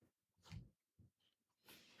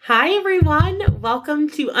Hi, everyone. Welcome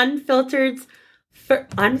to Unfiltered's,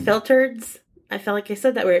 I felt like I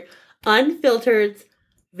said that word, Unfiltered's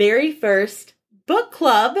very first book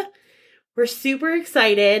club. We're super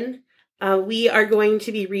excited. We are going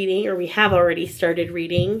to be reading, or we have already started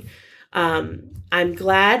reading, I'm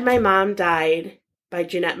Glad My Mom Died by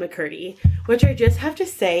Jenette McCurdy, which I just have to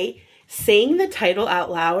say, saying the title out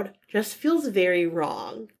loud just feels very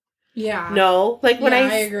wrong. Yeah. No? Like when I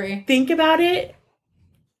agree. think about it,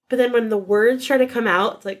 but then when the words try to come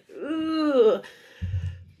out, it's like, ooh.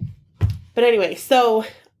 But anyway, so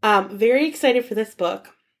very excited for this book.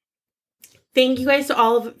 Thank you guys to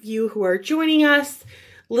all of you who are joining us,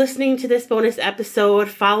 listening to this bonus episode,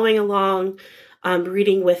 following along,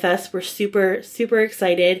 reading with us. We're super, super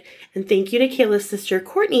excited. And thank you to Kayla's sister,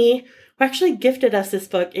 Courtney, who actually gifted us this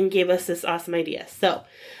book and gave us this awesome idea. So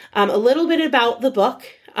a little bit about the book.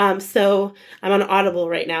 So I'm on Audible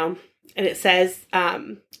right now. And it says,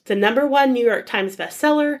 it's a #1 New York Times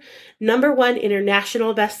bestseller, #1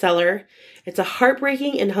 international bestseller. It's a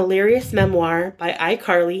heartbreaking and hilarious memoir by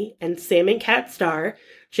iCarly and Sam and Cat star,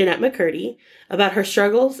 Jenette McCurdy, about her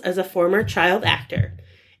struggles as a former child actor,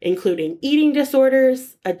 including eating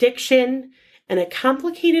disorders, addiction, and a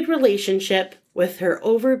complicated relationship with her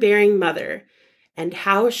overbearing mother, and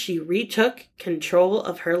how she retook control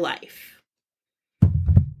of her life.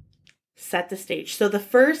 Set the stage. So the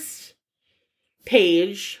first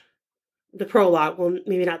page, the prologue, well,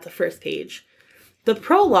 maybe not the first page. The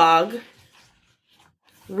prologue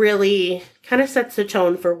really kind of sets the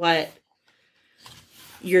tone for what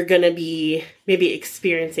you're going to be maybe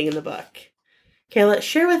experiencing in the book. Kayla,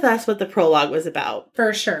 share with us what the prologue was about.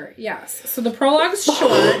 For sure, yes. So the prologue's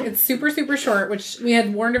short. It's super, super short, which we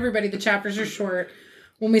had warned everybody the chapters are short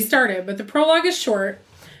when we started. But the prologue is short.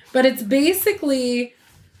 But it's basically,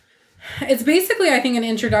 I think, an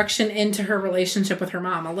introduction into her relationship with her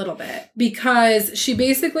mom a little bit. Because she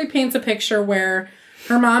basically paints a picture where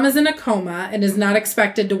her mom is in a coma and is not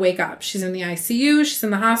expected to wake up. She's in the ICU. She's in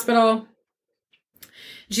the hospital.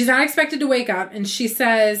 She's not expected to wake up. And she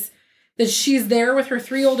says that she's there with her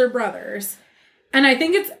 3 older brothers. And I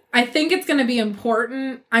think it's going to be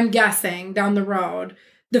important, I'm guessing, down the road,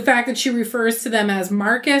 the fact that she refers to them as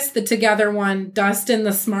Marcus, the together one, Dustin,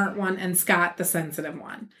 the smart one, and Scott, the sensitive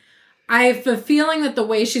one. I have a feeling that the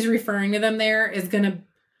way she's referring to them there is going to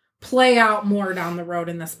play out more down the road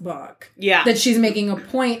in this book. Yeah. That she's making a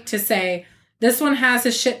point to say, this one has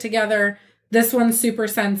his shit together, this one's super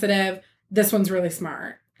sensitive, this one's really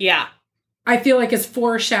smart. Yeah. I feel like it's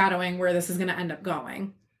foreshadowing where this is going to end up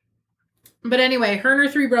going. But anyway, her and her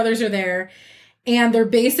 3 brothers are there, and they're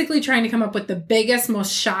basically trying to come up with the biggest,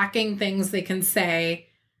 most shocking things they can say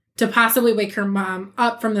to possibly wake her mom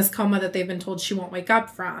up from this coma that they've been told she won't wake up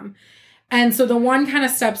from. And so the one kind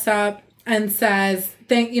of steps up and says,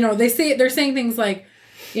 they're saying things like,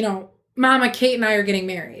 Mama, Kate and I are getting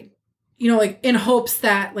married, like in hopes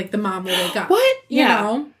that like the mom will wake up. What? You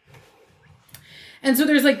know? And so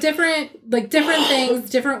there's different things,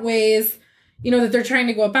 different ways, that they're trying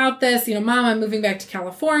to go about this. Mom, I'm moving back to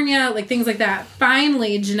California, things like that.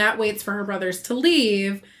 Finally, Jenette waits for her brothers to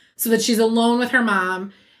leave so that she's alone with her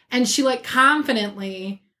mom. And she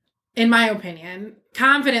confidently, in my opinion,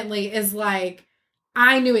 is like,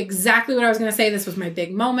 I knew exactly what I was going to say. This was my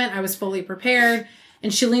big moment. I was fully prepared.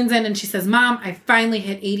 And she leans in and she says, Mom, I finally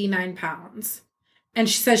hit 89 pounds. And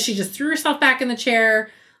she says she just threw herself back in the chair,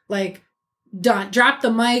 done, drop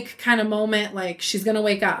the mic kind of moment, she's going to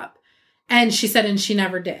wake up. And she said, and she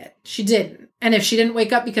never did. She didn't. And if she didn't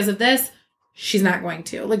wake up because of this, she's not going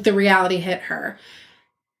to. The reality hit her.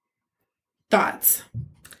 Thoughts?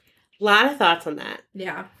 A lot of thoughts on that.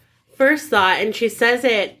 Yeah. First thought, and she says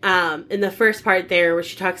it in the first part there where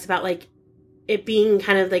she talks about it being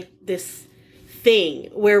kind of this thing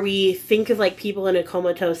where we think of people in a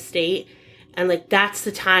comatose state, and that's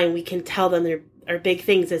the time we can tell them there are big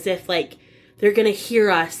things, as if they're going to hear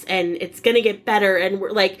us and it's going to get better, and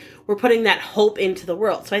we're putting that hope into the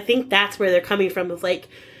world. So I think that's where they're coming from, of let's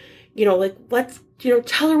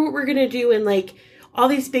tell her what we're going to do, and all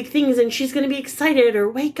these big things, and she's going to be excited or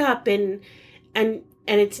wake up, and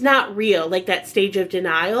it's not real, that stage of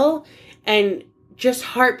denial, and just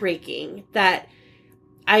heartbreaking. That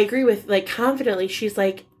I agree with, confidently, she's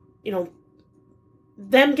them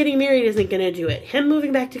getting married isn't going to do it. Him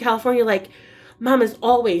moving back to California, Mom, as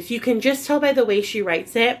always, you can just tell by the way she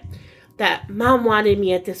writes it that Mom wanted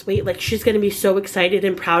me at this weight. She's going to be so excited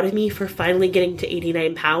and proud of me for finally getting to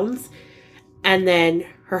 89 pounds. And then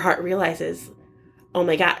her heart realizes, oh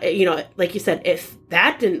my God, like you said, if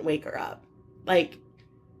that didn't wake her up,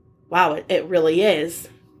 wow, it really is.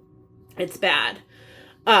 It's bad.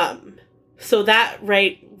 So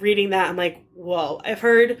reading that, I'm like, whoa. I've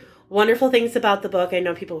heard wonderful things about the book. I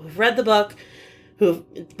know people who've read the book, who've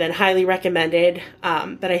been highly recommended.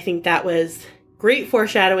 But I think that was great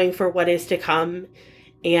foreshadowing for what is to come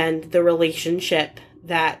and the relationship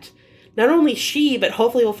that not only she, but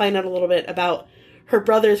hopefully we'll find out a little bit about her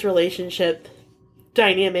brother's relationship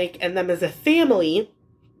dynamic and them as a family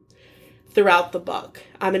throughout the book.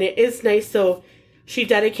 And it is nice. So she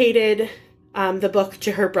dedicated the book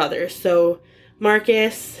to her brothers. So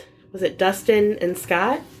Marcus, was it Dustin and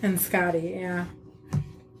Scott? And Scotty, yeah.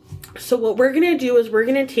 So what we're going to do is we're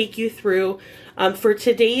going to take you through, for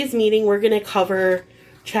today's meeting, we're going to cover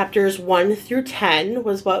chapters 1 through 10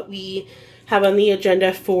 was what we have on the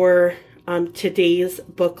agenda for today's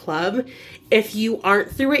book club. If you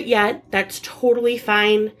aren't through it yet, that's totally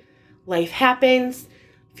fine. Life happens.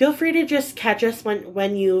 Feel free to just catch us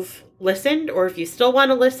when you've listened, or if you still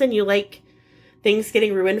want to listen, you like things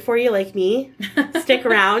getting ruined for you like me, stick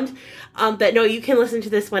around. But no, you can listen to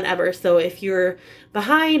this whenever. So if you're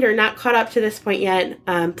behind or not caught up to this point yet,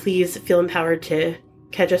 please feel empowered to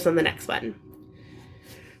catch us on the next one.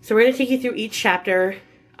 So we're going to take you through each chapter,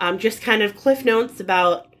 just kind of cliff notes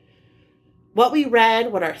about what we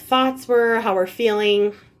read, what our thoughts were, how we're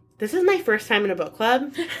feeling. This is my first time in a book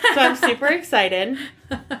club, so I'm super excited.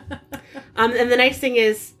 And the nice thing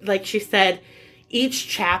is, like she said, each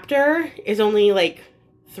chapter is only like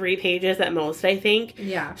 3 pages at most, I think.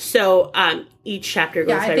 Yeah. So each chapter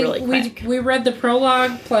goes by really quick. We read the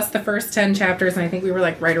prologue plus the first 10 chapters, and I think we were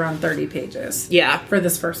like right around 30 pages. Yeah. For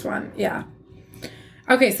this first one. Yeah.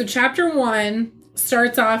 Okay, so chapter 1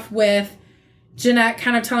 starts off with Jenette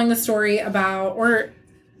kind of telling the story about, or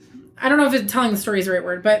I don't know if telling the story is the right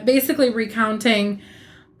word, but basically recounting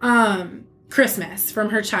Christmas from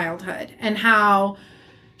her childhood and how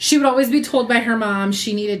she would always be told by her mom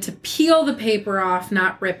she needed to peel the paper off,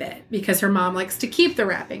 not rip it, because her mom likes to keep the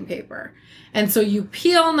wrapping paper. And so you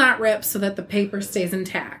peel, not rip, so that the paper stays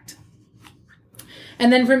intact.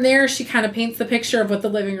 And then from there, she kind of paints the picture of what the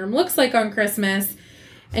living room looks like on Christmas.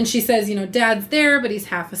 And she says, Dad's there, but he's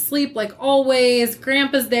half asleep like always.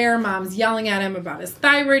 Grandpa's there. Mom's yelling at him about his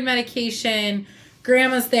thyroid medication.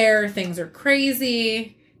 Grandma's there. Things are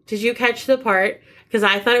crazy. Did you catch the part? Because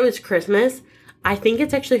I thought it was Christmas. I think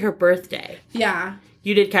it's actually her birthday. Yeah.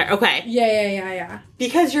 You did catch. Okay. Yeah.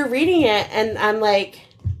 Because you're reading it, and I'm like,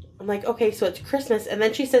 okay, so it's Christmas. And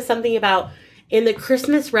then she says something about in the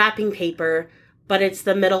Christmas wrapping paper, but it's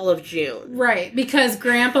the middle of June. Right. Because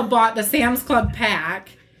Grandpa bought the Sam's Club pack,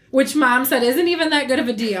 which Mom said isn't even that good of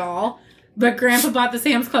a deal. But Grandpa bought the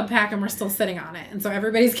Sam's Club pack, and we're still sitting on it. And so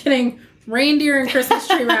everybody's getting reindeer and Christmas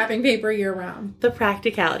tree wrapping paper year round. The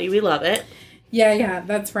practicality. We love it. Yeah,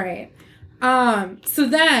 that's right. So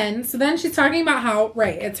then she's talking about how,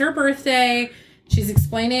 right, it's her birthday. She's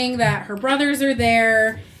explaining that her brothers are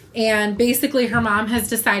there. And basically her mom has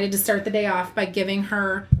decided to start the day off by giving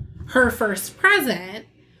her first present,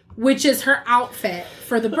 which is her outfit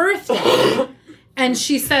for the birthday. And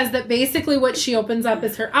she says that basically what she opens up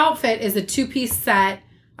as her outfit is a 2-piece set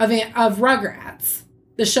of Rugrats.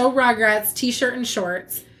 The show Rugrats, t-shirt and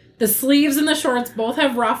shorts. The sleeves and the shorts both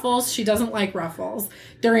have ruffles. She doesn't like ruffles.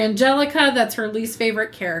 They're Angelica. That's her least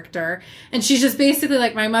favorite character. And she's just basically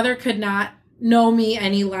like, my mother could not know me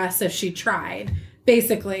any less if she tried,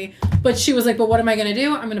 basically. But she was like, but what am I going to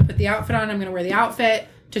do? I'm going to put the outfit on. I'm going to wear the outfit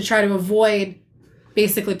to try to avoid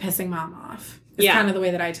basically pissing Mom off. It's kind of the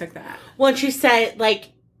way that I took that. Well, she said,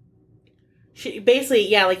 like, she basically,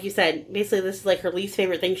 like you said, basically this is like her least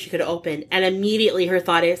favorite thing she could open. And immediately her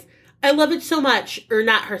thought is, I love it so much. Or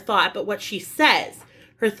not her thought, but what she says.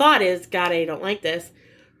 Her thought is, God, I don't like this.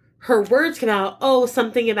 Her words come out,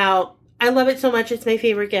 something about, I love it so much. It's my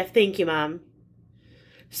favorite gift. Thank you, Mom.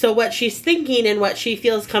 So what she's thinking and what she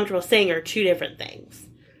feels comfortable saying are 2 different things.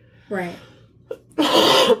 Right.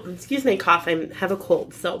 Excuse my cough. I have a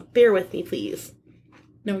cold, so bear with me, please.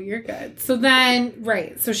 No, you're good. So then,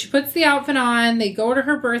 right. So she puts the outfit on. They go to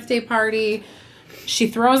her birthday party. She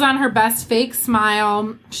throws on her best fake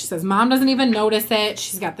smile. She says Mom doesn't even notice it.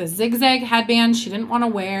 She's got the zigzag headband she didn't want to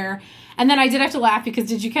wear. And then I did have to laugh because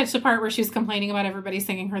did you catch the part where she was complaining about everybody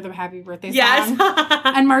singing her the happy birthday song? Yes.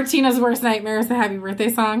 And Martina's worst nightmare is the happy birthday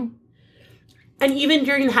song. And even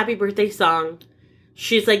during the happy birthday song,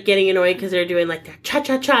 she's like getting annoyed because they're doing like that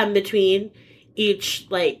cha-cha-cha in between each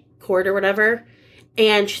like chord or whatever.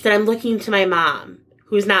 And she said, I'm looking to my mom,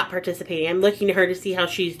 who's not participating. I'm looking to her to see how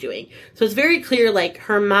she's doing. So it's very clear, like,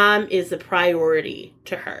 her mom is a priority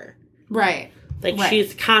to her. Right. Like,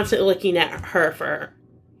 she's constantly looking at her for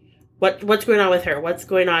what's going on with her. What's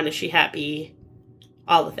going on? Is she happy?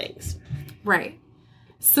 All the things. Right.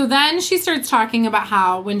 So then she starts talking about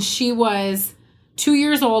how when she was 2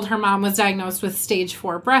 years old, her mom was diagnosed with stage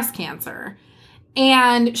 4 breast cancer.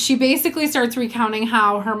 And she basically starts recounting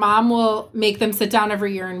how her mom will make them sit down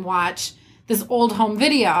every year and watch this old home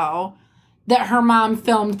video that her mom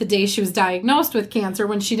filmed the day she was diagnosed with cancer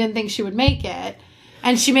when she didn't think she would make it.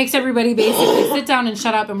 And she makes everybody basically sit down and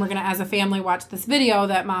shut up, and we're going to, as a family, watch this video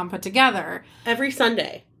that mom put together. Every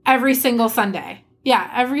Sunday. Every single Sunday.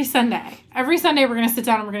 Yeah, every Sunday. Every Sunday we're going to sit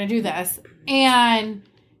down and we're going to do this. And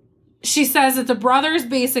she says that the brothers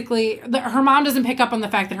basically, her mom doesn't pick up on the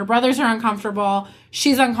fact that her brothers are uncomfortable.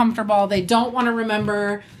 She's uncomfortable. They don't want to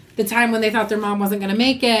remember the time when they thought their mom wasn't going to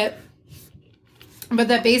make it. But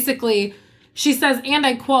that basically, she says, and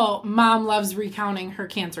I quote, "Mom loves recounting her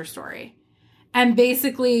cancer story." And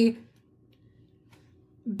basically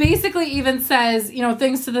even says,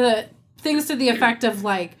 things to the effect of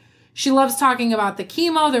like, she loves talking about the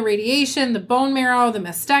chemo, the radiation, the bone marrow, the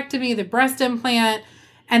mastectomy, the breast implant.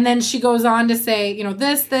 And then she goes on to say,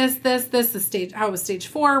 this, the stage, how it was stage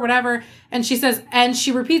 4, whatever. And she says, and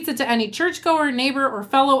she repeats it to any churchgoer, neighbor, or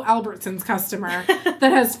fellow Albertsons customer that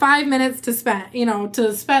has 5 minutes to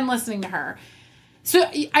spend listening to her. So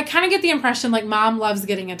I kind of get the impression like mom loves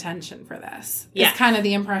getting attention for this. Yeah. It's kind of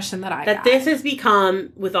the impression that I got. This has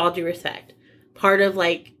become, with all due respect, part of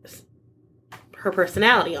like her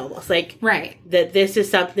personality almost. Like, right. That this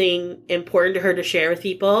is something important to her to share with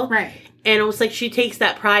people. Right. And almost like she takes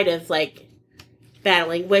that pride of like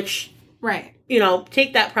battling, which, right.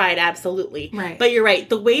 Take that pride, absolutely. Right. But you're right.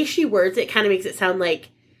 The way she words it kind of makes it sound like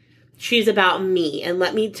she's about me and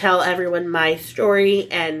let me tell everyone my story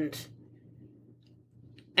and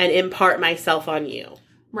impart myself on you.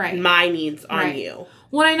 Right. My needs on you.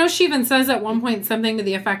 Well, I know she even says at one point something to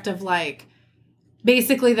the effect of like,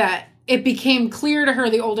 basically that it became clear to her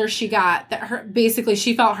the older she got that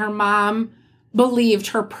she felt her mom believed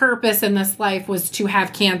her purpose in this life was to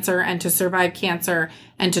have cancer and to survive cancer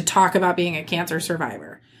and to talk about being a cancer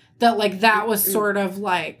survivor. That like, that was sort of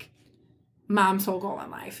like mom's whole goal in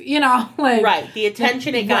life, like. Right. The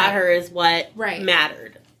attention it got her is what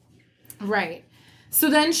mattered. Right. So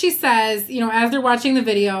then she says, as they're watching the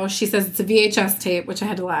video, she says it's a VHS tape, which I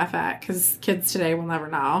had to laugh at because kids today will never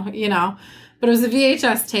know, but it was a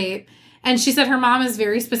VHS tape. And she said her mom is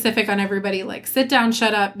very specific on everybody, like, sit down,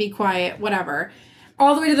 shut up, be quiet, whatever.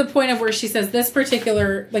 All the way to the point of where she says this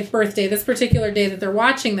particular, birthday, this particular day that they're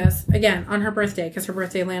watching this, again, on her birthday, because her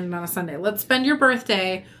birthday landed on a Sunday. Let's spend your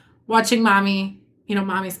birthday watching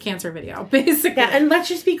mommy's cancer video, basically. Yeah, and let's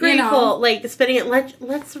just be grateful, spending it,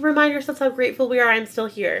 let's remind ourselves how grateful we are I'm still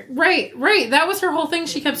here. Right. That was her whole thing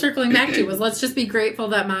she kept circling back to, was let's just be grateful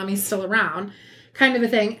that mommy's still around, kind of a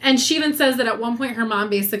thing. And she even says that at one point her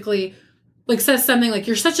mom basically says something like,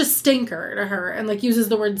 you're such a stinker to her, and uses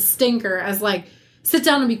the word stinker as sit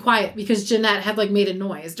down and be quiet, because Jenette had made a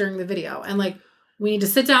noise during the video, and we need to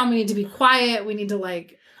sit down, we need to be quiet, we need to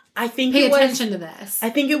pay attention to this. I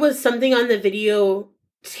think it was something on the video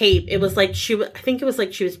tape. It was she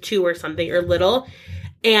was 2 or something, or little,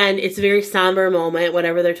 and it's a very somber moment,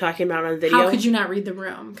 whatever they're talking about on the video. How could you not read the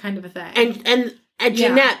room, kind of a thing. And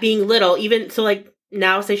Jenette being little, even so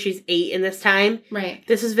now say she's 8 in this time. Right.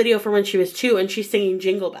 This is video from when she was 2, and she's singing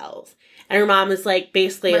Jingle Bells. And her mom is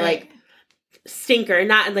basically stinker, and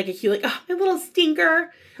not in a cute, oh, my little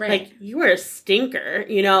stinker. Right. You were a stinker,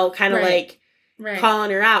 kind of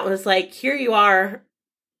calling her out. It was here you are,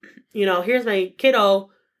 here's my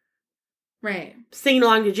kiddo. Right. Singing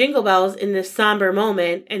along to Jingle Bells in this somber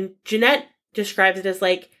moment. And Jenette describes it as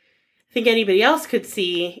I think anybody else could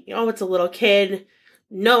see, it's a little kid.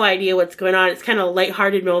 No idea what's going on. It's kind of a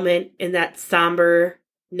lighthearted moment in that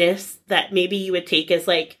somberness that maybe you would take as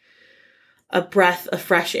a breath of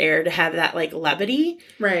fresh air to have that levity.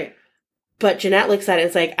 Right. But Jenette looks at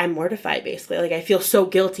it and I'm mortified basically. I feel so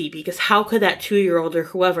guilty because how could that 2-year-old or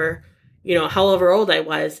whoever, however old I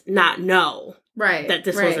was, not know that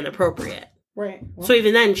this wasn't appropriate. Right. Well, so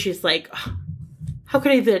even then she's oh, how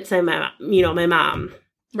could I do that to my mom?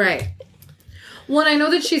 Right. Well, I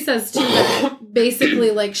know that she says, too, that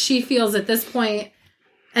basically, she feels at this point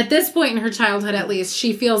in her childhood, at least,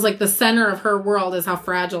 she feels the center of her world is how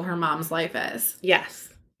fragile her mom's life is. Yes.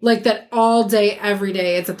 That all day, every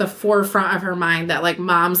day, it's at the forefront of her mind that,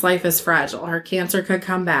 mom's life is fragile. Her cancer could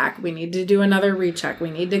come back. We need to do another recheck.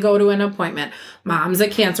 We need to go to an appointment. Mom's a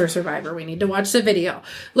cancer survivor. We need to watch the video.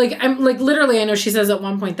 Literally, I know she says at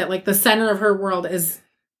one point that, the center of her world is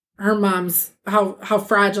her mom's, how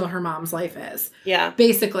fragile her mom's life is. Yeah.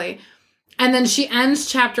 Basically. And then she ends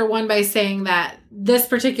chapter 1 by saying that this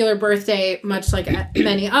particular birthday, much like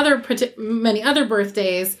many other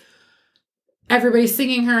birthdays, everybody's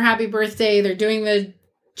singing her happy birthday. They're doing the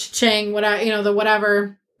cha-ching, the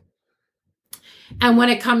whatever. And when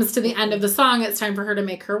it comes to the end of the song, it's time for her to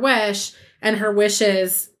make her wish. And her wish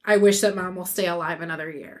is, I wish that mom will stay alive another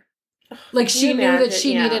year. Like, she knew that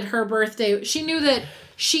she needed her birthday. She knew that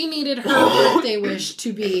she needed her birthday wish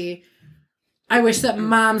to be, I wish that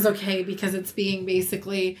mom's okay, because it's being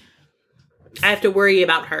basically, I have to worry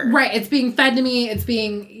about her. Right. It's being fed to me. It's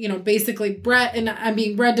being, basically bred, and I'm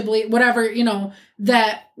being bred to believe, whatever,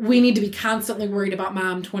 that we need to be constantly worried about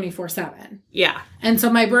mom 24/7. Yeah. And so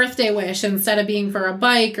my birthday wish, instead of being for a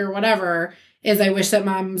bike or whatever, is I wish that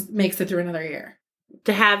mom makes it through another year.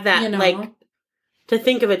 To have that, to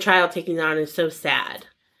think of a child taking that on is so sad.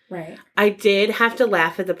 Right. I did have to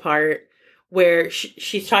laugh at the part where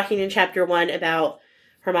she's talking in chapter 1 about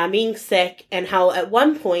her mom being sick, and how at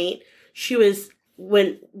one point she was,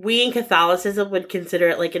 when we in Catholicism would consider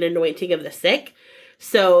it like an anointing of the sick.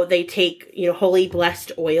 So they take, holy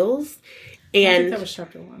blessed oils. And I think that was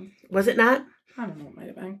chapter 1. Was it not? I don't know. It might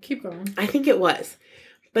have been. Keep going. I think it was.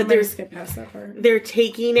 But they're skip past that part. They're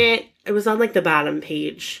taking it. It was on like the bottom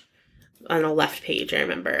page, on the left page, I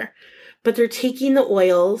remember. But they're taking the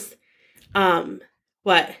oils.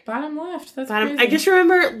 What? Bottom left. That's bottom. crazy. I just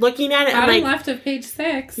remember looking at it. Bottom left of page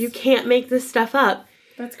 6. You can't make this stuff up.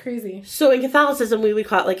 That's crazy. So in Catholicism, we would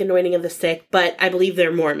call it like anointing of the sick, but I believe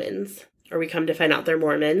they're Mormons, or we come to find out they're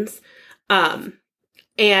Mormons.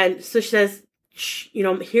 And so she says,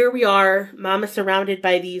 here we are, Mama surrounded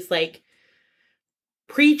by these like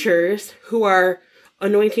preachers who are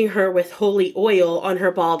anointing her with holy oil on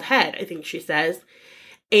her bald head, I think she says,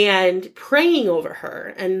 and praying over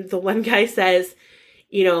her. And the one guy says,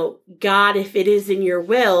 God, if it is in your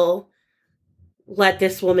will, let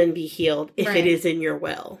this woman be healed if it is in your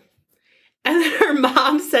will. And then her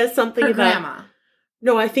mom says something her about... grandma.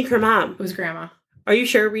 No, I think her mom. It was grandma. Are you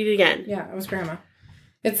sure? Read it again. Yeah, it was grandma.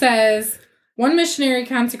 It says, one missionary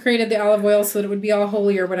consecrated the olive oil so that it would be all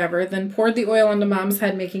holy or whatever, then poured the oil onto mom's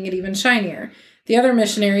head, making it even shinier. The other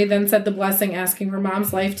missionary then said the blessing, asking for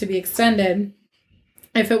mom's life to be extended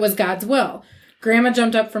if it was God's will. Grandma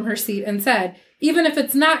jumped up from her seat and said, even if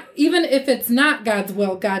it's not God's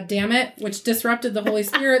will, God damn it, which disrupted the Holy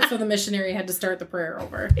Spirit, so the missionary had to start the prayer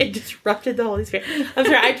over. It disrupted the Holy Spirit. I'm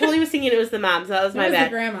sorry, I totally was thinking it was the mom, so that was my bad.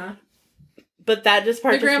 The grandma. But that just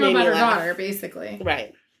part the just grandma made me about her laugh. daughter, basically.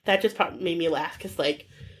 Right. That just part made me laugh, because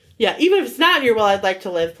even if it's not in your will, I'd like to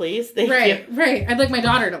live, please. Thank you. Right. I'd like my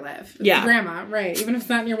daughter to live. It's yeah. Grandma, right. Even if it's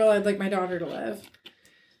not in your will, I'd like my daughter to live.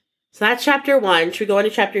 So that's chapter 1. Should we go into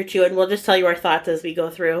chapter 2, and we'll just tell you our thoughts as we go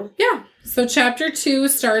through? Yeah. So chapter 2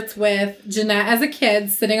 starts with Jenette as a kid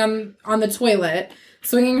sitting on the toilet,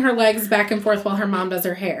 swinging her legs back and forth while her mom does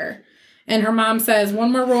her hair. And her mom says,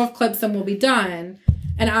 one more row of clips and we'll be done.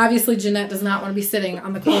 And obviously Jenette does not want to be sitting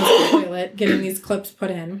on the closed toilet getting these clips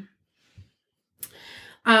put in.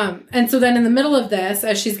 And so then in the middle of this,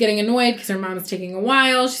 as she's getting annoyed because her mom's taking a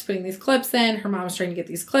while, she's putting these clips in, her mom's trying to get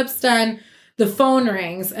these clips done, the phone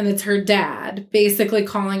rings, and it's her dad basically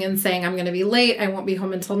calling and saying, I'm going to be late, I won't be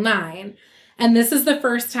home until 9. And this is the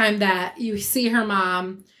first time that you see her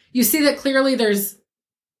mom, you see that clearly there's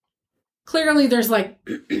like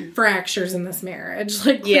fractures in this marriage.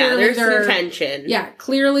 Like, there's some tension. Yeah,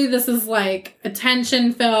 clearly this is like a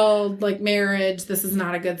tension-filled like marriage. This is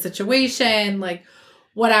not a good situation. Like,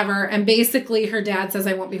 whatever. And basically her dad says,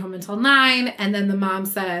 I won't be home until 9. And then the mom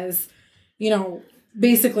says,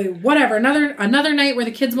 basically, whatever, another night where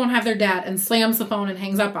the kids won't have their dad, and slams the phone and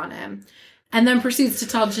hangs up on him. And then proceeds to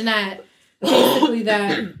tell Jenette basically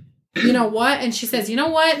that, you know what? And she says, you know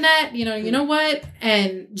what, Net? You know what?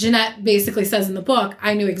 And Jenette basically says in the book,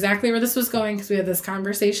 I knew exactly where this was going because we have this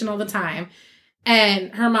conversation all the time.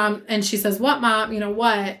 And her mom, and she says, what, Mom? You know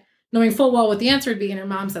what? Knowing full well what the answer would be. And her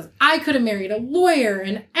mom says, I could have married a lawyer,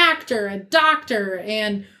 an actor, a doctor,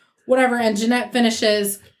 and whatever. And Jenette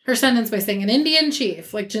finishes her sentence by saying an Indian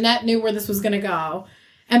chief. Like, Jenette knew where this was going to go.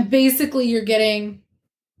 And basically you're getting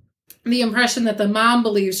the impression that the mom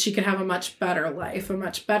believes she could have a much better life, a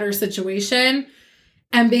much better situation,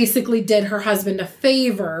 and basically did her husband a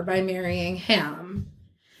favor by marrying him,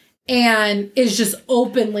 and is just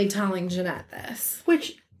openly telling Jenette this.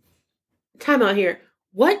 Which, time out here.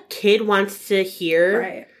 What kid wants to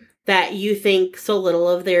hear that you think so little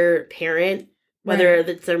of their parent, whether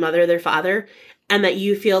it's their mother or their father, and that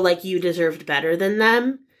you feel like you deserved better than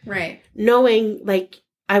them? Right. Knowing, like,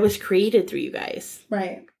 I was created through you guys.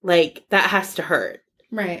 Right. Like, that has to hurt.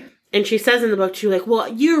 Right. And she says in the book, too, like,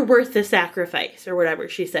 well, you're worth the sacrifice, or whatever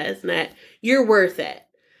she says, Net. You're worth it.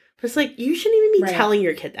 But it's like, you shouldn't even be telling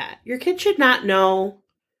your kid that. Your kid should not know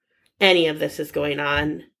any of this is going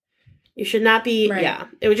on. You should not be,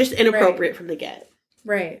 it was just inappropriate from the get.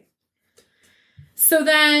 Right. So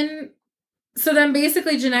then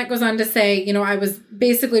basically Jenette goes on to say, I was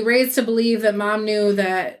basically raised to believe that mom knew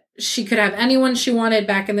that she could have anyone she wanted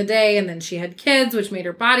back in the day. And then she had kids, which made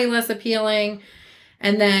her body less appealing.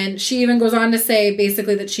 And then she even goes on to say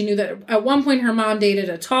basically that she knew that at one point her mom dated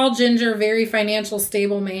a tall, ginger, very financial,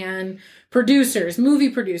 stable man, producers, movie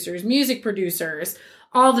producers, music producers,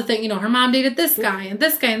 all the thing. Her mom dated this guy and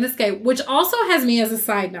this guy and this guy, which also has me as a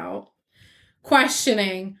side note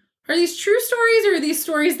questioning, are these true stories or are these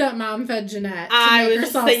stories that mom fed Jenette to make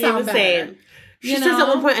herself sound better? Same. She says at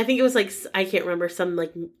one point, I think it was like, I can't remember, some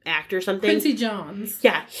like actor or something. Quincy Jones.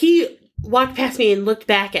 Yeah, he walked past me and looked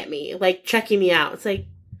back at me, like checking me out. It's like,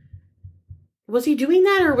 was he doing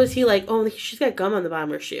that or was he like, oh, she's got gum on the bottom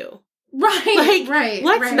of her shoe? Right,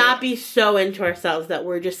 Let's not be so into ourselves that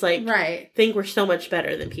we're just like, right. think we're so much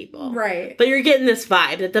better than people. Right. But you're getting this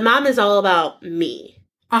vibe that the mom is all about me.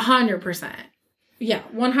 100%. Yeah,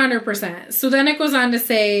 100%. So then it goes on to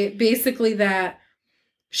say basically that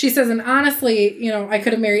she says, and honestly, I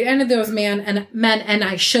could have married any of those men and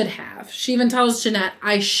I should have. She even tells Jenette,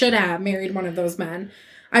 I should have married one of those men.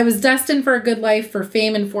 I was destined for a good life, for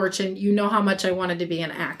fame and fortune. You know how much I wanted to be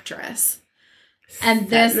an actress. And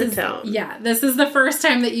this is the first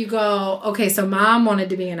time that you go, okay, so mom wanted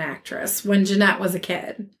to be an actress when Jenette was a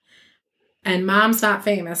kid. And mom's not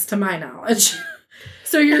famous to my knowledge.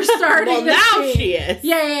 So you're starting well, to now see. She is.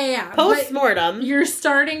 Yeah. Post-mortem. You're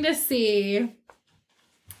starting to see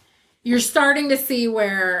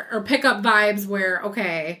where, or pick up vibes where,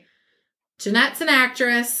 okay, Jenette's an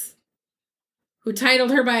actress who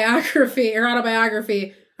titled her biography or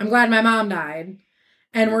autobiography, I'm Glad My Mom Died.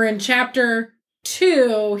 And we're in chapter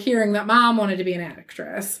 2 hearing that mom wanted to be an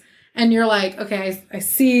actress. And you're like, okay, I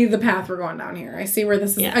see the path we're going down here. I see where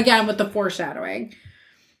this is, again, with the foreshadowing.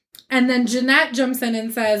 And then Jenette jumps in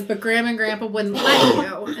and says, but Grandma and Grandpa wouldn't let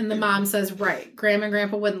you. And the mom says, right, Grandma and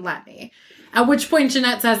Grandpa wouldn't let me. At which point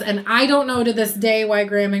Jenette says, and I don't know to this day why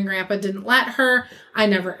Grandma and Grandpa didn't let her. I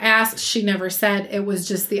never asked. She never said. It was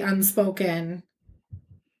just the unspoken.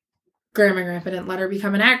 Grandma and Grandpa didn't let her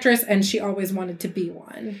become an actress, and she always wanted to be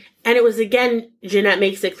one. And it was, again, Jenette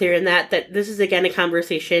makes it clear in that this is, again, a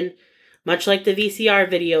conversation, much like the VCR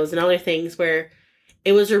videos and other things, where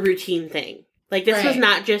it was a routine thing. Like, this was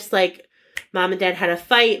not just, like, mom and dad had a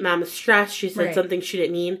fight, mom was stressed, she said something she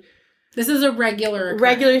didn't mean. This is a regular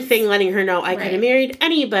thing, letting her know I could have married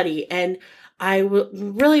anybody, and I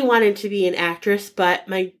really wanted to be an actress, but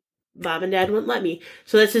my mom and dad wouldn't let me.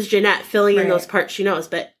 So this is Jenette filling in those parts she knows.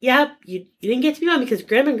 But, yeah, you didn't get to be one because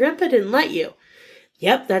Grandma and Grandpa didn't let you.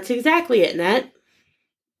 Yep, that's exactly it, Nat.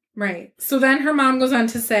 Right. So then her mom goes on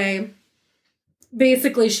to say,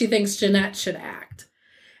 basically, she thinks Jenette should act.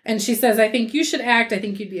 And she says, I think you should act. I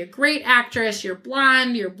think you'd be a great actress. You're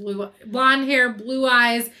blonde. You're blonde hair, blue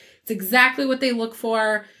eyes. It's exactly what they look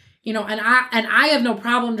for. And I have no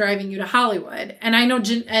problem driving you to Hollywood. And I know,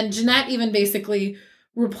 and Jenette even basically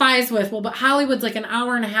replies with, well, but Hollywood's like an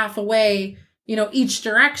hour and a half away, each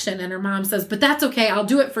direction. And her mom says, but that's okay. I'll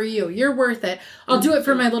do it for you. You're worth it. I'll do it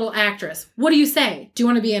for my little actress. What do you say? Do you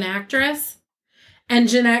want to be an actress? And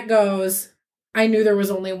Jenette goes, I knew there was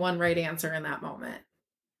only one right answer in that moment.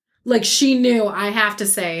 Like, she knew, I have to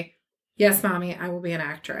say, yes, mommy, I will be an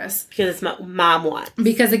actress. Because it's what mom wants.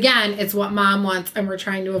 Because, again, it's what mom wants, and we're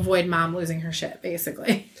trying to avoid mom losing her shit,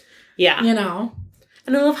 basically. Yeah.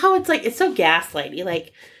 And I love how it's so gaslighty.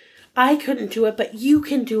 Like, I couldn't do it, but you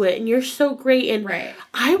can do it, and you're so great, and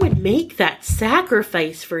I would make that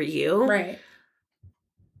sacrifice for you. Right.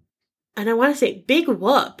 And I want to say, big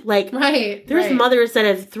whoop. Like, there's mothers that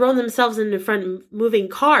have thrown themselves into front of moving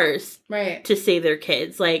cars to save their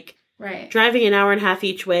kids. Like, driving an hour and a half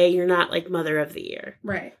each way, you're not, like, mother of the year.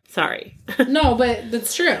 Right. Sorry. No, but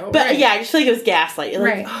that's true. But, yeah, I just feel like it was gaslighting.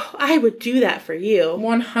 Like, oh, I would do that for you.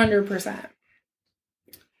 100%.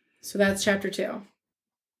 So that's chapter 2.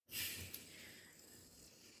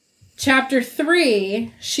 Chapter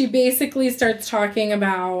 3, she basically starts talking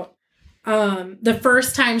about the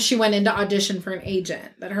first time she went into audition for an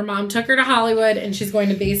agent, that her mom took her to Hollywood and she's going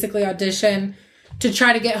to basically audition to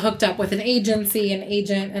try to get hooked up with an agency, an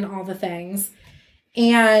agent, and all the things.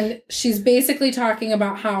 And she's basically talking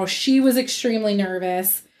about how she was extremely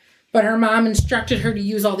nervous, but her mom instructed her to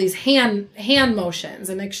use all these hand motions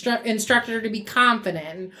and instructed her to be confident.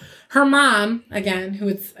 And her mom, again, who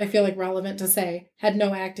it's, I feel like relevant to say, had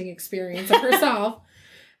no acting experience of herself,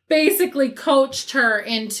 basically coached her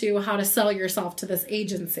into how to sell yourself to this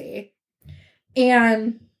agency.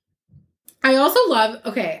 And I also love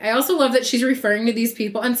that she's referring to these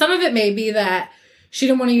people. And some of it may be that she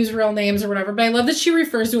didn't want to use real names or whatever, but I love that she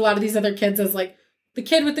refers to a lot of these other kids as like the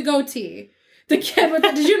kid with the goatee, The kid with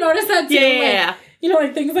did you notice that too? Yeah.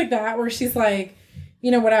 Like things like that where she's like,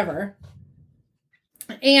 whatever.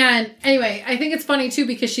 And anyway, I think it's funny too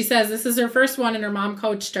because she says this is her first one and her mom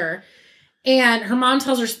coached her. And her mom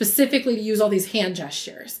tells her specifically to use all these hand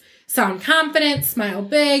gestures. Sound confident, smile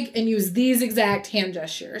big, and use these exact hand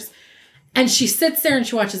gestures. And she sits there and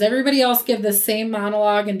she watches everybody else give the same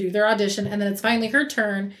monologue and do their audition. And then it's finally her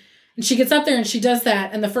turn. And she gets up there and she does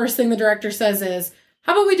that. And the first thing the director says is,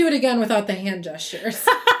 how about we do it again without the hand gestures?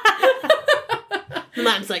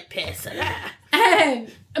 Mom's like pissed.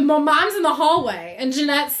 And my mom's in the hallway. And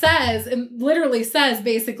Jenette says, and literally says,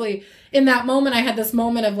 basically, in that moment, I had this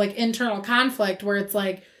moment of like internal conflict where it's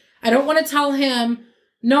like, I don't want to tell him,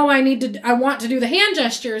 no, I want to do the hand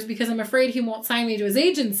gestures because I'm afraid he won't sign me to his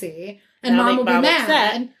agency. And Mom will be mad.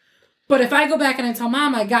 Upset. But if I go back and I tell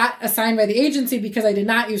Mom I got assigned by the agency because I did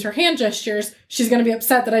not use her hand gestures, she's going to be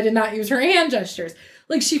upset that I did not use her hand gestures.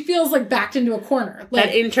 Like, she feels like backed into a corner. Like,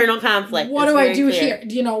 that internal conflict. What do I do here?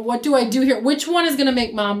 What do I do here? Which one is going to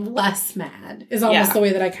make Mom less mad is almost the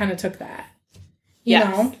way that I kind of took that. You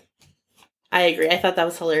know? I agree. I thought that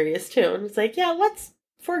was hilarious, too. And it's like, yeah, let's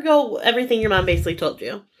forego everything your mom basically told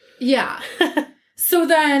you. Yeah. So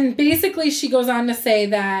then, basically, she goes on to say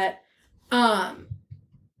that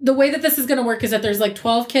the way that this is going to work is that there's like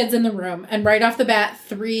 12 kids in the room, and right off the bat,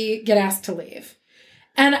 3 get asked to leave.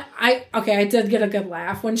 And I did get a good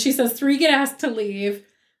laugh when she says 3 get asked to leave,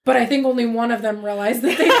 but I think only one of them realized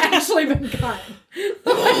that they'd actually been cut.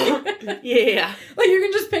 Yeah. Like, you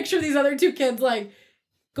can just picture these other 2 kids, like,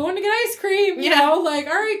 going to get ice cream, you know, like,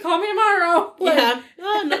 all right, call me tomorrow. Like,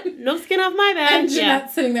 oh, no skin off my back. And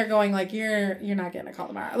Jeanette's sitting there going, like, you're not getting a call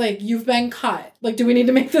tomorrow. Like, you've been cut. Like, do we need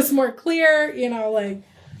to make this more clear? Like.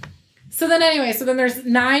 So then there's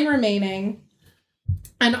 9 remaining.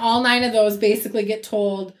 And all 9 of those basically get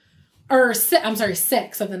told, 6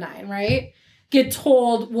 of the 9, right? Get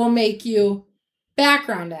told, we'll make you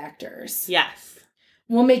background actors. Yes.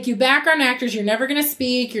 We'll make you background actors. You're never going to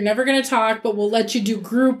speak. You're never going to talk, but we'll let you do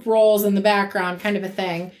group roles in the background kind of a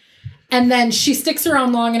thing. And then she sticks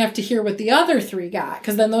around long enough to hear what the other 3 got,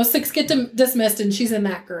 because then those 6 get dismissed and she's in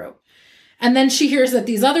that group. And then she hears that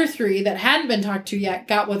these other 3 that hadn't been talked to yet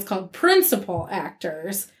got what's called principal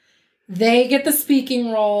actors. They get the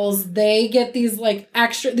speaking roles. They get these like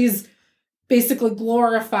extra, these basically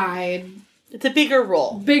glorified. It's a bigger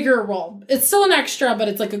role. Bigger role. It's still an extra, but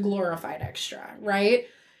it's like a glorified extra, right?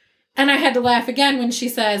 And I had to laugh again when she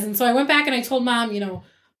says, and so I went back and I told Mom,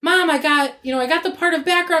 Mom, I got the part of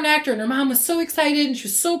background actor. And her mom was so excited and she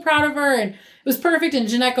was so proud of her and it was perfect. And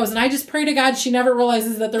Jenette goes, and I just pray to God she never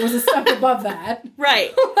realizes that there was a step above that.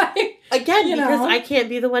 Right. Again, because I can't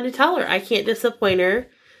be the one to tell her. I can't disappoint her.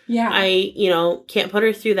 Yeah. I, can't put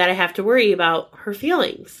her through that. I have to worry about her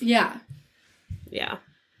feelings. Yeah. Yeah.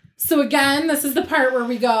 So again, this is the part where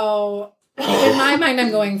we go, in my mind,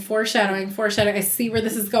 I'm going foreshadowing. I see where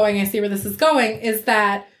this is going. Is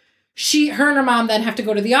that her and her mom then have to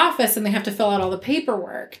go to the office and they have to fill out all the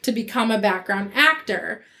paperwork to become a background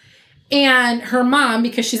actor. And her mom,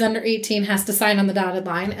 because she's under 18, has to sign on the dotted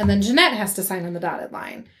line. And then Jenette has to sign on the dotted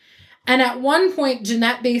line. And at one point,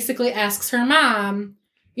 Jenette basically asks her mom,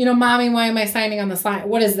 Mommy, why am I signing on this line?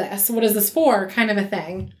 What is this? What is this for? Kind of a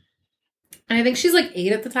thing. And I think she's like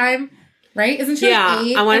 8 at the time, right? Isn't she like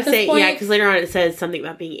 8? I want to say, because later on it says something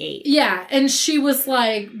about being 8. Yeah, and she was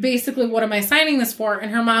like, basically, what am I signing this for?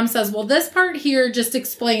 And her mom says, well, this part here just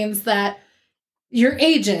explains that your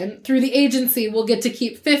agent, through the agency, will get to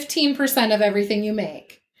keep 15% of everything you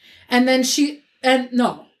make. And then 20%.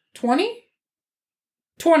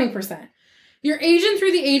 Your agent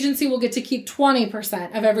through the agency will get to keep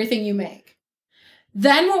 20% of everything you make.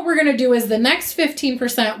 Then what we're going to do is the next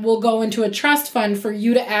 15% will go into a trust fund for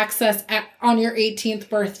you to access on your 18th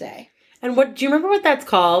birthday. And do you remember what that's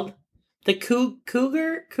called? The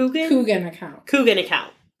Coogan account. Coogan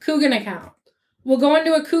account. We'll go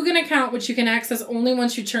into a Coogan account, which you can access only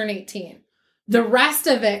once you turn 18. The rest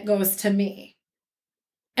of it goes to me.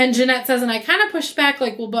 And Jenette says, and I kind of pushed back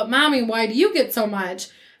like, well, but Mommy, why do you get so much?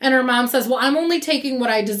 And her mom says, well, I'm only taking what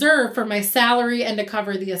I deserve for my salary and to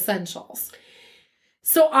cover the essentials.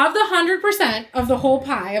 So of the 100% of the whole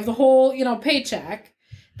pie, of the whole, paycheck,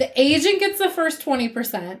 the agent gets the first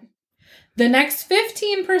 20%. The next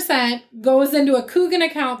 15% goes into a Coogan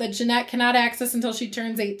account that Jenette cannot access until she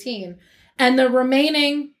turns 18. And the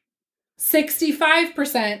remaining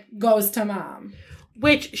 65% goes to Mom.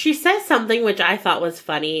 Which she says something which I thought was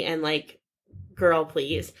funny and like, girl,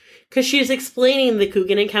 please. Because she's explaining the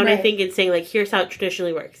Coogan account, right. I think, and saying, like, here's how it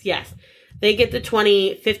traditionally works. Yes. They get the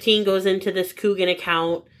 20, 15 goes into this Coogan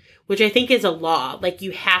account, which I think is a law. Like,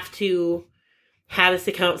 you have to have this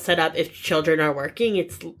account set up if children are working.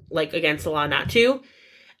 It's like against the law not to.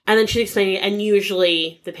 And then she's explaining it, and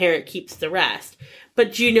usually the parent keeps the rest.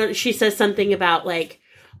 But you know, she says something about like,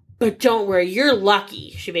 but don't worry, you're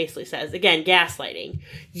lucky, she basically says. Again, gaslighting.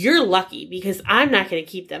 You're lucky because I'm not going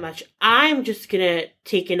to keep that much. I'm just going to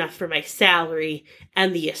take enough for my salary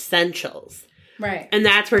and the essentials. Right. And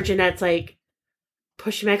that's where Jenette's like,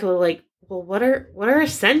 pushing back a little like, well, what are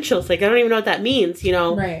essentials? Like, I don't even know what that means, you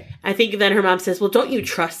know? Right. I think then her mom says, well, don't you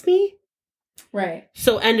trust me? Right.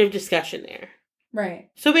 So end of discussion there. Right.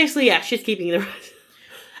 So basically, yeah, she's keeping the rest.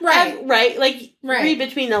 Right. Right. Like, right. Read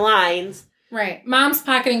between the lines. Right. Mom's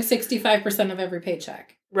pocketing 65% of every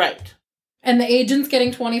paycheck. Right. And the agent's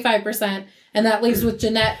getting 25%, and that leaves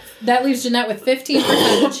Jenette with 15%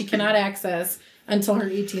 that she cannot access until her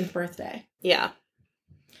 18th birthday. Yeah.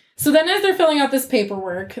 So then as they're filling out this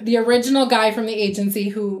paperwork, the original guy from the agency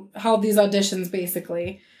who held these auditions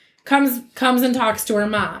basically comes and talks to her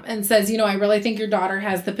mom and says, you know, I really think your daughter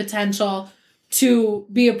has the potential to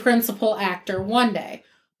be a principal actor one day,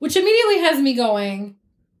 which immediately has me going,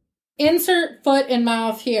 insert foot in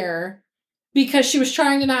mouth here, because she was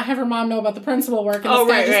trying to not have her mom know about the principal work, and this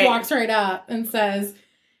guy just walks right up and says,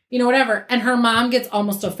 you know, whatever. And her mom gets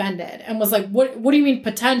almost offended and was like, what do you mean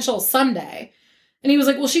potential someday? And he was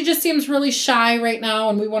like, well, she just seems really shy right now,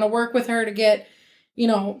 and we want to work with her to get, you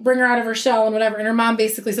know, bring her out of her shell and whatever. And her mom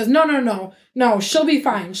basically says, no, she'll be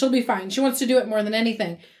fine. She'll be fine. She wants to do it more than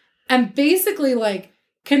anything. And basically, like,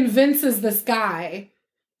 convinces this guy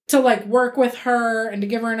to, like, work with her and to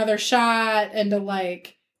give her another shot and to,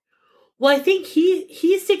 like... Well, I think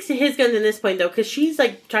he sticks to his guns in this point, though, because she's,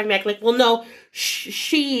 like, talking back, like, well, no,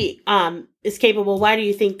 she is capable. Why do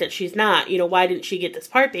you think that she's not? You know, why didn't she get this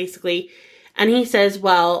part, basically? And he says,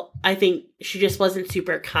 well, I think she just wasn't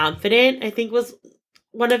super confident, I think was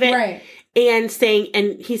one of it. Right. And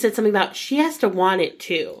he said something about she has to want it,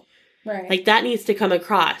 too. Right. Like, that needs to come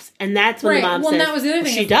across. And that's when the mom says, that was the other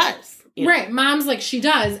thing. She does. You know? Right. Mom's like, she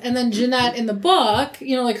does. And then Jenette in the book,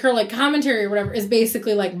 you know, like her like commentary or whatever is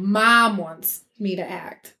basically like, Mom wants me to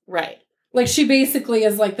act. Right. Like she basically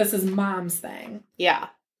is like, this is Mom's thing. Yeah.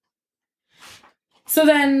 So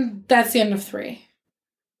then that's the end of 3.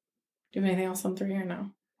 Do you have anything else on 3 or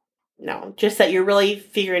no? No. Just that you're really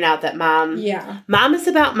figuring out that Mom is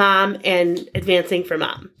about Mom and advancing for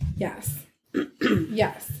Mom. Yes.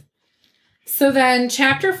 Yes. So then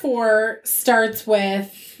chapter 4 starts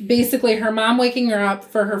with basically her mom waking her up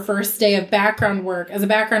for her first day of background work as a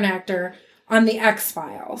background actor on the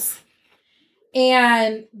X-Files.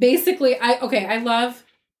 And basically, I love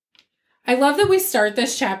that we start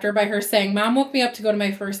this chapter by her saying, Mom woke me up to go to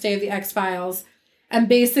my first day of the X-Files, and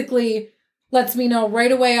basically lets me know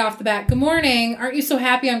right away off the bat, good morning, aren't you so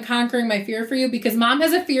happy I'm conquering my fear for you? Because Mom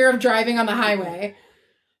has a fear of driving on the highway,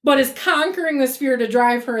 but is conquering this fear to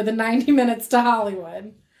drive her the 90 minutes to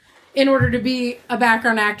Hollywood in order to be a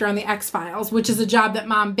background actor on the X-Files, which is a job that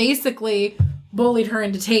Mom basically bullied her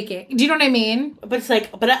into taking. Do you know what I mean? But it's like,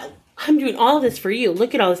 I'm doing all of this for you.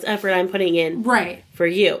 Look at all this effort I'm putting in for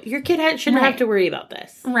you. Your kid shouldn't have to worry about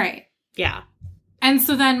this. Right. Yeah. And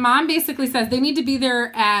so then Mom basically says they need to be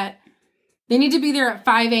there at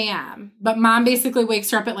 5 a.m. But Mom basically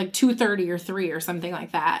wakes her up at like 2:30 or 3 or something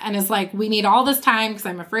like that. And is like, we need all this time because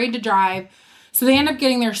I'm afraid to drive. So they end up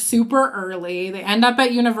getting there super early. They end up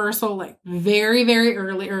at Universal like very, very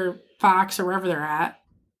early, or Fox or wherever they're at.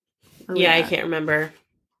 I can't remember.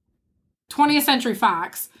 20th Century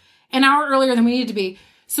Fox. An hour earlier than we needed to be.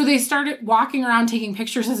 So they started walking around taking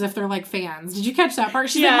pictures as if they're like fans. Did you catch that part?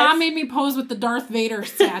 She said, Mom made me pose with the Darth Vader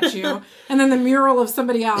statue and then the mural of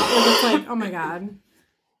somebody else. And it's like, oh my God.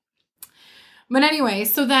 But anyway,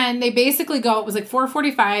 so then they basically go, it was like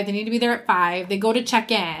 4:45. They need to be there at 5. They go to check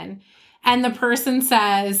in. And the person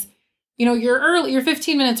says, you know, you're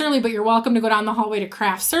 15 minutes early, but you're welcome to go down the hallway to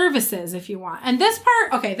craft services if you want. And this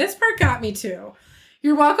part got me too.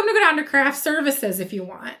 You're welcome to go down to craft services if you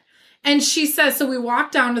want. And she says, so we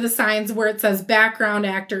walk down to the signs where it says background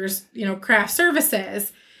actors, you know, craft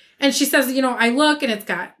services. And she says, you know, I look and it's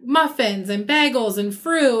got muffins and bagels and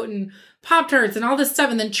fruit and Pop-Tarts and all this stuff.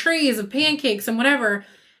 And then trays of pancakes and whatever.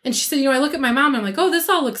 And she said, you know, I look at my mom and I'm like, oh, this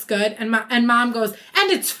all looks good. And Mom goes, and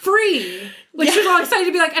it's free. Like she's all excited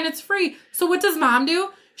to be like, and it's free. So what does Mom do?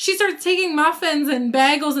 She starts taking muffins and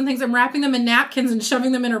bagels and things and wrapping them in napkins and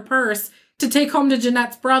shoving them in her purse to take home to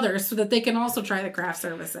Jenette's brothers so that they can also try the craft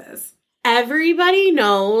services. Everybody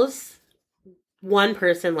knows one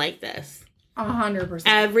person like this.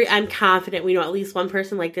 100%. I'm confident we know at least one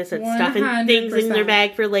person like this that's 100%. stuffing things in their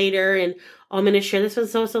bag for later and I'm going to share this with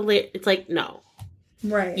so later. It's like, no.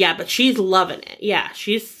 Right. Yeah, but she's loving it. Yeah,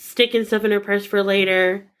 she's sticking stuff in her purse for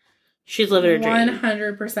later. She's living her dream.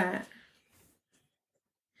 100%.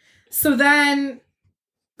 So then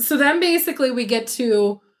basically we get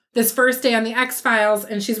to this first day on the X-Files,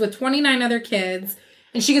 and she's with 29 other kids,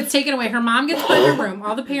 and she gets taken away. Her mom gets put in a room.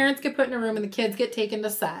 All the parents get put in a room, and the kids get taken to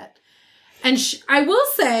set. And I will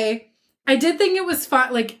say, I did think it was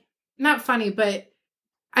fun, like, not funny, but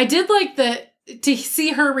I did like to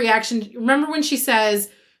see her reaction. Remember when she says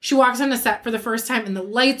she walks on a set for the first time, and the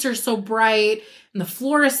lights are so bright, and the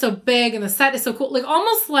floor is so big, and the set is so cool. Like,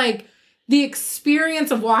 almost like the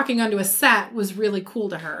experience of walking onto a set was really cool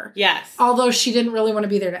to her. Yes. Although she didn't really want to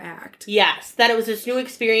be there to act. Yes. That it was this new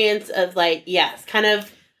experience of, like, yes, kind of.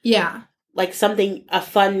 Yeah. Like something, a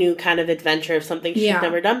fun new kind of adventure of something she's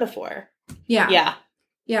never done before. Yeah. Yeah.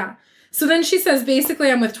 Yeah. So then she says, basically,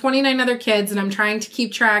 I'm with 29 other kids, and I'm trying to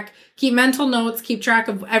keep mental notes, keep track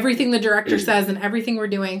of everything the director says and everything we're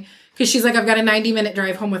doing. Because she's like, I've got a 90-minute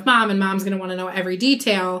drive home with mom, and mom's going to want to know every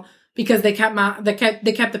detail. Because they kept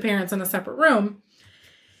the parents in a separate room.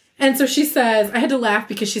 And so she says, I had to laugh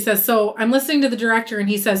because she says, so I'm listening to the director, and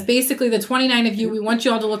he says, basically, the 29 of you, we want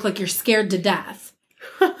you all to look like you're scared to death.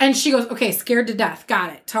 And she goes, okay, scared to death.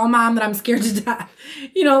 Got it. Tell mom that I'm scared to death.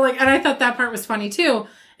 You know, like, and I thought that part was funny too.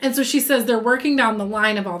 And so she says they're working down the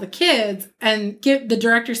line of all the kids, and the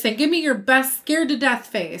director's saying, give me your best scared to death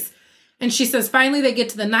face. And she says, finally, they get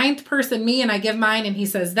to the 9th person, me, and I give mine. And he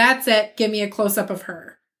says, that's it. Give me a close up of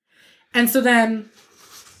her. And so then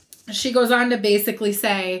she goes on to basically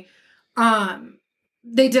say,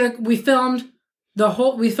 we filmed the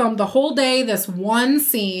whole day, this one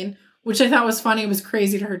scene, which I thought was funny. It was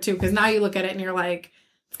crazy to her too, because now you look at it and you're like,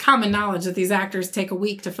 it's common knowledge that these actors take a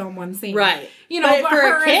week to film one scene. Right. You know, but for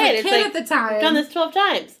her as a kid at the time. I've done this 12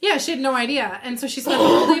 times. Yeah, she had no idea. And so she spent the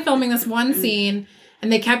whole day filming this one scene,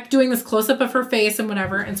 and they kept doing this close-up of her face and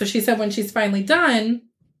whatever. And so she said when she's finally done...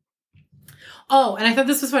 Oh, and I thought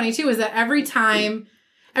this was funny too, is that every time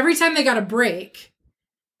they got a break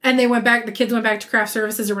and the kids went back to craft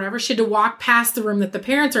services or whatever, she had to walk past the room that the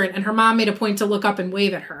parents are in, and her mom made a point to look up and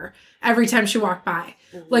wave at her every time she walked by.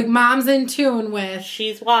 Mm-hmm. Like, mom's in tune with...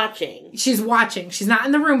 She's watching. She's not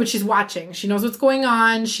in the room, but she's watching. She knows what's going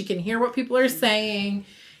on. She can hear what people are saying,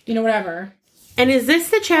 you know, whatever. And is this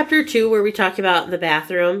the chapter 2 where we talk about the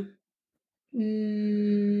bathroom?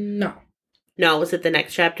 No. No, was it the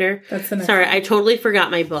next chapter? That's the next Sorry, one. I totally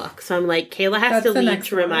forgot my book. So I'm like, Kayla has to leave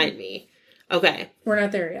to remind me. Okay. We're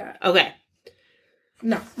not there yet. Okay.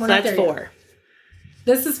 No, we're not there yet. That's 4.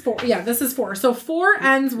 This is 4. Yeah, this is 4. So 4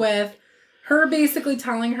 ends with her basically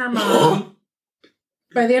telling her mom,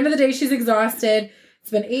 by the end of the day, she's exhausted.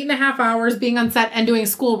 It's been 8.5 hours being on set and doing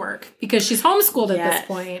schoolwork, because she's homeschooled at this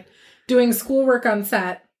point, doing schoolwork on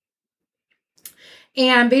set.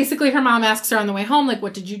 And basically her mom asks her on the way home, like,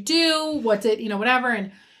 what did you do? What did, you know, whatever.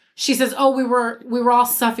 And she says, oh, we were all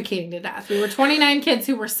suffocating to death. We were 29 kids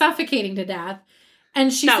who were suffocating to death.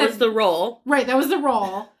 And she said... That was the role. Right, that was the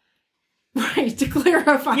role. Right, to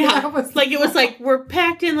clarify. Yeah, that was like, it was like, we're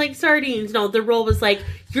packed in like sardines. No, the role was like,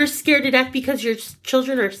 you're scared to death because your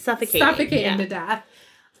children are suffocating. Suffocating to death.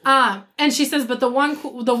 And she says, but the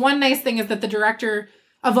one nice thing is that the director...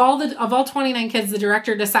 Of all 29 kids, the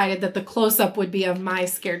director decided that the close-up would be of my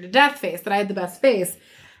scared to death face, that I had the best face.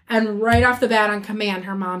 And right off the bat on command,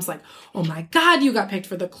 her mom's like, oh my God, you got picked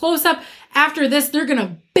for the close-up. After this, they're going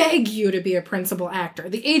to beg you to be a principal actor.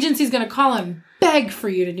 The agency's going to call and beg for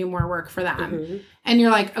you to do more work for them. Mm-hmm. And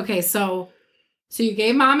you're like, okay, so you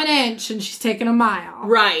gave mom an inch and she's taking a mile.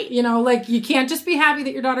 Right. You know, like, you can't just be happy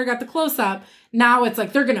that your daughter got the close-up. Now it's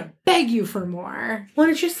like they're going to beg you for more. Well,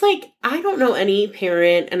 it's just like, I don't know any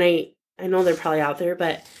parent, and I know they're probably out there,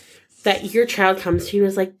 but that your child comes to you and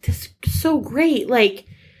is like, this is so great. Like,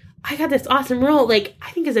 I got this awesome role. Like,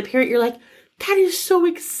 I think as a parent, you're like, that is so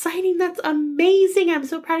exciting. That's amazing. I'm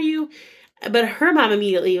so proud of you. But her mom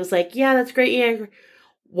immediately was like, yeah, that's great. Yeah.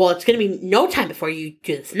 Well, it's going to be no time before you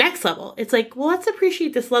do this next level. It's like, well, let's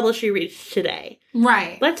appreciate this level she reached today.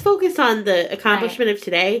 Right. Let's focus on the accomplishment of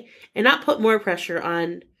today and not put more pressure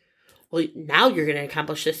on, well, now you're going to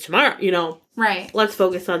accomplish this tomorrow, you know. Right. Let's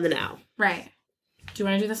focus on the now. Right. Do you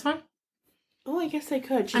want to do this one? Oh, I guess I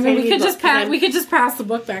could. I mean, we could just pass the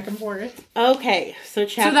book back and forth. Okay. So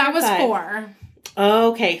that was 4.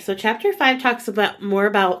 Okay. So chapter 5 talks more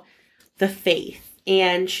about the faith.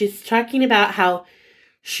 And she's talking about how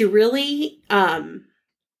she really, that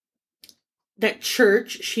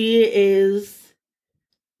church, she is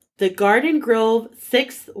the Garden Grove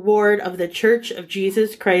 6th Ward of the Church of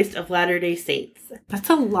Jesus Christ of Latter-day Saints.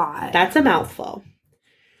 That's a lot. That's a mouthful.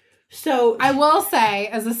 So I will say,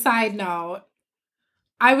 as a side note,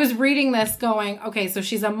 I was reading this going, okay, so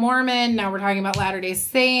she's a Mormon. Now we're talking about Latter-day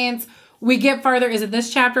Saints. we get farther. Is it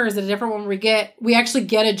this chapter or is it a different one? We actually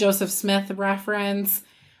get a Joseph Smith reference.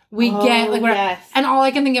 We get like whatever. Yes. And all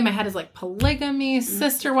I can think in my head is like polygamy,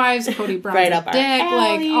 sister wives, Cody Brown's Right a up our dick,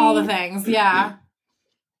 alley. like all the things. Yeah.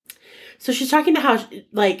 So she's talking about how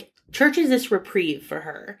like church is this reprieve for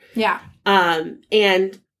her. Yeah.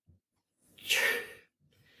 And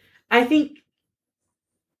I think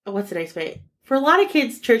what's a nice way? For a lot of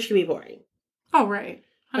kids, church can be boring. Oh, right.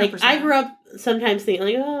 100%. Like, I grew up sometimes thinking,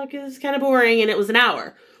 like, oh, it's kind of boring, and it was an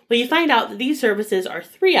hour. Well, you find out that these services are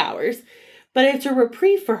 3 hours, but it's a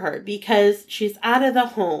reprieve for her because she's out of the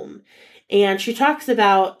home. And she talks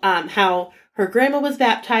about how her grandma was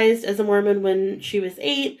baptized as a Mormon when she was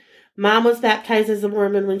 8. Mom was baptized as a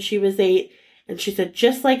Mormon when she was 8. And she said,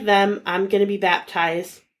 just like them, I'm going to be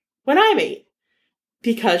baptized when I'm 8.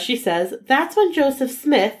 Because she says, that's when Joseph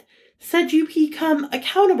Smith said you become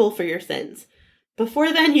accountable for your sins.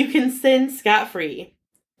 Before then, you can sin scot-free.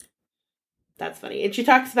 That's funny. And she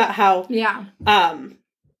talks about how,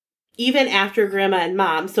 even after grandma and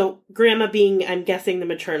mom, so grandma being, I'm guessing, the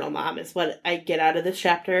maternal mom is what I get out of this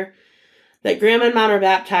chapter, that grandma and mom are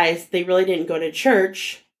baptized, they really didn't go to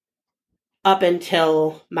church up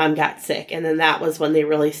until mom got sick. And then that was when they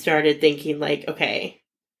really started thinking, like, okay,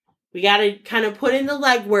 we got to kind of put in the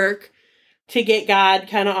legwork to get God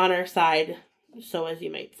kind of on our side, so as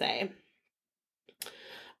you might say.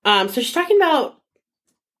 So she's talking about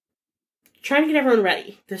trying to get everyone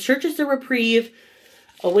ready. The church is a reprieve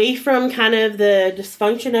away from kind of the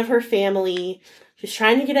dysfunction of her family. She's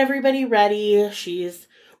trying to get everybody ready. She's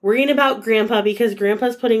worrying about Grandpa because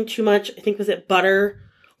Grandpa's putting too much, I think, was it butter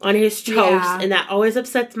on his toast? Yeah. And that always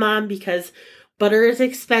upsets Mom because butter is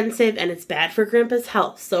expensive and it's bad for Grandpa's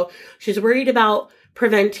health. So she's worried about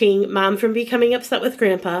preventing Mom from becoming upset with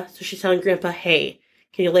Grandpa. So she's telling Grandpa, hey,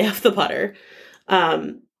 can you lay off the butter?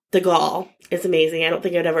 The gall is amazing. I don't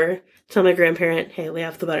think I'd ever tell my grandparent, hey, lay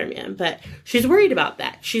off the butter, man. But she's worried about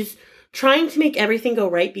that. She's trying to make everything go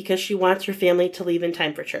right because she wants her family to leave in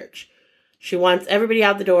time for church. She wants everybody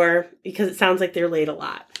out the door because it sounds like they're late a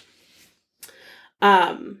lot.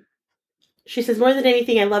 She says, more than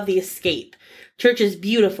anything, I love the escape. Church is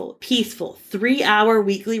beautiful, peaceful, 3-hour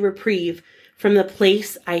weekly reprieve from the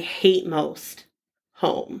place I hate most,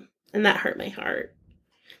 home. And that hurt my heart.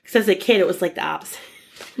 Because as a kid, it was like the opposite.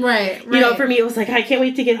 Right. You know, for me, it was like, I can't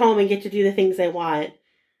wait to get home and get to do the things I want.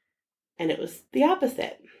 And it was the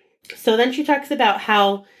opposite. So then she talks about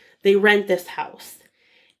how they rent this house.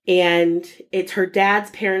 And it's her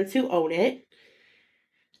dad's parents who own it.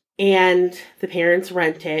 And the parents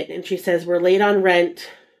rent it. And she says, we're late on rent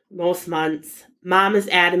most months. Mom is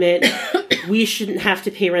adamant we shouldn't have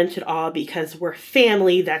to pay rent at all because we're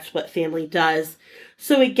family. That's what family does.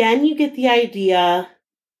 So again, you get the idea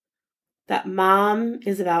that Mom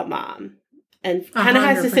is about Mom and kind of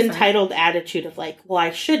has this entitled attitude of like, well,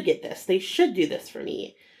 I should get this. They should do this for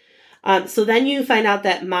me. So then you find out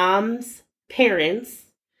that Mom's parents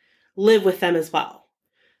live with them as well.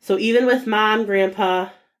 So even with Mom, Grandpa,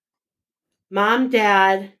 Mom,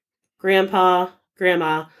 Dad, Grandpa,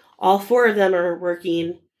 Grandma, all 4 of them are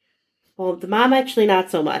working. Well, the mom actually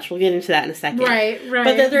not so much. We'll get into that in a second. Right.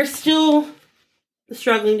 But they're still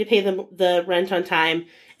struggling to pay the rent on time.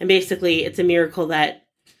 And basically, it's a miracle that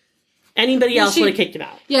anybody else would have kicked him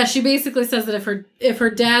out. Yeah, she basically says that if her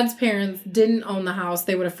dad's parents didn't own the house,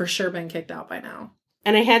 they would have for sure been kicked out by now.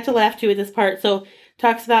 And I had to laugh, too, at this part. So,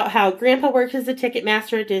 talks about how Grandpa works as a ticket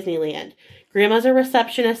master at Disneyland. Grandma's a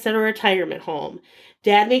receptionist at a retirement home.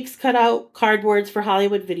 Dad makes cutout cardboards for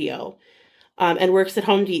Hollywood Video and works at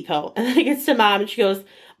Home Depot. And then it gets to Mom, and she goes,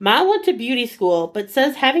 Mom went to beauty school, but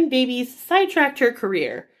says having babies sidetracked her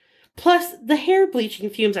career. Plus, the hair bleaching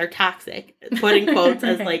fumes are toxic, put in quotes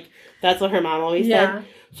as like, that's what her mom always said.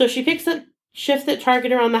 So she picks up shifts at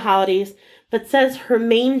Target around the holidays, but says her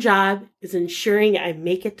main job is ensuring I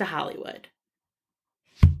make it to Hollywood.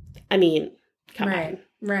 I mean, come on.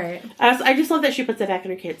 Right. I just love that she puts it back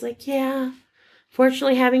on her kids. Like, yeah,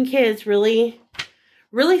 fortunately having kids really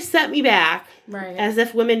set me back. Right. As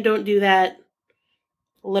if women don't do that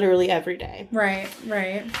literally every day. Right.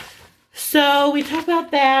 So we talk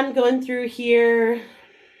about that and going through here.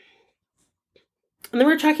 And then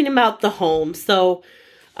we're talking about the home. So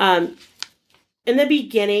in the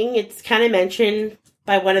beginning, it's kind of mentioned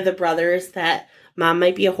by one of the brothers that Mom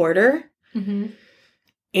might be a hoarder. Mm-hmm.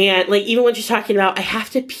 And like even when she's talking about, I have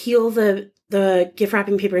to peel the gift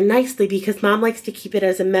wrapping paper nicely because Mom likes to keep it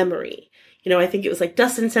as a memory. You know, I think it was like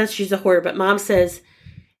Dustin says she's a hoarder, but Mom says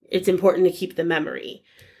it's important to keep the memory.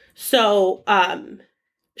 So,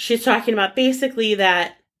 she's talking about basically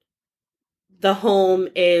that the home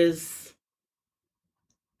is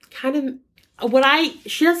kind of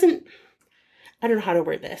she doesn't I don't know how to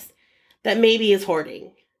word this, that maybe is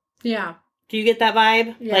hoarding. Yeah. Do you get that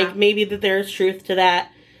vibe? Yeah. Like, maybe that there's truth to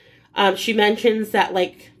that. She mentions that,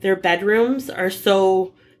 like, their bedrooms are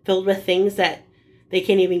so filled with things that they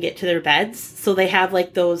can't even get to their beds. So they have,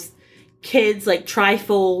 like, those kids, like,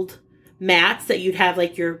 trifold mats that you'd have,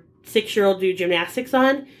 like, your 6-year-old do gymnastics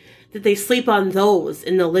on, that they sleep on those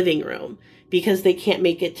in the living room because they can't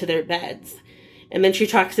make it to their beds. And then she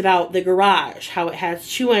talks about the garage, how it has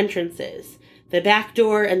 2 entrances, the back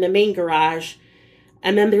door and the main garage.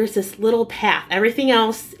 And then there's this little path. Everything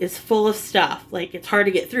else is full of stuff. Like, it's hard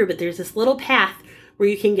to get through, but there's this little path where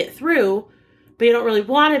you can get through, but you don't really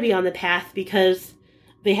want to be on the path because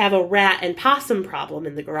they have a rat and possum problem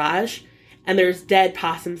in the garage, and there's dead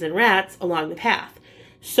possums and rats along the path.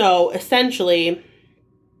 So, essentially,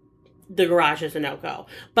 the garage is a no-go.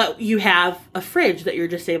 But you have a fridge that you're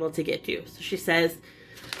just able to get to. So she says,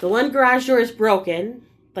 the one garage door is broken,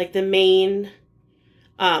 like the main,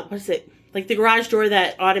 what is it? Like the garage door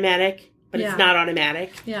that automatic, but it's not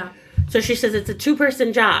automatic. Yeah. So she says it's a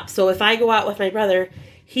 2-person job. So if I go out with my brother,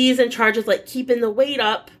 he's in charge of, like, keeping the weight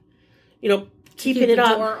up, you know, keeping it up.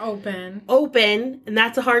 Keep the door open. Open. And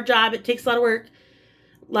that's a hard job. It takes a lot of work,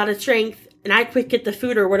 a lot of strength. And I quick get the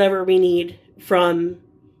food or whatever we need from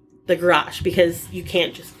the garage because you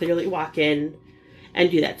can't just clearly walk in and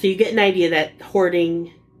do that. So you get an idea that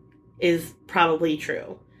hoarding is probably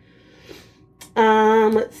true.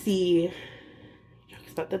 Let's see.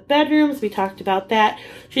 Talks about the bedrooms. We talked about that.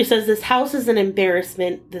 She says, this house is an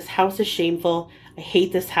embarrassment. This house is shameful. I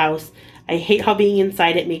hate this house. I hate how being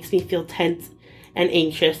inside it makes me feel tense and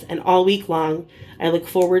anxious. And all week long, I look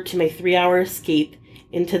forward to my 3-hour escape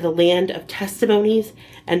into the land of testimonies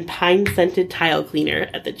and pine-scented tile cleaner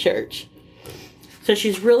at the church. So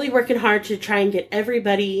she's really working hard to try and get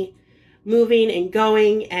everybody moving and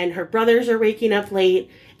going, and her brothers are waking up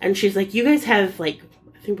late, and she's like, you guys have, like,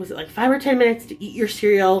 I think, was it like 5 or 10 minutes to eat your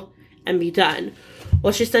cereal and be done.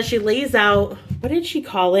 Well, she says she lays out, what did she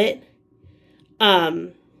call it?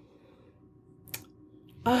 What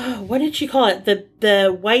did she call it?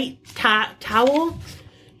 The white towel?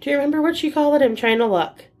 Do you remember what she called it? I'm trying to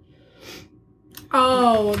look.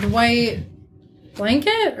 Oh, the white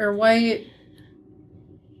blanket or white...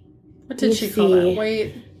 What did she call that?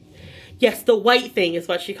 White... Yes, the white thing is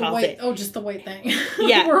what she calls it. Oh, just the white thing.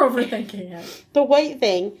 Yeah. We're overthinking it. The white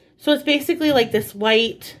thing. So it's basically like this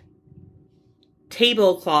white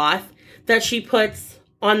tablecloth that she puts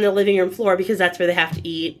on the living room floor because that's where they have to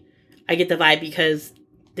eat. I get the vibe because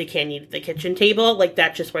they can't eat at the kitchen table. Like,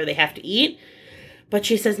 that's just where they have to eat. But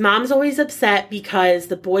she says Mom's always upset because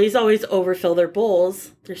the boys always overfill their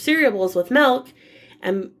bowls, their cereal bowls, with milk.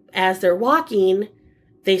 And as they're walking,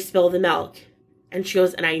 they spill the milk. And she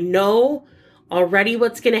goes, and I know already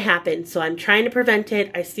what's going to happen, so I'm trying to prevent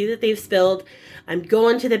it. I see that they've spilled. I'm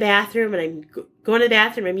going to the bathroom, and I'm going to the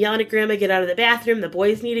bathroom. I'm yelling at Grandma, get out of the bathroom. The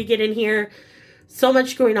boys need to get in here. So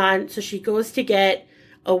much going on. So she goes to get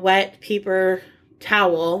a wet paper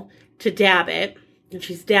towel to dab it, and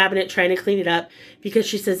she's dabbing it, trying to clean it up, because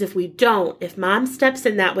she says if Mom steps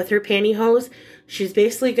in that with her pantyhose, she's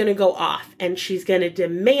basically going to go off, and she's going to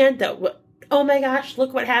demand that, oh my gosh,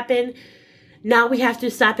 look what happened. Now we have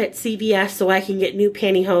to stop at CVS so I can get new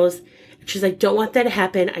pantyhose. And she's like, don't want that to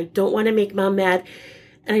happen. I don't want to make Mom mad.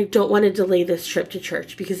 And I don't want to delay this trip to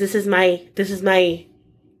church because this is my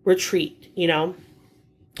retreat, you know?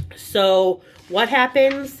 So what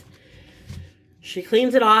happens? She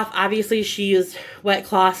cleans it off. Obviously she used wet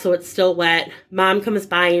cloth, so it's still wet. Mom comes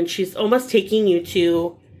by and she's almost taking you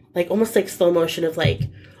to almost like slow motion of like,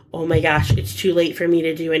 oh my gosh, it's too late for me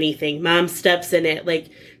to do anything. Mom steps in it, like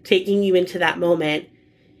taking you into that moment.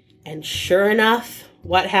 And sure enough,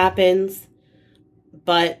 what happens?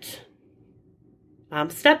 But Mom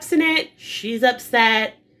steps in it. She's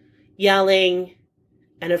upset, yelling.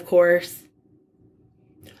 And of course,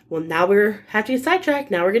 well, now we're have to get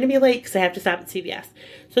sidetracked. Now we're going to be late because I have to stop at CVS.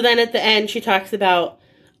 So then at the end, she talks about,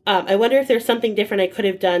 I wonder if there's something different I could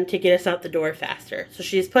have done to get us out the door faster. So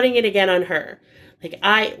she's putting it again on her.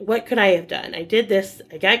 Like, what could I have done? I did this.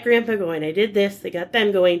 I got Grandpa going. I did this. I got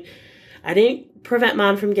them going. I didn't prevent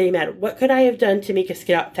Mom from getting mad. What could I have done to make us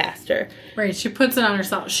get out faster? Right. She puts it on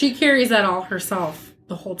herself. She carries that all herself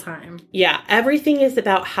the whole time. Yeah. Everything is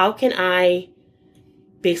about how can I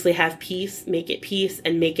basically have peace, make it peace,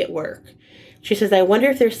 and make it work. She says, I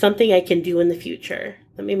wonder if there's something I can do in the future.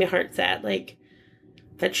 That made my heart sad. Like,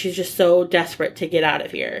 that she's just so desperate to get out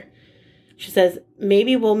of here. She says,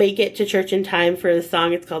 maybe we'll make it to church in time for the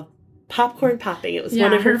song. It's called Popcorn Popping. It was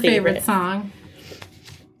one of her favorite song.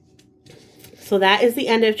 So that is the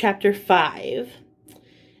end of chapter 5.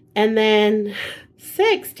 And then 6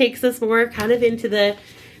 6 takes us more kind of into the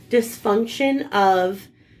dysfunction of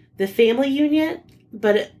the family unit,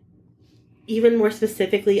 but even more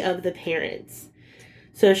specifically of the parents.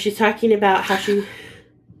 So she's talking about how is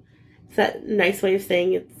that a nice way of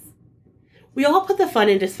saying we all put the fun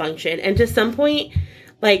in dysfunction, and to some point,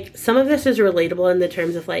 like, some of this is relatable in the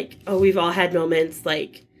terms of, like, oh, we've all had moments,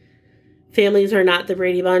 like, families are not the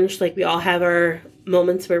Brady Bunch. Like, we all have our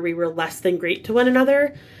moments where we were less than great to one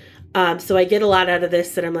another. So I get a lot out of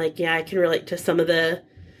this that I'm like, yeah, I can relate to some of the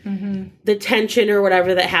tension or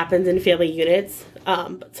whatever that happens in family units.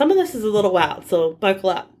 But some of this is a little wild, so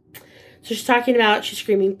buckle up. So she's talking about, she's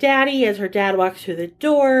screaming, "Daddy," as her dad walks through the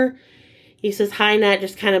door. He says, "Hi, Nat,"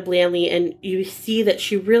 just kind of blandly, and you see that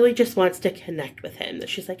she really just wants to connect with him. That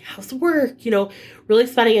she's like, "How's work?" You know, really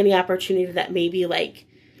spotting any opportunity that maybe, like,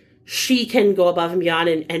 she can go above and beyond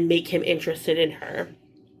and make him interested in her.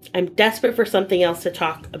 "I'm desperate for something else to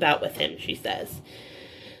talk about with him," she says.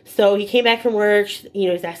 So he came back from work, you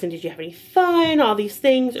know, he's asking, "Did you have any fun?" All these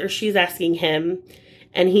things, or she's asking him,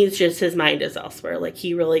 and he's just, his mind is elsewhere. Like,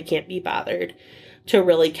 he really can't be bothered to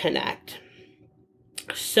really connect.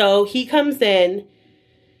 So he comes in,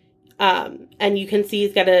 and you can see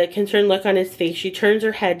he's got a concerned look on his face. She turns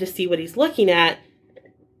her head to see what he's looking at.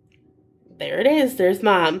 There it is. There's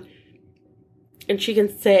Mom. And she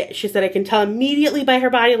said, "I can tell immediately by her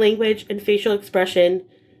body language and facial expression,"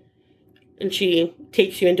 and she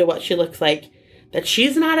takes you into what she looks like, that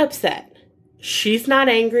she's not upset. She's not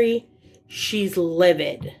angry. She's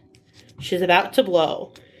livid. She's about to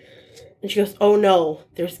blow. And she goes, "Oh no,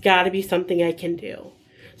 there's got to be something I can do."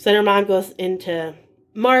 So then her mom goes into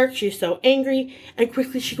Mark. She's so angry. And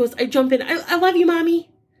quickly she goes, I jump in. I love you, Mommy.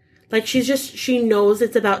 Like, she knows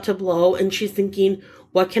it's about to blow. And she's thinking,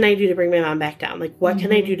 what can I do to bring my mom back down? Like, what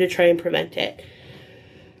can I do to try and prevent it?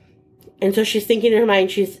 And so she's thinking in her mind,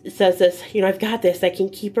 she says this, you know, "I've got this. I can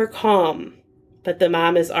keep her calm." But the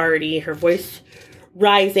mom is already, her voice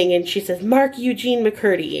rising. And she says, "Mark Eugene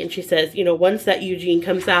McCurdy." And she says, you know, once that Eugene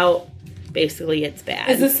comes out, basically it's bad.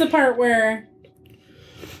 Is this the part where,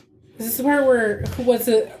 who was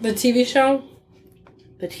it, the TV show?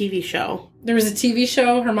 The TV show. There was a TV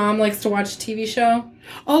show. Her mom likes to watch a TV show.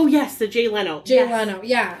 Oh, yes, the Jay Leno. Leno,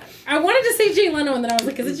 yeah. I wanted to say Jay Leno, and then I was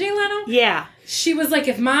like, is it Jay Leno? Yeah. She was like,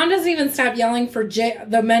 if Mom doesn't even stop yelling for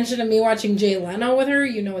the mention of me watching Jay Leno with her,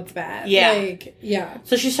 you know it's bad. Yeah. Like, yeah.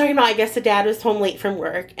 So she's talking about, I guess the dad was home late from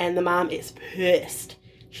work, and the mom is pissed.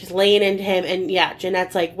 She's laying into him, and yeah,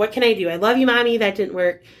 Jenette's like, "What can I do? I love you, Mommy. That didn't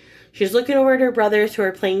work." She's looking over at her brothers who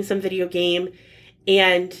are playing some video game,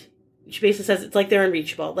 and she basically says it's like they're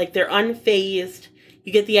unreachable. Like, they're unfazed.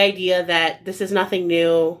 You get the idea that this is nothing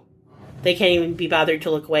new. They can't even be bothered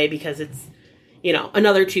to look away because it's, you know,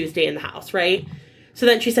 another Tuesday in the house, right? So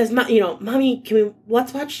then she says, you know, "Mommy,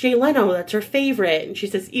 let's watch Jay Leno. That's her favorite." And she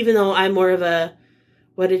says, even though I'm more of a,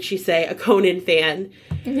 what did she say? A Conan fan.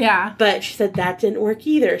 Yeah. But she said that didn't work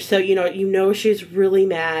either. So, you know she's really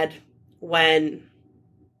mad when,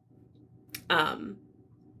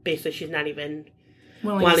 basically she's not even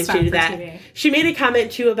wanting to do that. TV. She made a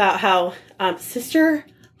comment, too, about how Sister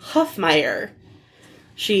Huffmeyer,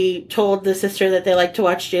 she told the sister that they like to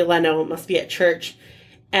watch Jay Leno, must be at church,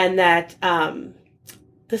 and that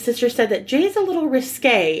the sister said that Jay's a little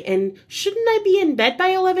risque, and shouldn't I be in bed by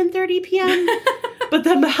 11:30 p.m.? But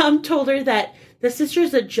the mom told her that the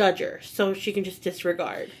sister's a judger, so she can just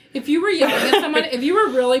disregard. If you were yelling at someone, if you were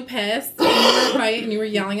really pissed, and you were in a fight, and you were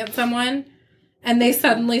yelling at someone, and they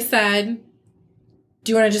suddenly said,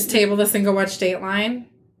 "Do you want to just table this and go watch Dateline?"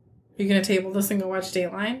 Are you going to table this and go watch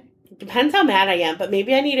Dateline? It depends how mad I am, but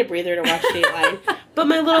maybe I need a breather to watch Dateline. But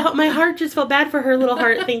my heart just felt bad for her little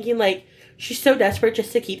heart, thinking, like, she's so desperate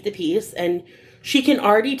just to keep the peace, and she can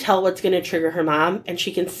already tell what's going to trigger her mom, and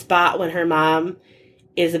she can spot when her mom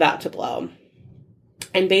is about to blow.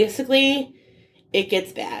 And basically, it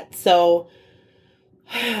gets bad. So,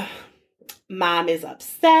 Mom is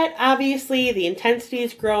upset, obviously. The intensity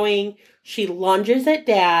is growing. She lunges at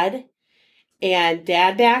Dad, and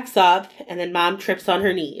Dad backs up, and then Mom trips on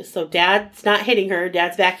her knees. So Dad's not hitting her.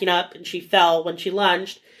 Dad's backing up, and she fell when she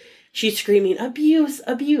lunged. She's screaming, "Abuse,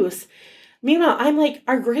 abuse." Meanwhile, I'm like,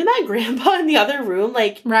 are Grandma and Grandpa in the other room?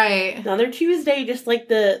 Like, right. Another Tuesday, just like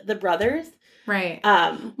the brothers. Right.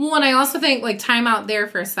 Well, and I also think, like, time out there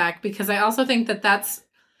for a sec, because I also think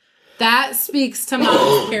that speaks to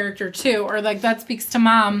Mom's character, too. Or, like, that speaks to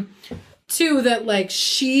Mom, too, that, like,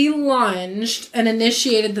 she lunged and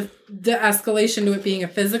initiated the escalation to it being a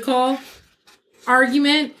physical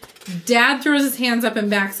argument. Dad throws his hands up and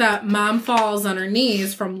backs up. Mom falls on her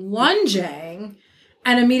knees from lunging.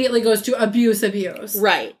 and immediately goes to abuse.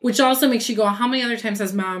 Right. Which also makes you go, how many other times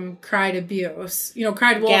has mom cried abuse?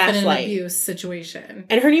 Cried wolf in an abuse situation.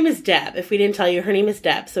 And her name is Deb. If we didn't tell you, her name is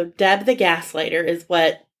Deb. So Deb the gaslighter is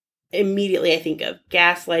what immediately I think of.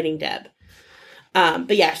 Gaslighting Deb.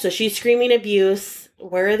 But yeah, so she's screaming abuse.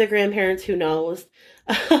 Where are the grandparents? Who knows?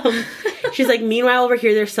 She's like, meanwhile, over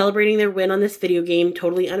here, they're celebrating their win on this video game,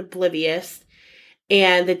 totally oblivious.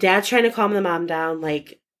 And the dad's trying to calm the mom down,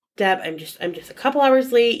 like, Deb, I'm just a couple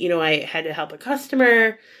hours late. I had to help a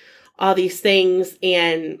customer, all these things.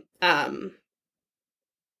 And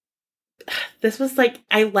this was like,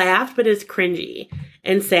 I laughed, but it's cringy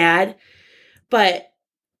and sad. But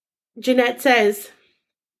Jenette says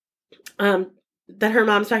that her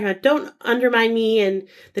mom's talking about, don't undermine me. And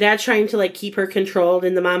the dad's trying to like keep her controlled.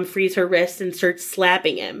 And the mom frees her wrist and starts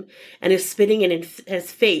slapping him and is spitting it in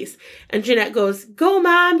his face. And Jenette goes, go,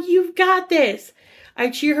 Mom, you've got this. I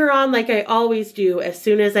cheer her on like I always do as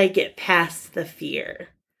soon as I get past the fear.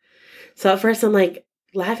 So at first I'm like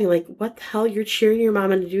laughing, like, what the hell? You're cheering your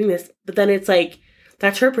mom into doing this. But then it's like,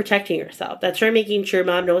 that's her protecting herself. That's her making sure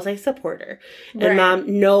mom knows I support her. And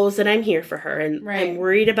mom knows that I'm here for her. And I'm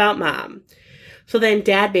worried about mom. So then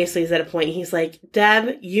dad basically is at a point. He's like,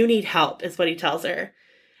 Deb, you need help is what he tells her.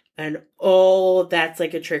 And that's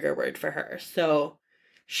like a trigger word for her. So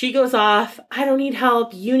she goes off, I don't need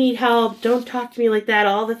help, you need help, don't talk to me like that,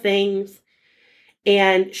 all the things.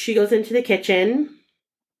 And she goes into the kitchen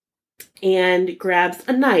and grabs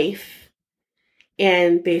a knife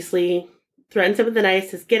and basically threatens him with the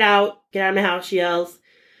knife, says, get out of my house, she yells.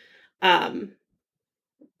 And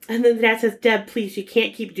then the dad says, Deb, please, you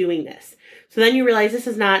can't keep doing this. So then you realize this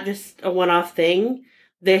is not just a one-off thing.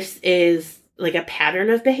 This is like a pattern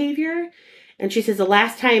of behavior. And she says the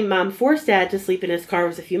last time mom forced dad to sleep in his car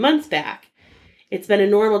was a few months back. It's been a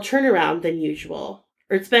normal turnaround than usual.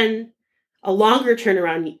 Or it's been a longer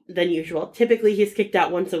turnaround than usual. Typically, he's kicked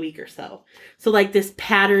out once a week or so. So like this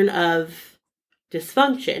pattern of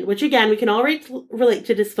dysfunction, which again, we can all relate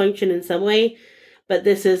to dysfunction in some way. But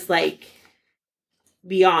this is like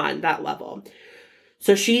beyond that level.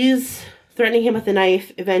 So she's threatening him with a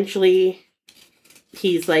knife. Eventually,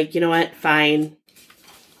 he's like, you know what, fine.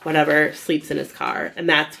 Whatever, sleeps in his car. And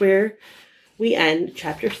that's where we end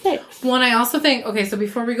chapter 6. Well, and I also think, okay, so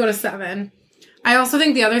before we go to 7, I also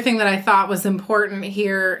think the other thing that I thought was important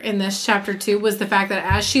here in this chapter 2 was the fact that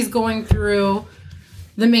as she's going through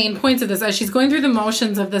the main points of this, as she's going through the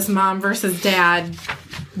motions of this mom versus dad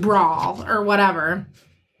brawl or whatever,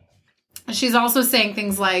 she's also saying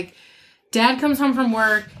things like, dad comes home from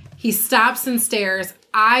work, he stops and stares.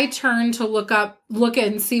 I turn to look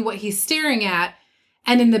and see what he's staring at.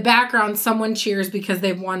 And in the background, someone cheers because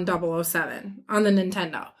they've won 007 on the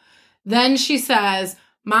Nintendo. Then she says,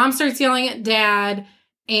 mom starts yelling at dad,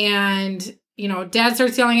 and, dad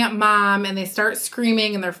starts yelling at mom, and they start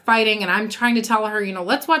screaming, and they're fighting, and I'm trying to tell her,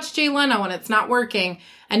 let's watch Jay Leno, and it's not working.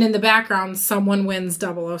 And in the background, someone wins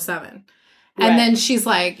 007. And then she's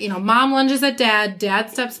like, mom lunges at dad, dad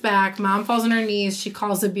steps back, mom falls on her knees, she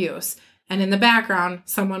calls abuse. And in the background,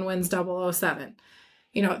 someone wins 007.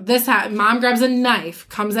 Mom grabs a knife,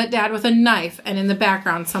 comes at dad with a knife, and in the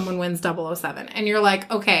background, someone wins 007. And you're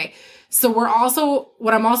like, okay, so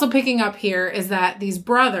what I'm also picking up here is that these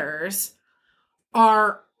brothers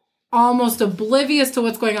are almost oblivious to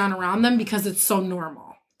what's going on around them because it's so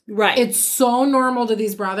normal. Right. It's so normal to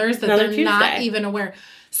these brothers that they're not even aware.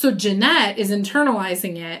 So Jenette is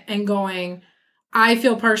internalizing it and going, I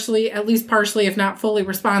feel at least partially, if not fully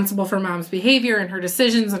responsible for mom's behavior and her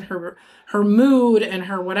decisions and her mood and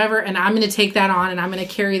her whatever. And I'm going to take that on and I'm going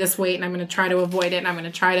to carry this weight and I'm going to try to avoid it. And I'm going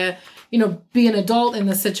to try to, be an adult in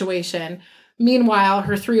this situation. Meanwhile,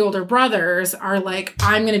 her 3 older brothers are like,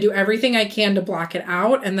 I'm going to do everything I can to block it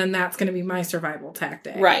out. And then that's going to be my survival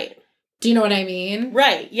tactic. Right. Do you know what I mean?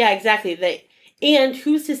 Right. Yeah, exactly. And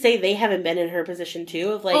who's to say they haven't been in her position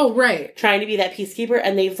too of like trying to be that peacekeeper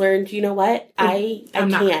and they've learned, you know what? I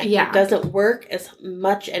can't. Yeah. It doesn't work as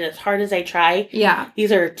much and as hard as I try. Yeah.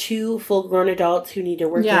 These are 2 full-grown adults who need to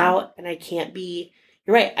work it out and I can't be.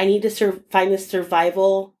 You're right. I need to find this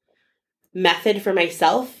survival method for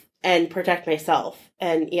myself and protect myself.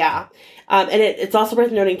 And and it's also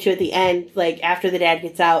worth noting too at the end, like after the dad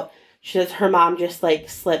gets out, she says her mom just like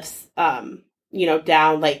slips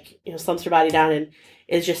down, like, slumps her body down and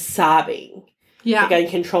is just sobbing. Yeah. Like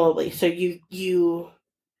uncontrollably. So you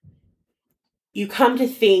come to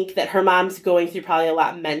think that her mom's going through probably a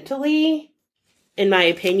lot mentally, in my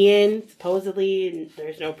opinion, supposedly, and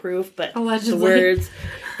there's no proof, but allegedly. The words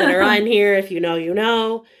that are on here, if you know, you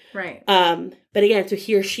know. Right. But again, so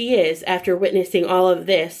here she is after witnessing all of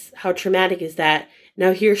this. How traumatic is that?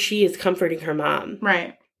 Now here she is comforting her mom.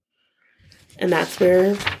 Right. And that's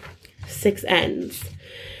where 6 ends.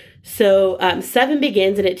 So 7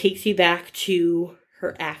 begins, and it takes you back to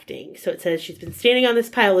her acting. So it says she's been standing on this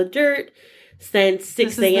pile of dirt since 6 a.m.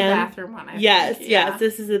 This is the bathroom one, I think. Yes,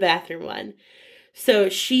 this is the bathroom one. So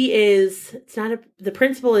she is, the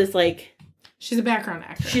principal is like... She's a background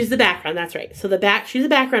actor. She's the background, that's right. So she's a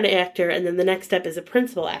background actor, and then the next step is a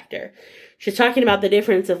principal actor. She's talking about the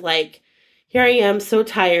difference of like, here I am, so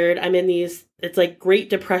tired. I'm in these, it's like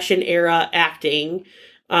Great Depression era acting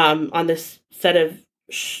on this set of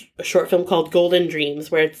a short film called Golden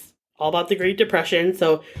Dreams, where it's all about the Great Depression.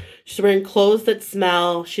 So she's wearing clothes that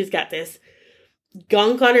smell. She's got this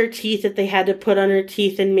gunk on her teeth that they had to put on her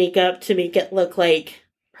teeth and makeup to make it look like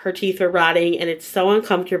her teeth were rotting, and it's so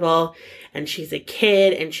uncomfortable. And she's a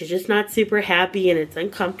kid, and she's just not super happy, and it's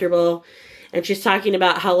uncomfortable. And she's talking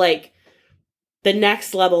about how, like, the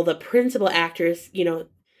next level, the principal actors, you know,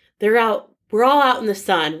 we're all out in the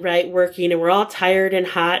sun, right, working, and we're all tired and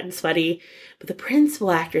hot and sweaty. But the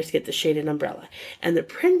principal actors get the shaded umbrella, and the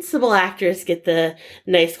principal actors get the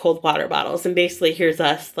nice cold water bottles. And basically, here's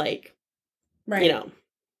us, like, right. You know,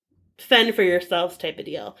 fend for yourselves type of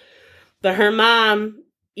deal. But her mom,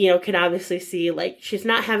 you know, can obviously see, like, she's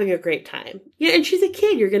not having a great time. Yeah, and she's a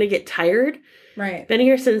kid. You're going to get tired. Right. Been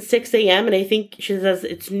here since 6 a.m., and I think she says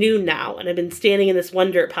it's noon now, and I've been standing in this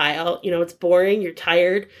one dirt pile. You know, it's boring. You're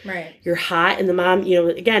tired. Right. You're hot. And the mom, you know,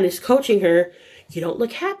 again, is coaching her. You don't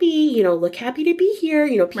look happy. You know, look happy to be here.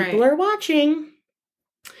 You know, people are watching.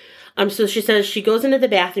 So she says she goes into the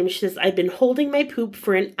bathroom. She says, I've been holding my poop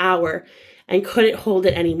for an hour and couldn't hold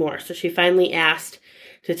it anymore. So she finally asked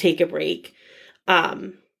to take a break.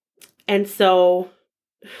 And so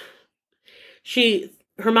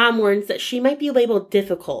her mom warns that she might be labeled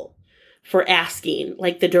difficult for asking,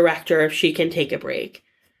 like, the director if she can take a break.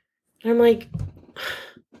 And I'm like,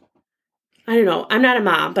 I don't know. I'm not a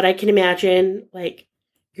mom, but I can imagine, like,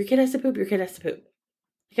 your kid has to poop,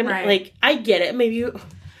 Like, like, I get it. Maybe you...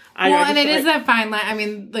 and it is that fine line. I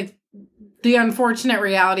mean, like, the unfortunate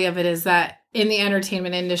reality of it is that in the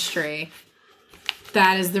entertainment industry,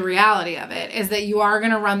 that is the reality of it, is that you are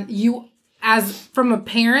going to run, as from a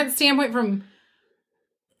parent standpoint, from,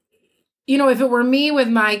 you know, if it were me with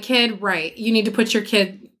my kid, right, you need to put your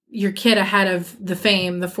kid ahead of the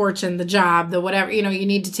fame, the fortune, the job, the whatever, you know, you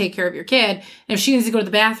need to take care of your kid. And if she needs to go to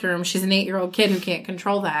the bathroom, she's an 8-year-old kid who can't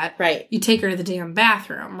control that. Right. You take her to the damn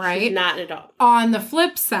bathroom, right? She's not an adult. On the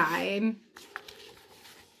flip side,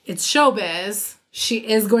 it's showbiz. She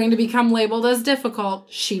is going to become labeled as difficult.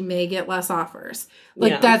 She may get less offers.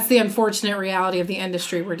 Like, that's the unfortunate reality of the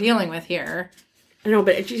industry we're dealing with here. I know,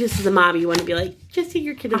 but just as a mom, you want to be like, just take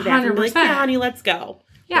your kid to the bathroom. 100%. Like, yeah, honey, let's go.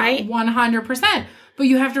 Yeah, right? 100%. But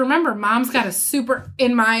you have to remember, mom's got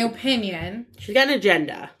in my opinion... She's got an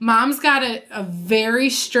agenda. Mom's got a very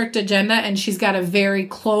strict agenda, and she's got a very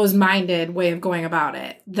closed-minded way of going about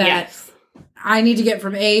it. Yes. I need to get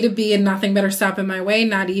from A to B and nothing better stop in my way,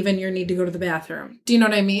 not even your need to go to the bathroom. Do you know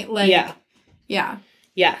what I mean? Like, yeah.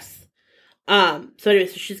 Yes. So anyway,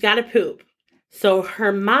 so she's got to poop. So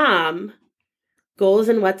her mom goes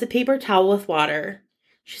and wets a paper towel with water.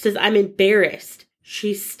 She says, I'm embarrassed.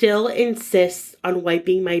 She still insists on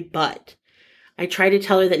wiping my butt. I try to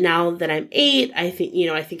tell her that now that I'm 8, I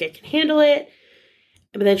think I can handle it.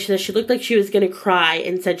 But then she says she looked like she was going to cry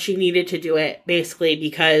and said she needed to do it basically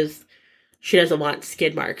because she doesn't want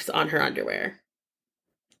skid marks on her underwear.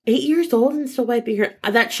 8 years old and still wiping her.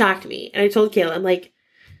 That shocked me. And I told Kayla, I'm like,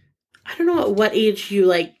 I don't know at what age you,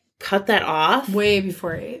 like, cut that off. Way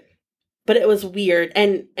before 8. But it was weird.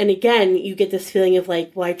 And again, you get this feeling of,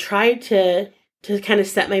 like, well, I tried to kind of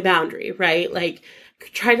set my boundary, right? Like,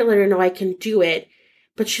 try to let her know I can do it.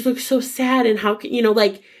 But she looks so sad. And how can,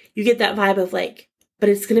 like, you get that vibe of, like, but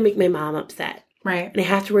it's going to make my mom upset. Right. And I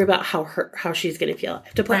have to worry about how she's going to feel. I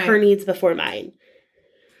have to put her needs before mine.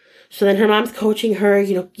 So then her mom's coaching her,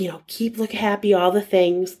 keep look happy, all the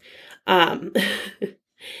things. And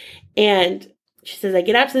she says, I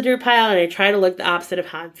get out to the dirt pile and I try to look the opposite of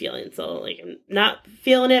how I'm feeling. So, like, I'm not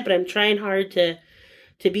feeling it, but I'm trying hard to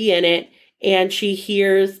be in it. And she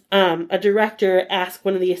hears a director ask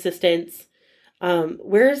one of the assistants,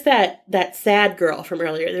 where's that sad girl from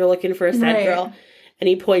earlier? They're looking for a sad girl. And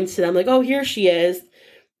he points to them like, oh, here she is.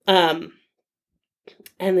 And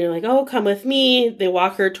they're like, oh, come with me. They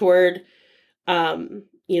walk her toward,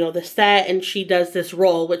 the set. And she does this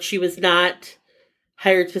role, which she was not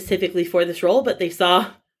hired specifically for this role. But they saw,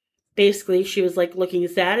 basically, she was, like, looking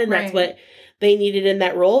sad. And that's what they needed in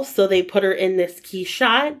that role. So they put her in this key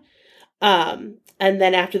shot. And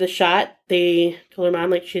then after the shot, they told her mom,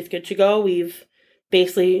 like, she's good to go. We've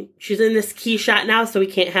basically, she's in this key shot now, so we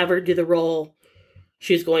can't have her do the role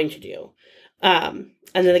she's going to do. And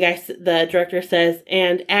then the director says,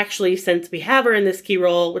 and actually, since we have her in this key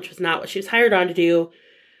role, which was not what she was hired on to do,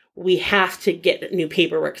 we have to get new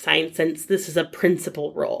paperwork signed since this is a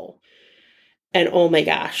principal role. And oh my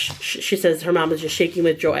gosh, she says her mom was just shaking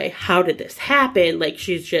with joy. How did this happen? Like,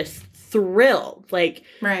 she's just thrilled. Like,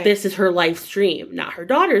 This is her life dream, not her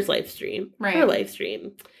daughter's life dream, her life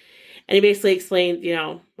dream. And he basically explained,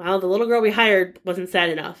 well, the little girl we hired wasn't sad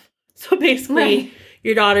enough. So basically,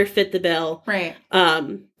 your daughter fit the bill. Right.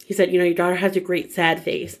 He said, your daughter has a great sad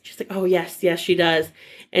face. She's like, oh, yes, she does.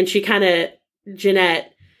 And she kind of, Jenette,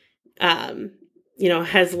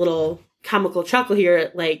 has a little comical chuckle here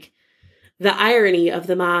at, like, the irony of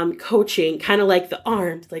the mom coaching, kind of like the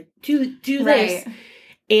arms, like, do this.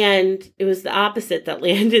 And it was the opposite that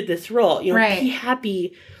landed this role. Be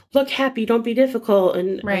happy, look happy, don't be difficult.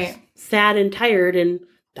 And sad and tired, and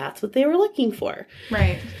that's what they were looking for.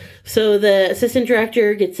 Right. So the assistant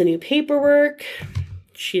director gets a new paperwork.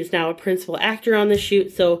 She is now a principal actor on the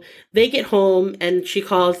shoot. So they get home, and she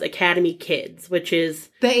calls Academy Kids, which is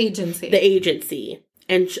the agency.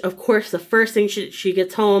 And of course, the first thing she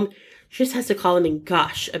gets home, she just has to call them and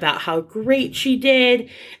gush about how great she did,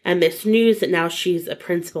 and this news that now she's a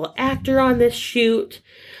principal actor on this shoot.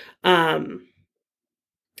 And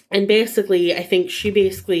basically, I think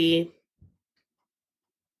she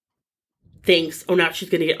thinks, oh, now she's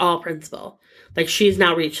going to get all principal. Like, she's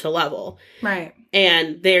now reached the level. Right.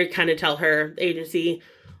 And they kind of tell her, the agency,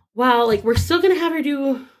 well, like, we're still going to have her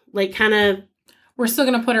do, like, kind of... We're still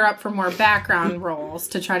going to put her up for more background roles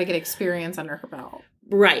to try to get experience under her belt.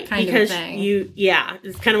 Right. Kind because of thing.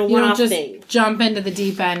 It's kind of a one-off thing. You don't just jump into the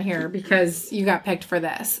deep end here because you got picked for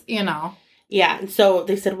this, Yeah. And so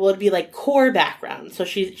they said, well, it'd be like core background. So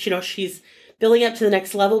she's building up to the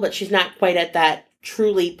next level, but she's not quite at that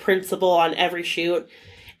truly principal on every shoot.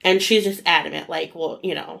 And she's just adamant, like, well,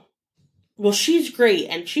 she's great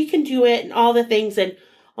and she can do it and all the things, and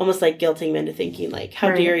almost like guilting them into thinking, like, how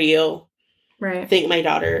dare you think my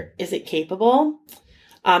daughter isn't capable?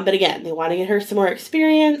 But again, they want to get her some more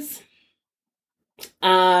experience.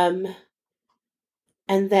 And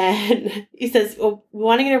then he says, well, we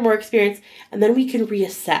want to get her more experience, and then we can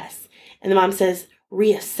reassess. And the mom says,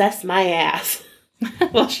 reassess my ass.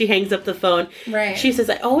 While she hangs up the phone. Right. She says,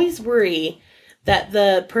 I always worry that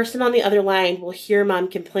the person on the other line will hear mom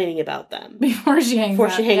complaining about them. Before she hangs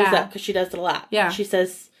up, because she does it a lot. Yeah. She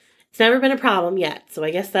says, it's never been a problem yet, so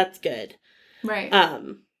I guess that's good. Right.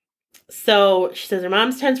 So she says her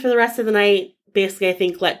mom's tense for the rest of the night. Basically, I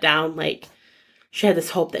think let down. Like, she had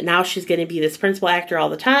this hope that now she's going to be this principal actor all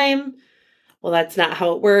the time. Well, that's not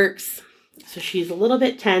how it works. So she's a little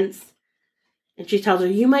bit tense. And she tells her,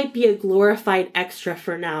 you might be a glorified extra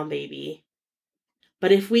for now, baby.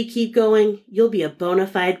 But if we keep going, you'll be a bona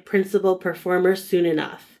fide principal performer soon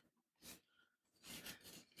enough.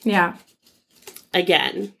 Yeah.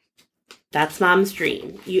 Again, that's mom's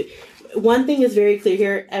dream. One thing is very clear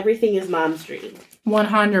here. Everything is mom's dream.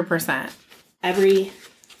 100%.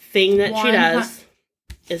 Everything that she does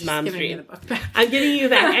is mom's dream. I'm giving you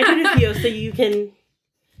back. I did it to you so you can...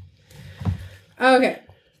 Okay.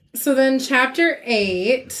 So then chapter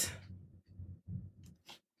 8...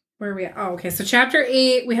 Where are we at? Oh, okay. So chapter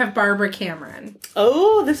 8, we have Barbara Cameron.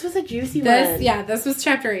 Oh, this was a juicy one. Yeah, this was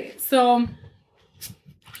chapter 8. So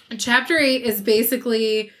chapter 8 is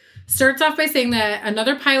basically, starts off by saying that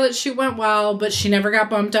another pilot shoot went well, but she never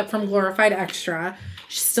got bumped up from glorified extra.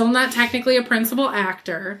 She's still not technically a principal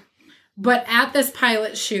actor. But at this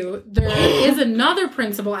pilot shoot, there is another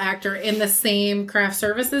principal actor in the same craft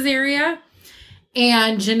services area.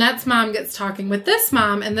 And Jenette's mom gets talking with this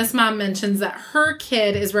mom, and this mom mentions that her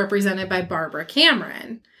kid is represented by Barbara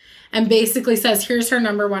Cameron. And basically says, here's her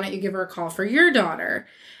number, why don't you give her a call for your daughter?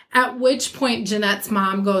 At which point Jenette's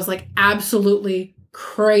mom goes like absolutely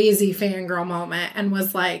crazy fangirl moment and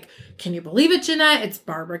was like, can you believe it, Jenette? It's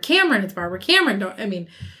Barbara Cameron. It's Barbara Cameron.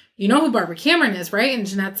 You know who Barbara Cameron is, right? And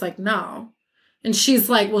Jenette's like, no. And she's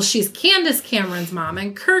like, well, she's Candace Cameron's mom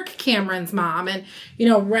and Kirk Cameron's mom. And,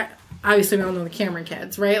 obviously we all know the Cameron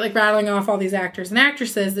kids, right? Like rattling off all these actors and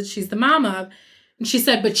actresses that she's the mom of. And she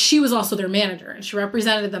said, but she was also their manager and she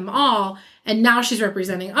represented them all. And now she's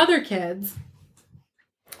representing other kids.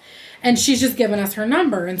 And she's just given us her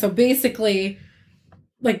number. And so basically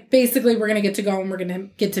we're going to get to go and we're going to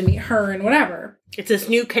get to meet her and whatever. It's this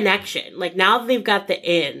new connection. Like now they've got the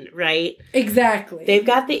in, right? Exactly. They've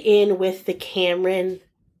got the in with the Cameron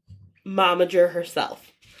momager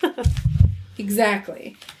herself.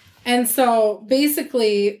 Exactly. And so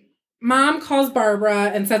basically, mom calls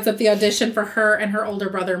Barbara and sets up the audition for her and her older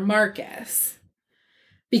brother, Marcus.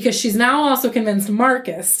 because she's now also convinced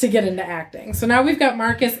Marcus to get into acting. So now we've got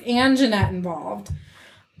Marcus and Jenette involved.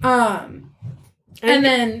 And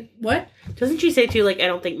then, what? Doesn't she say, too, like, I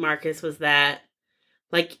don't think Marcus was that,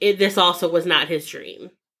 like, this also was not his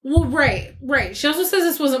dream. Well, right. She also says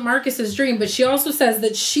this wasn't Marcus's dream, but she also says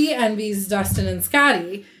that she envies Dustin and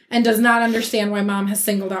Scotty and does not understand why Mom has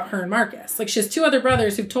singled out her and Marcus. Like, she has two other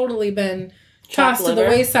brothers who've totally been tossed to the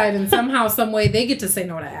wayside, and somehow, some way, they get to say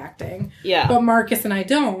no to acting. Yeah. But Marcus and I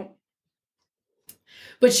don't.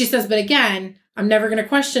 But she says, but again, I'm never going to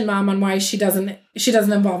question Mom on why she doesn't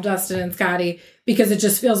involve Dustin and Scotty, because it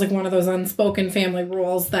just feels like one of those unspoken family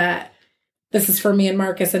rules that this is for me and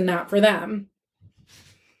Marcus and not for them.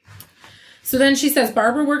 So then she says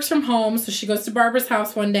Barbara works from home, so she goes to Barbara's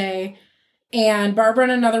house one day, and Barbara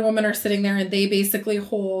and another woman are sitting there, and they basically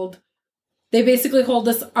hold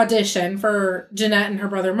this audition for Jenette and her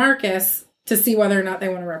brother Marcus to see whether or not they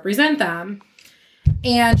want to represent them.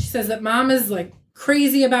 And she says that Mom is like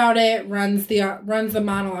crazy about it, runs the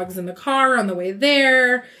monologues in the car on the way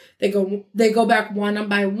there. They go back one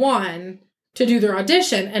by one to do their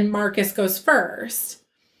audition, and Marcus goes first.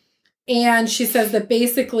 And she says that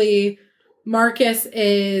basically Marcus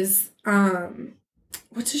is,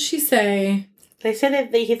 what does she say? They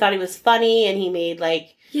said that he thought he was funny and he made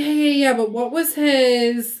like... Yeah. But what was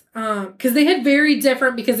his, because they had very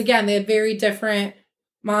different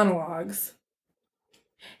monologues.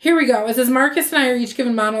 Here we go. It says, Marcus and I are each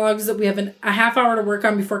given monologues that we have a half hour to work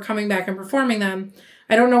on before coming back and performing them.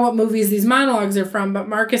 I don't know what movies these monologues are from, but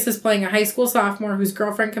Marcus is playing a high school sophomore whose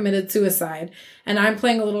girlfriend committed suicide, and I'm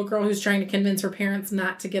playing a little girl who's trying to convince her parents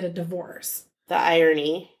not to get a divorce. The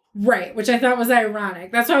irony. Right, which I thought was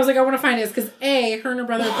ironic. That's why I was like, I want to find it. Because A, her and her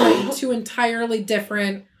brother played two entirely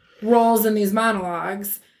different roles in these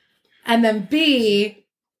monologues. And then B,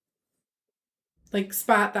 like,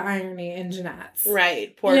 spot the irony in Jenette's.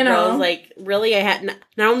 Right. Poor girl's like, really? I had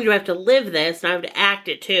not only do I have to live this, now I have to act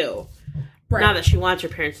it too. Right. Not that she wants her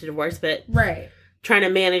parents to divorce, but trying to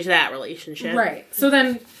manage that relationship. Right. So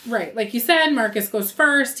then, like you said, Marcus goes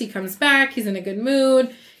first. He comes back. He's in a good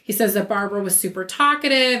mood. He says that Barbara was super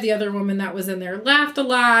talkative. The other woman that was in there laughed a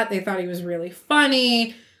lot. They thought he was really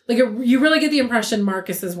funny. Like, you really get the impression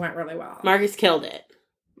Marcus's went really well. Marcus killed it.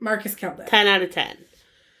 10 out of 10.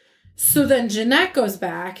 So then Jenette goes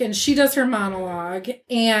back and she does her monologue.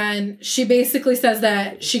 And she basically says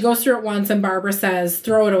that she goes through it once and Barbara says,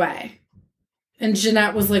 throw it away. And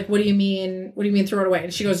Jenette was like, what do you mean? What do you mean throw it away?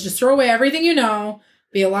 And she goes, just throw away everything you know.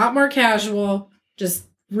 Be a lot more casual. Just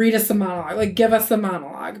read us a monologue. Like, give us a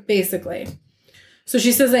monologue, basically. So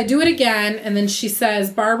she says, I do it again. And then she says,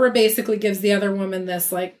 Barbara basically gives the other woman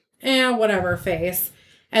this, like, whatever face.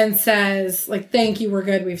 And says, like, thank you, we're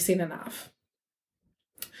good. We've seen enough.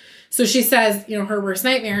 So she says, her worst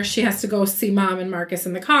nightmare, she has to go see Mom and Marcus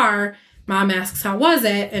in the car. Mom asks, how was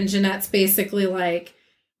it? And Jenette's basically like,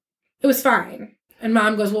 it was fine. And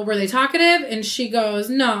Mom goes, well, were they talkative? And she goes,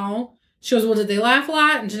 no. She goes, well, did they laugh a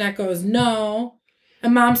lot? And Jenette goes, no.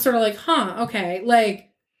 And Mom's sort of like, huh, okay. Like,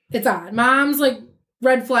 it's odd. Mom's like,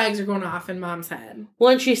 red flags are going off in Mom's head. Well,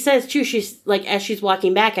 and she says, too, she's like, as she's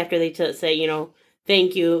walking back after they say,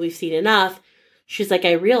 thank you, we've seen enough. She's like,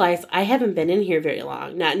 I realize I haven't been in here very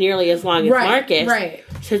long. Not nearly as long as Marcus. Right.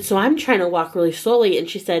 She said, so I'm trying to walk really slowly. And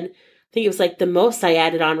she said, I think it was like the most I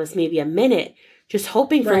added on was maybe a minute. Just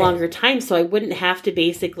hoping for longer time so I wouldn't have to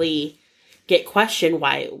basically get questioned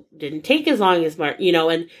why it didn't take as long as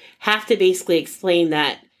and have to basically explain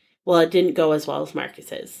that, well, it didn't go as well as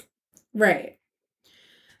Marcus's. Right.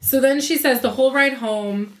 So then she says the whole ride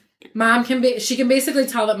home, she can basically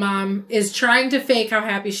tell that Mom is trying to fake how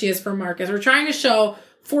happy she is for Marcus, or trying to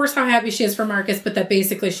force how happy she is for Marcus, but that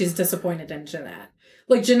basically she's disappointed in Jenette.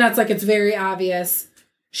 Like, Jenette's like, it's very obvious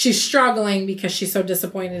she's struggling because she's so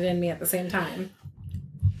disappointed in me at the same time.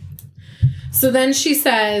 So then she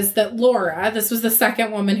says that Laura, this was the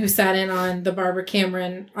second woman who sat in on the Barbara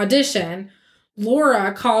Cameron audition,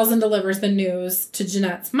 Laura calls and delivers the news to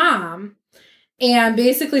Jenette's mom and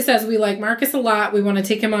basically says, we like Marcus a lot. We want to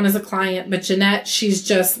take him on as a client, but Jenette, she's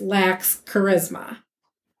just lacks charisma.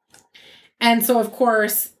 And so, of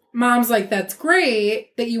course, Mom's like, that's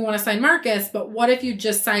great that you want to sign Marcus, but what if you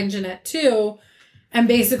just sign Jenette too and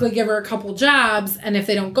basically give her a couple jobs, and if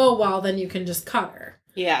they don't go well, then you can just cut her.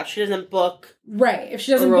 Yeah, if she doesn't book. Right. If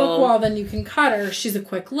she doesn't book well, then you can cut her. She's a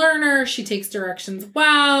quick learner. She takes directions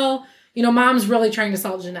well. Mom's really trying to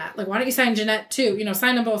sell Jenette. Like, why don't you sign Jenette too?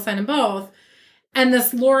 Sign them both. And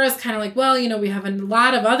this Laura's kind of like, well, we have a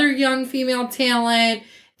lot of other young female talent.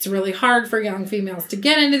 It's really hard for young females to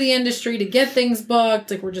get into the industry, to get things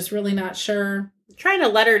booked. Like, we're just really not sure. Trying to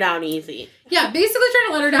let her down easy. Yeah, basically trying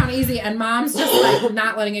to let her down easy, and mom's just like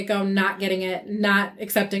not letting it go, not getting it, not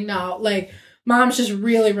accepting no. Like, mom's just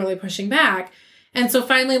really, really pushing back. And so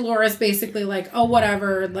finally Laura's basically like, oh,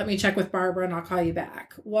 whatever, let me check with Barbara and I'll call you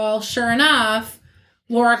back. Well, sure enough,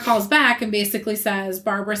 Laura calls back and basically says,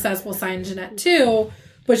 Barbara says we'll sign Jenette too,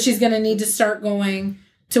 but she's going to need to start going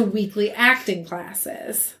to weekly acting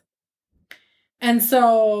classes. And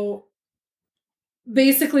so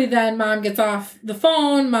basically then mom gets off the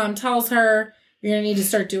phone. Mom tells her, you're going to need to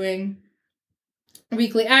start doing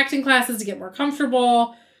weekly acting classes to get more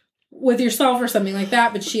comfortable with yourself or something like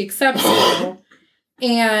that. But she accepts you.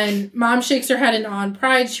 And mom shakes her head in awe and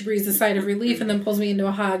pride. She breathes a sigh of relief and then pulls me into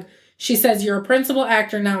a hug. She says, you're a principal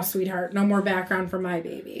actor now, sweetheart. No more background for my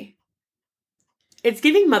baby. It's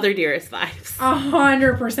giving Mother Dearest vibes.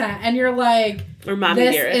 100%. And you're like, or Mommy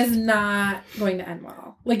this Dearest. is not going to end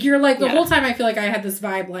well. Like, you're like, the whole time I feel like I had this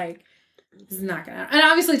vibe, like, this is not going to end. And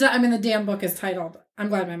obviously, I mean, the damn book is titled, I'm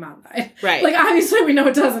Glad My Mom Died. Right. Like, obviously, we know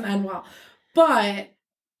it doesn't end well. But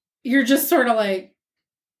you're just sort of like,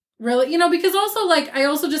 really? You know, because also, like, I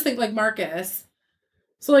also just think, like, Marcus.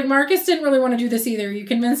 So, like, Marcus didn't really want to do this either. You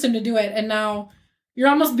convinced him to do it. And now you're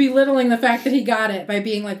almost belittling the fact that he got it by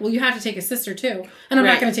being like, well, you have to take his sister, too. And I'm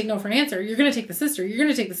not going to take no for an answer. You're going to take the sister. You're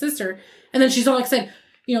going to take the sister. And then she's all excited.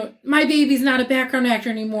 You know, my baby's not a background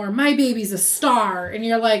actor anymore. My baby's a star. And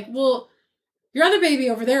you're like, well, your other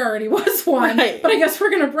baby over there already was one. Right. But I guess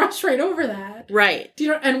we're going to brush right over that. Right. Do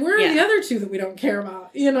you know? And where are the other two that we don't care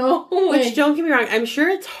about? You know? Like, which, don't get me wrong, I'm sure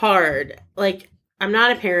it's hard. Like, I'm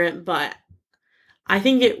not a parent, but I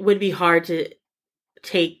think it would be hard to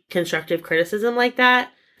take constructive criticism like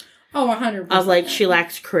that. Oh, 100%. Of, like, she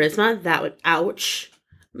lacks charisma. That would, ouch.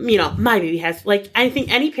 You know, my baby has, like, I think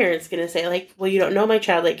any parent's going to say, like, well, you don't know my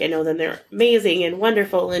child. Like, I know them. They're amazing and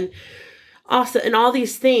wonderful and awesome and all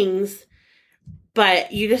these things.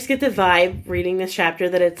 But you just get the vibe reading this chapter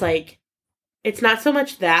that it's, like, it's not so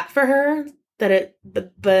much that for her, but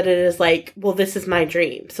it is, like, well, this is my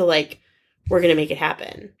dream. So, like, we're going to make it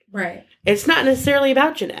happen. Right. It's not necessarily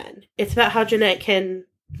about Jenette. It's about how Jenette can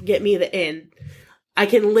get me the end. I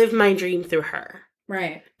can live my dream through her.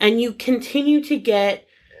 Right. And you continue to get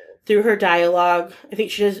through her dialogue. I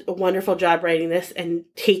think she does a wonderful job writing this and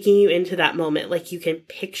taking you into that moment. Like, you can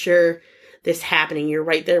picture this happening. You're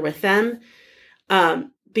right there with them.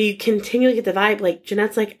 But you continually get the vibe. Like,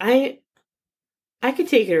 Jenette's like, I could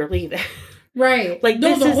take it or leave it. Right. Like,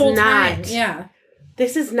 this is not. Time. Yeah.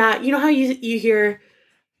 This is not. You know how you hear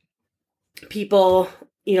people,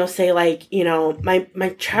 you know, say, like, you know,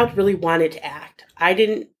 my child really wanted to act. I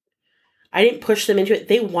didn't push them into it.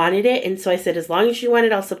 They wanted it. And so I said, as long as you want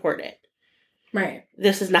it, I'll support it. Right.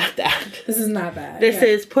 This is not that. This is not that. This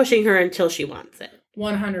is pushing her until she wants it.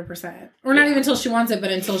 100%. Or not even until she wants it,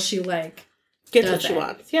 but until she, like, gets what she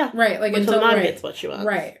wants. Yeah. Right. Like, until mom gets what she wants.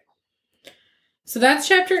 Right. So that's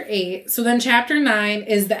chapter 8. So then chapter 9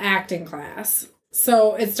 is the acting class.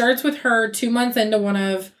 So it starts with her 2 months into one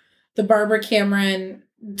of the Barbara Cameron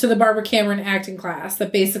acting class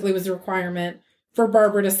that basically was a requirement for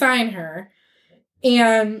Barbara to sign her.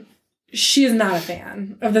 And she is not a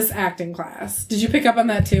fan of this acting class. Did you pick up on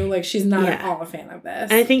that too? Like, she's not at all a fan of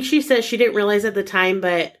this. And I think she says she didn't realize at the time,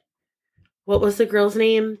 but what was the girl's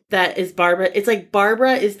name? That is Barbara. It's like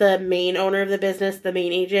Barbara is the main owner of the business, the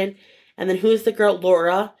main agent. And then who's the girl?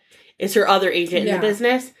 Laura is her other agent in the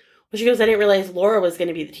business. Well, she goes, I didn't realize Laura was going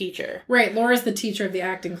to be the teacher. Right. Laura's the teacher of the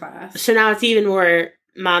acting class. So now it's even more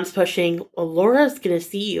mom's pushing, well, Laura's going to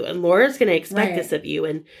see you and Laura's going to expect this of you.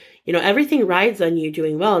 And, you know, everything rides on you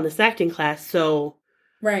doing well in this acting class. So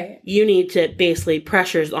you need to basically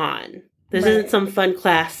pressure's on. This isn't some fun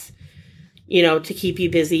class, you know, to keep you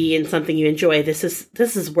busy and something you enjoy. This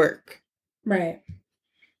is work. Right.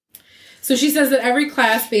 So she says that every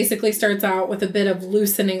class basically starts out with a bit of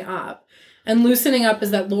loosening up. And loosening up is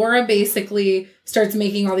that Laura basically starts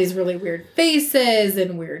making all these really weird faces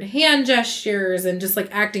and weird hand gestures and just, like,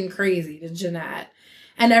 acting crazy to Jenette.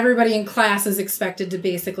 And everybody in class is expected to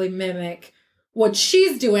basically mimic what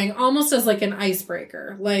she's doing, almost as, like, an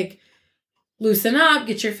icebreaker. Like, loosen up,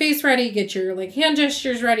 get your face ready, get your, like, hand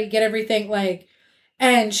gestures ready, get everything, like...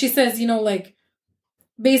 And she says, you know, like,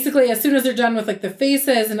 basically, as soon as they're done with, like, the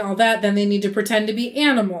faces and all that, then they need to pretend to be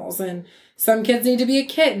animals. And some kids need to be a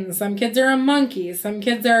kitten. Some kids are a monkey. Some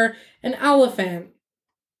kids are an elephant.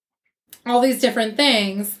 All these different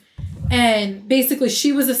things. And basically,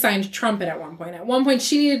 she was assigned trumpet at one point. At one point,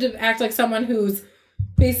 she needed to act like someone who's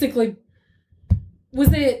basically...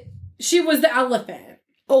 She was the elephant.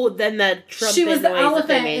 Oh, then the trumpet She was the noise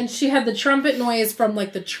elephant, and she had the trumpet noise from,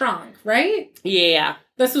 like, the trunk, right? Yeah.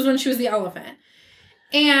 This was when she was the elephant.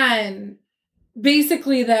 And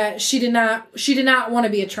basically that she did not want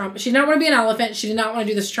to be a trumpet. She did not want to be an elephant. She did not want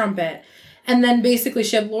to do this trumpet. And then basically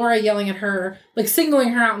she had Laura yelling at her, like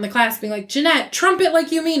singling her out in the class, being like, Jenette, trumpet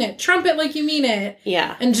like you mean it. Trumpet like you mean it.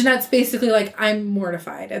 Yeah. And Jeanette's basically like, I'm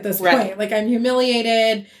mortified at this point. Like, I'm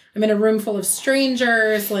humiliated. I'm in a room full of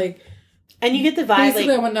strangers. Like, and you get the vibe, basically,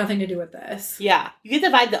 like, I want nothing to do with this. Yeah. You get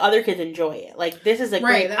the vibe the other kids enjoy it. Like, this is a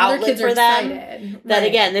great the other outlet kids for are them. excited. That,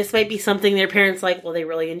 again, this might be something their parents like, well, they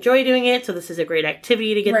really enjoy doing it, so this is a great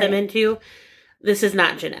activity to get them into. This is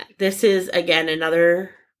not Jenette. This is, again, another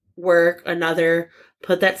work, another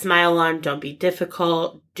put that smile on, don't be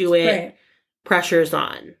difficult, do it, pressure's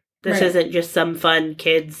on. This isn't just some fun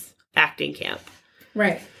kids acting camp.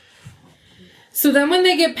 Right. So then when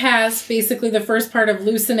they get past basically the first part of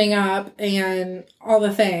loosening up and all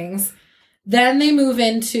the things, then they move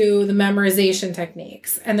into the memorization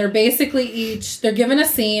techniques. And they're basically they're given a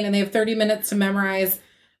scene and they have 30 minutes to memorize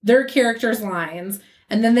their character's lines.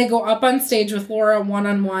 And then they go up on stage with Laura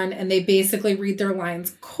one-on-one and they basically read their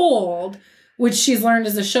lines cold, which she's learned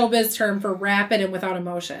is a showbiz term for rapid and without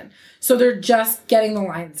emotion. So they're just getting the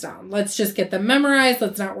lines down. Let's just get them memorized.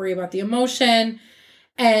 Let's not worry about the emotion.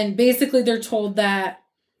 And basically they're told that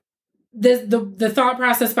the thought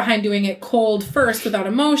process behind doing it cold first without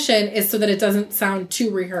emotion is so that it doesn't sound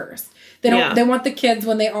too rehearsed. They want the kids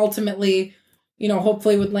when they ultimately,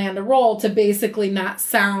 hopefully would land a role to basically not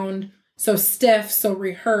sound so stiff, so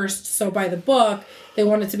rehearsed, so by the book. They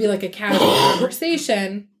want it to be like a casual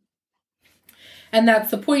conversation. And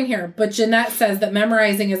that's the point here. But Jenette says that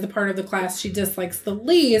memorizing is the part of the class she dislikes the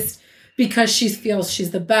least because she feels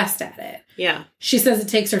she's the best at it. Yeah. She says it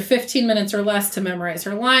takes her 15 minutes or less to memorize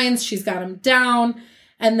her lines. She's got them down.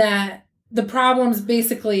 And that the problems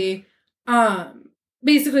basically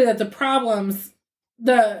that the problems,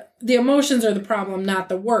 the emotions are the problem, not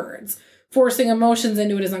the words. Forcing emotions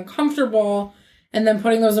into it is uncomfortable. And then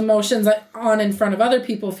putting those emotions on in front of other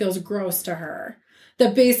people feels gross to her.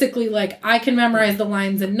 That basically, like, I can memorize the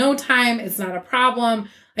lines in no time. It's not a problem.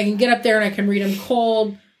 I can get up there and I can read them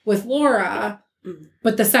cold with Laura.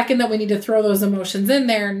 But the second that we need to throw those emotions in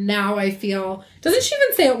there, now I feel... Doesn't she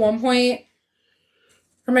even say at one point...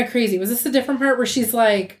 Or am I crazy? Was this a different part where she's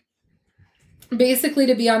like... Basically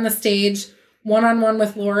to be on the stage one-on-one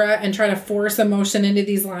with Laura and try to force emotion into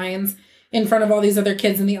these lines in front of all these other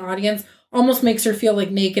kids in the audience almost makes her feel like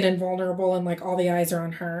naked and vulnerable and like all the eyes are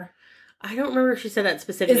on her. I don't remember if she said that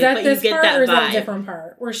specifically. Is that but this you get part that or is vibe. that a different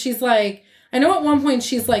part? Where she's like, I know at one point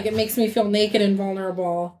she's like, it makes me feel naked and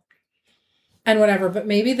vulnerable and whatever, but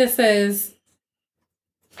maybe this is,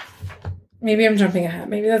 maybe I'm jumping ahead.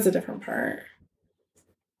 Maybe that's a different part.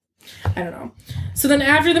 I don't know. So then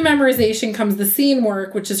after the memorization comes the scene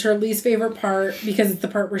work, which is her least favorite part because it's the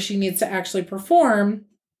part where she needs to actually perform.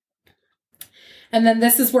 And then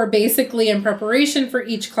this is where basically in preparation for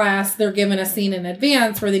each class, they're given a scene in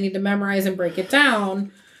advance where they need to memorize and break it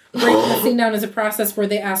down. Breaking the scene down is a process where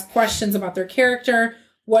they ask questions about their character,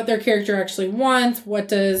 what their character actually wants, what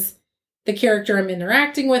does the character I'm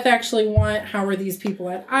interacting with actually want, how are these people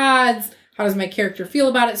at odds, how does my character feel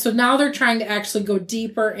about it? So now they're trying to actually go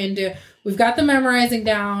deeper into, we've got the memorizing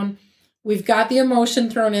down, we've got the emotion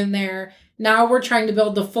thrown in there. Now we're trying to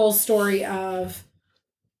build the full story of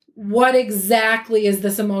what exactly is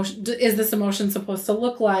this emotion supposed to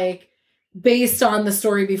look like based on the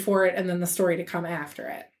story before it and then the story to come after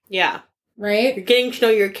it. Yeah. Right? You're getting to know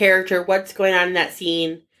your character, what's going on in that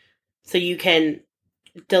scene, so you can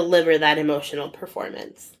deliver that emotional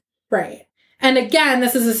performance. Right. And again,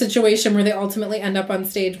 this is a situation where they ultimately end up on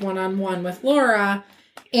stage one-on-one with Laura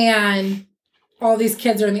and all these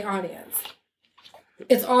kids are in the audience.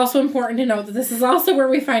 It's also important to note that this is also where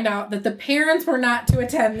we find out that the parents were not to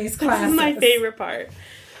attend these classes. This is my favorite part.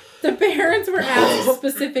 The parents were asked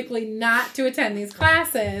specifically not to attend these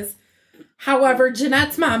classes. However,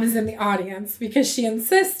 Jenette's mom is in the audience because she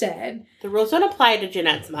insisted. The rules don't apply to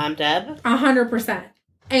Jenette's mom, Deb. 100%.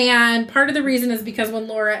 And part of the reason is because when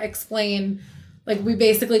Laura explained, like, we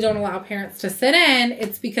basically don't allow parents to sit in,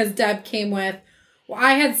 it's because Deb came with, well,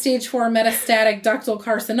 I had stage 4 metastatic ductal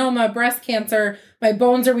carcinoma, breast cancer, my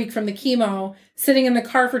bones are weak from the chemo, sitting in the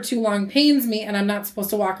car for too long pains me, and I'm not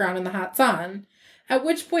supposed to walk around in the hot sun. At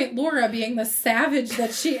which point, Laura, being the savage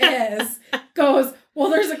that she is, goes, well,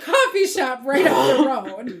 there's a coffee shop right up the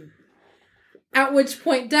road. At which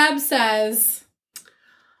point, Deb says,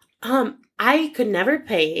 I could never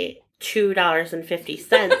pay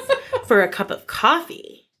 $2.50 for a cup of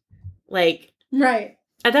coffee. Like, right.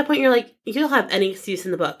 At that point, you're like, you'll have any excuse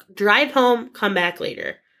in the book. Drive home, come back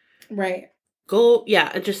later. Right. Go,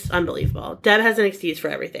 yeah, just unbelievable. Deb has an excuse for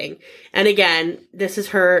everything. And again, this is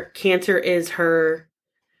her, cancer is her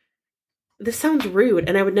this sounds rude,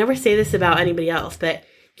 and I would never say this about anybody else, but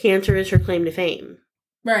cancer is her claim to fame.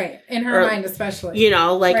 Right. In her mind, especially. You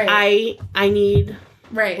know, like, right. I need...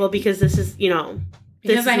 Right. Well, because this is, you know...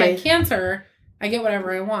 Because I had cancer, I get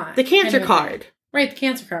whatever I want. The cancer card. Right, the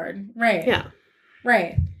cancer card. Right. Yeah.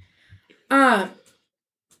 Right.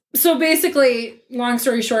 So basically, long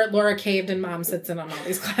story short, Laura caved and Mom sits in on all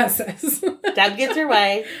these classes. Deb gets her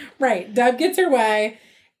way. Right. Deb gets her way.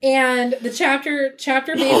 And the chapter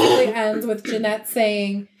basically ends with Jenette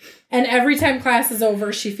saying, and every time class is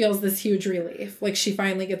over, she feels this huge relief. Like, she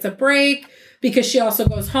finally gets a break because she also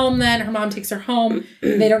goes home then. Her mom takes her home.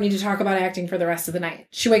 And they don't need to talk about acting for the rest of the night.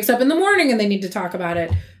 She wakes up in the morning and they need to talk about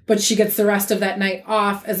it. But she gets the rest of that night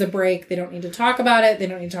off as a break. They don't need to talk about it. They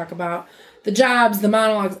don't need to talk about the jobs, the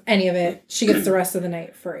monologues, any of it. She gets the rest of the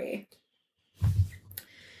night free.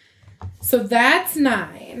 So that's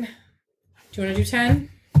 9. Do you want to do 10?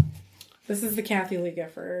 This is the Kathy Lee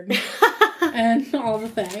Gifford and all the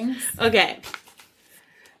things. Okay.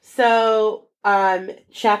 So,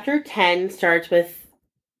 chapter 10 starts with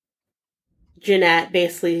Jenette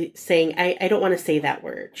basically saying, I don't want to say that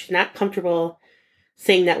word. She's not comfortable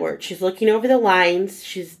saying that word. She's looking over the lines.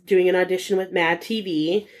 She's doing an audition with Mad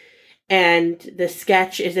TV. And the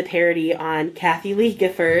sketch is a parody on Kathy Lee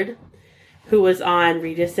Gifford, who was on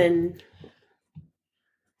Regis and...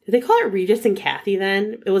 Did they call it Regis and Kathy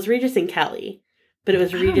then? It was Regis and Kelly. But it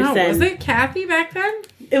was Regis and... Was it Kathy back then?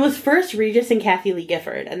 It was first Regis and Kathy Lee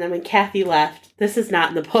Gifford. And then when Kathy left... This is not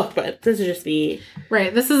in the book, but this is just me.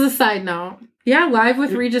 Right. This is a side note. Yeah, Live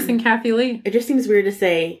with Regis and Kathy Lee. It just seems weird to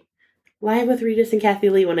say Live with Regis and Kathy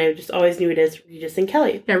Lee when I just always knew it as Regis and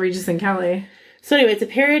Kelly. Yeah, Regis and Kelly. So anyway, it's a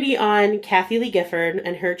parody on Kathy Lee Gifford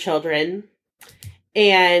and her children.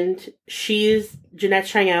 And Jenette's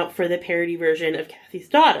trying out for the parody version of Kathy's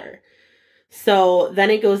daughter. So then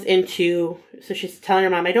it goes into, so she's telling her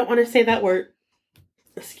mom, I don't want to say that word.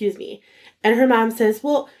 Excuse me. And her mom says,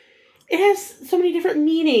 well, it has so many different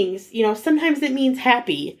meanings. You know, sometimes it means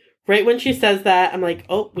happy. Right when she says that, I'm like,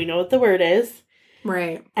 oh, we know what the word is.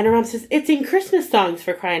 Right. And her mom says, it's in Christmas songs,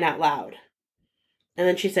 for crying out loud. And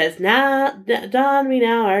then she says, don we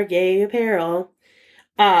now our gay apparel.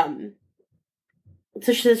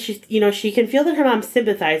 So she says she can feel that her mom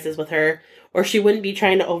sympathizes with her, or she wouldn't be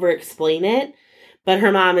trying to over-explain it. But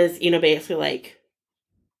her mom is, basically like,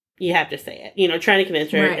 you have to say it. Trying to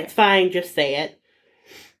convince her, right. It's fine, just say it.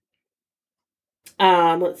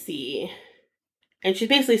 Let's see. And she's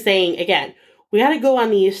basically saying, again, we got to go on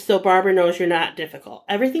these so Barbara knows you're not difficult.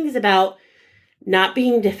 Everything is about not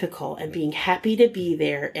being difficult and being happy to be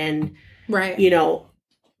there and, right.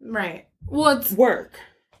 Right. Well, it's work.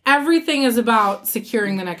 Everything is about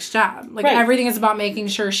securing the next job. Like, right. Everything is about making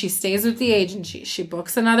sure she stays with the agency. She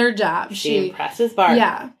books another job. She impresses Barbara.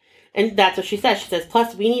 Yeah. And that's what she says. She says,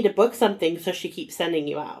 plus, we need to book something so she keeps sending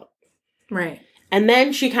you out. Right. And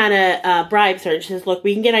then she kind of bribes her and she says, look,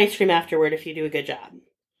 we can get ice cream afterward if you do a good job.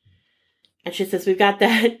 And she says, we've got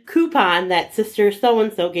that coupon that Sister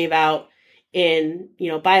So-and-so gave out in,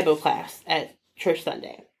 Bible class at church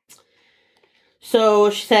Sunday. So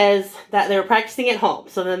she says that they were practicing at home.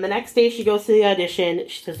 So then the next day she goes to the audition.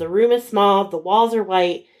 She says the room is small, the walls are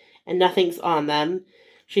white, and nothing's on them.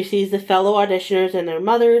 She sees the fellow auditioners and their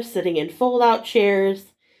mothers sitting in fold-out chairs,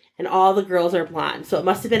 and all the girls are blonde. So it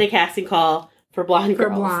must have been a casting call for blonde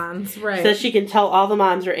girls. For blondes, right. So she can tell all the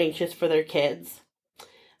moms are anxious for their kids.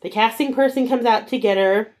 The casting person comes out to get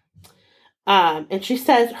her, and she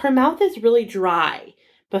says her mouth is really dry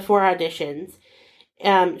before auditions.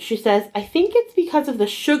 She says, I think it's because of the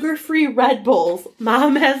sugar-free Red Bulls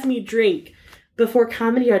Mom has me drink before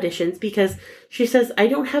comedy auditions, because she says, I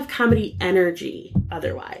don't have comedy energy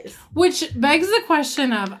otherwise. Which begs the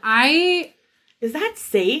question of, is that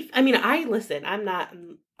safe? I mean, I'm not...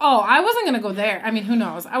 Oh, I wasn't going to go there. I mean, who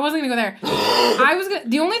knows? I wasn't going to go there.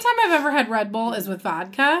 The only time I've ever had Red Bull is with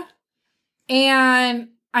vodka. And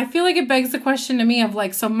I feel like it begs the question to me of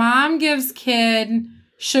like, so mom gives kid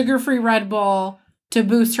sugar-free Red Bull to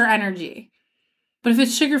boost her energy. But if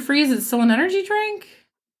it's sugar-free, is it still an energy drink?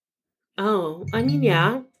 Oh, I mean,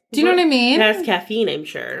 yeah. Do you know what I mean? It has caffeine, I'm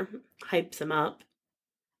sure. Hypes them up.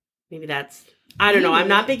 Maybe that's... I don't know. I'm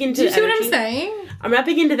not big into Do you see energy. what I'm saying? I'm not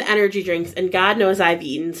big into the energy drinks, and God knows I've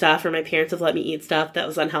eaten stuff, or my parents have let me eat stuff that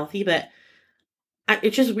was unhealthy, but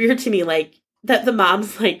it's just weird to me, like, that the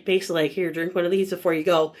mom's, like, basically, like, here, drink one of these before you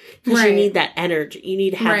go, because right. You need that energy. You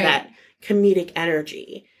need to have right. that comedic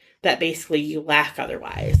energy that basically you lack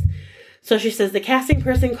otherwise. So she says the casting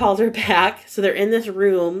person calls her back, so they're in this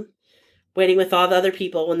room waiting with all the other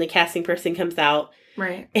people when the casting person comes out.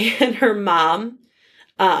 Right. And her mom,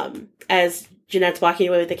 as Jenette's walking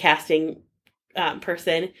away with the casting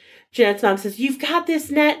person, Jenette's mom says, "You've got this,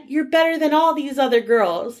 Net. You're better than all these other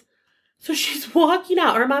girls." So she's walking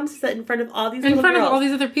out. Her mom said in front of all these little girls. Of all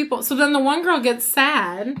these other people. So then the one girl gets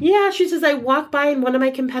sad. Yeah, she says, "I walk by and one of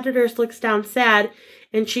my competitors looks down sad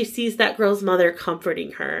and she sees that girl's mother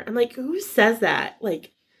comforting her." I'm like, who says that?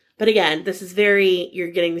 Like, but again, this is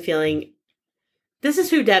you're getting the feeling, this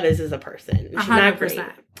is who Deb is as a person. She's 100%. not great.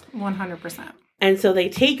 100%. And so they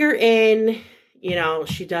take her in. You know,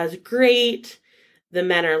 she does great. The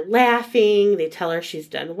men are laughing. They tell her she's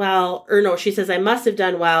done well. Or no, she says, "I must have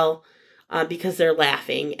done well," because they're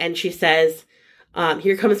laughing. And she says,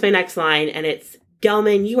 here comes my next line. And it's,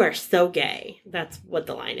 "Gelman, you are so gay." That's what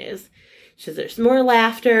the line is. She says there's more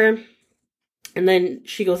laughter. And then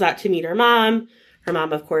she goes out to meet her mom. Her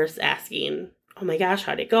mom, of course, asking, "Oh my gosh,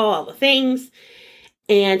 how'd it go?" All the things.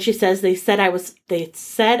 And she says, they said I was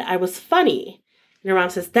funny. And her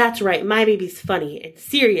mom says, "That's right. My baby's funny and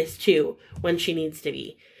serious too when she needs to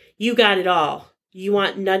be. You got it all. You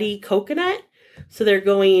want nutty coconut?" So they're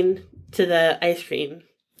going to the ice cream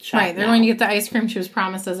shop. Right. They're going to get the ice cream she was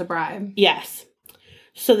promised as a bribe. Yes.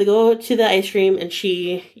 So they go to the ice cream and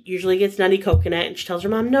she usually gets nutty coconut and she tells her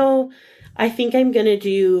mom, "No, I think I'm going to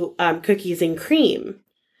do cookies and cream."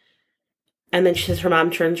 And then she says her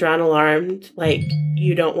mom turns around alarmed, like,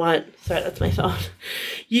 "You don't want," sorry, that's my phone.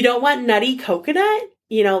 "You don't want nutty coconut?"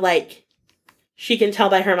 You know, like, she can tell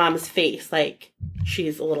by her mom's face, like,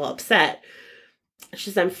 she's a little upset. She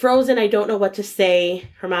says, "I'm frozen. I don't know what to say."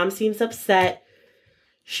 Her mom seems upset.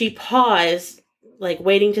 She paused, like,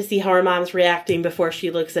 waiting to see how her mom's reacting before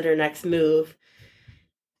she looks at her next move.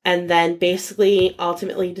 And then basically,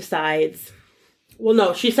 ultimately decides, well,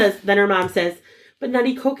 no, she says, then her mom says, "But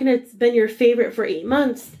nutty coconut's been your favorite for 8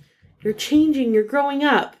 months. You're changing. You're growing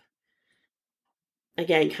up."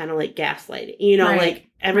 Again, kind of like gaslighting. You know, like,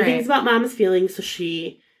 everything's about mom's feelings. So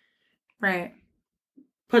she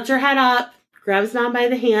puts her head up, grabs mom by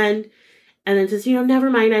the hand, and then says,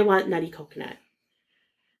 "Never mind, I want nutty coconut."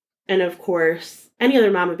 And of course, any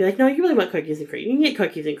other mom would be like, "No, you really want cookies and cream. You can get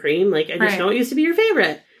cookies and cream. Like, I just know it used to be your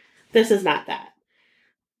favorite." This is not that.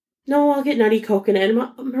 "No, I'll get nutty coconut." And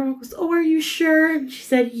mom goes, "Oh, are you sure?" And she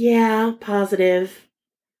said, "Yeah, positive."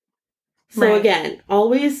 So again,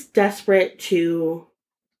 always desperate to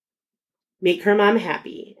make her mom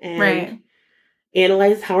happy and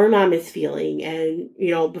analyze how her mom is feeling. And,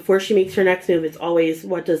 before she makes her next move, it's always,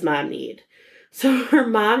 what does mom need? So her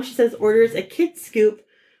mom, she says, orders a kid scoop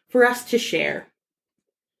for us to share.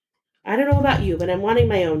 I don't know about you, but I'm wanting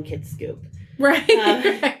my own kid scoop.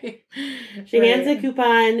 She hands a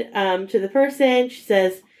coupon to the person. She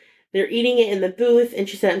says they're eating it in the booth. And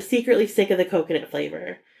she said, "I'm secretly sick of the coconut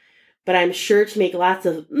flavor, but I'm sure to make lots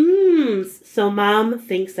of mms, so mom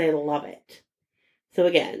thinks I love it." So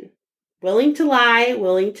again, willing to lie,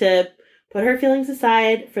 willing to put her feelings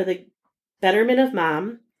aside for the betterment of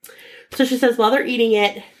mom. So she says while they're eating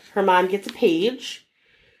it, her mom gets a page.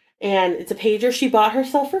 And it's a pager she bought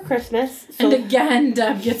herself for Christmas. So, and again,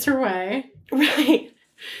 Deb gets her way. Right.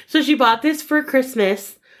 So she bought this for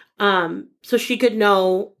Christmas so she could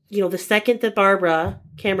know, the second that Barbara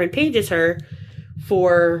Cameron pages her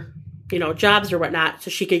for, jobs or whatnot,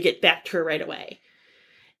 so she could get back to her right away.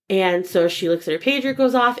 And so she looks at her pager,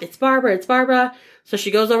 goes off. It's Barbara. It's Barbara. So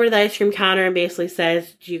she goes over to the ice cream counter and basically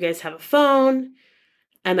says, "Do you guys have a phone?"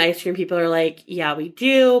 And the ice cream people are like, "Yeah, we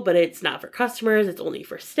do, but it's not for customers. It's only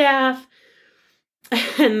for staff."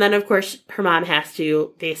 And then, of course, her mom has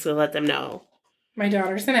to basically let them know. My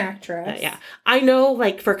daughter's an actress. Yeah. I know,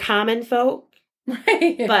 like, for common folk.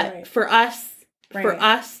 But for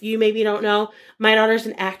us, you maybe don't know. My daughter's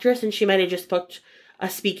an actress, and she might have just booked a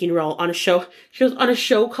speaking role on a show. She was on a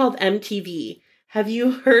show called MTV. Have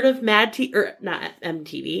you heard of Mad TV? Or not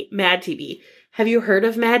MTV, Mad TV. Have you heard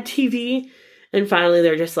of Mad TV? And finally,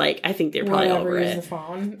 they're just like, I think they're probably over it. The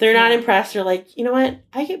phone. They're not impressed. They're like, "You know what?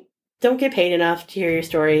 Don't get paid enough to hear your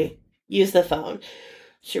story. Use the phone."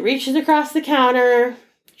 She reaches across the counter.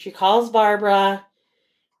 She calls Barbara.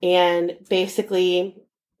 And basically,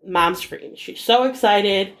 mom screams. She's so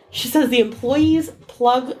excited. She says the employees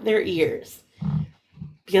plug their ears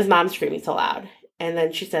because mom's screaming so loud. And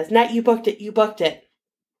then she says, "Net, you booked it. You booked it."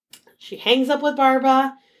 She hangs up with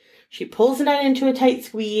Barbara. She pulls Net into a tight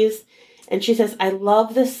squeeze. And she says, "I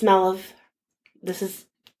love the smell of," this is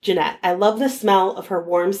Jenette, "I love the smell of her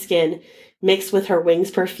warm skin mixed with her wings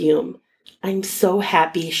perfume. I'm so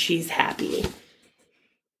happy she's happy."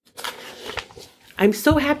 I'm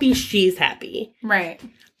so happy she's happy. Right.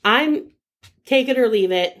 I'm take it or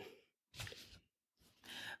leave it.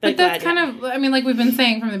 But that's kind of, like we've been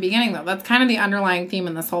saying from the beginning, though, that's kind of the underlying theme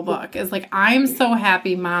in this whole book is like, I'm so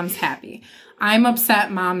happy, mom's happy. I'm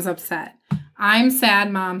upset, mom's upset. I'm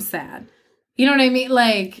sad, mom's sad. You know what I mean?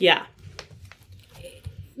 Like, yeah.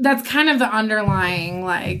 That's kind of the underlying,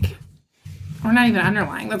 like, or not even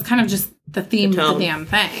underlying. That's kind of just the theme of the damn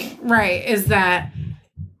thing. Right. Is that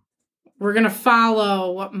we're going to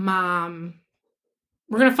follow mom's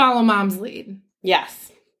lead.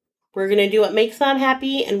 Yes. We're going to do what makes mom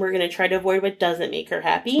happy, and we're going to try to avoid what doesn't make her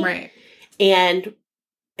happy. Right. And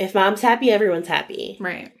if mom's happy, everyone's happy.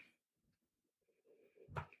 Right.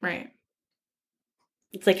 Right.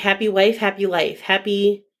 It's like happy wife, happy life.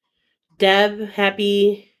 Happy Deb,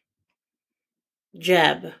 happy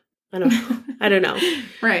Jeb. I don't know.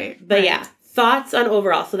 Right. But right. yeah, thoughts on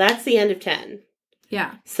overall. So that's the end of 10.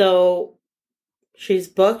 Yeah. So she's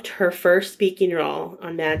booked her first speaking role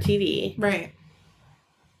on Mad TV. Right.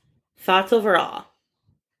 Thoughts overall.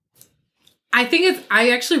 I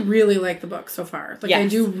actually really like the book so far. Like, yes. I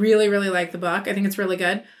do really, really like the book. I think it's really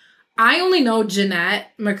good. I only know Jenette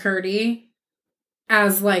McCurdy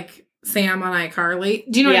as, like, Sam on iCarly.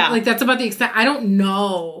 Do you know what I mean? Like, that's about the extent. I don't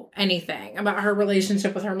know anything about her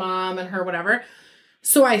relationship with her mom and her whatever.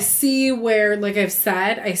 So I see where, like I've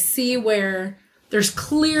said, there's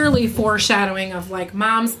clearly foreshadowing of, like,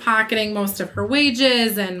 mom's pocketing most of her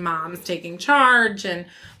wages and mom's taking charge and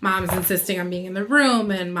mom's insisting on being in the room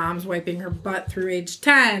and mom's wiping her butt through age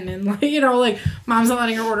 10 and, like, you know, like, mom's not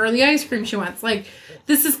letting her order the ice cream she wants. Like,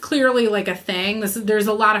 this is clearly, like, a thing. There's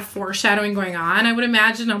a lot of foreshadowing going on, I would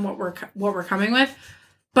imagine, on what we're coming with.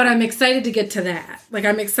 But I'm excited to get to that. Like,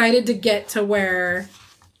 I'm excited to get to where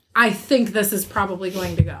I think this is probably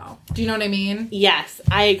going to go. Do you know what I mean? Yes,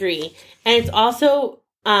 I agree. And it's also,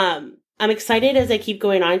 I'm excited as I keep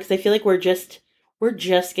going on because I feel like we're just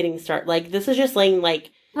getting started. Like, this is just laying, like...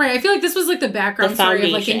 Right, I feel like this was, like, the background story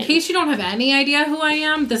of, like, in case you don't have any idea who I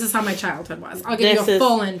am, this is how my childhood was. I'll give you a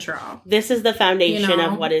full intro. This is the foundation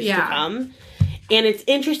of what is to come. And it's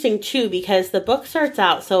interesting, too, because the book starts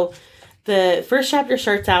out, so the first chapter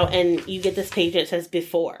starts out and you get this page that says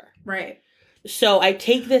before. Right. So I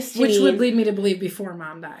take this to Which would lead me to believe before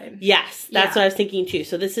mom died. Yes, that's what I was thinking, too.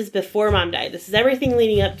 So this is before mom died. This is everything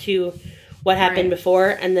leading up to what happened before,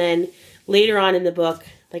 and then later on in the book,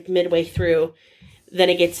 like midway through, then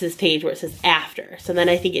it gets to this page where it says after. So then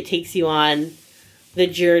I think it takes you on the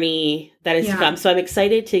journey that is to come. So I'm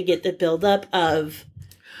excited to get the buildup of...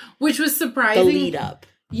 Which was surprising. The lead up.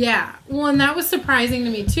 Yeah. Well, and that was surprising to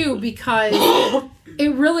me, too, because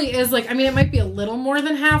it really is, like, I mean, it might be a little more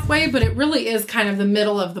than halfway, but it really is kind of the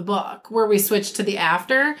middle of the book where we switch to the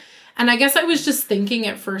after. And I guess I was just thinking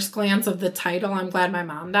at first glance of the title, I'm Glad My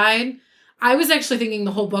Mom Died. I was actually thinking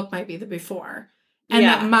the whole book might be the before. And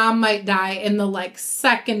that mom might die in the, like,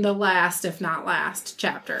 second to last, if not last,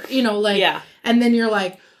 chapter. You know, like, and then you're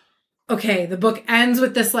like, okay, the book ends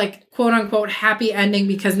with this, like, quote-unquote happy ending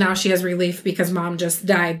because now she has relief because mom just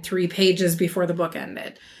died 3 pages before the book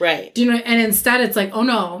ended. Right. Do you know? And instead it's like, oh,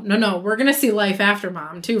 no, we're going to see life after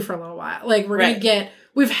mom, too, for a little while. Like, we're going to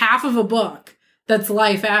we have half of a book that's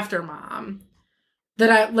life after mom.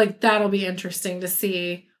 That'll be interesting to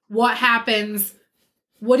see what happens,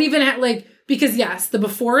 what even, like... Because, yes, the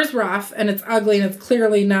before is rough, and it's ugly, and it's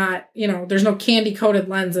clearly not, you know, there's no candy-coated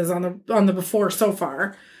lenses on the before so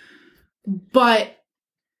far. But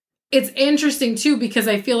it's interesting, too, because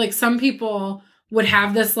I feel like some people would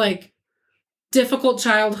have this, like, difficult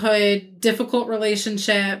childhood, difficult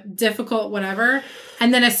relationship, difficult whatever,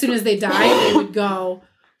 and then as soon as they die, they would go,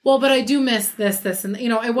 well, but I do miss this, and, you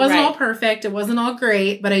know, it wasn't all perfect, it wasn't all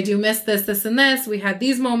great, but I do miss this, and this, we had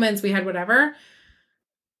these moments, we had whatever.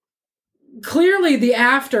 Clearly the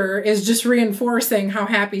after is just reinforcing how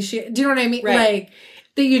happy do you know what I mean? Right. Like,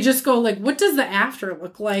 that you just go, like, what does the after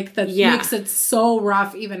look like that makes it so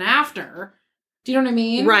rough even after? Do you know what I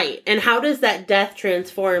mean? Right. And how does that death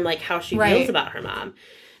transform, like, how she feels about her mom?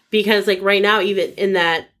 Because, like, right now, even in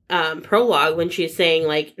that prologue, when she's saying,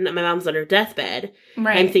 like, my mom's on her deathbed,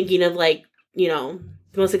 I'm thinking of, like, you know,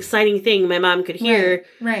 the most exciting thing my mom could hear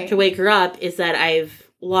to wake her up is that I've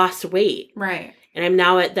lost weight. Right. And I'm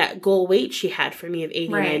now at that goal weight she had for me of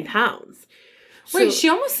 89 pounds. So, she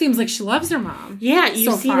almost seems like she loves her mom. Yeah,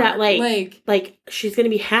 you see that, like she's going to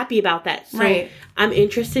be happy about that. So I'm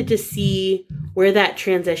interested to see where that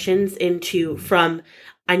transitions into from,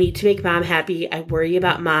 I need to make mom happy. I worry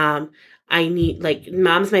about mom. I need, like,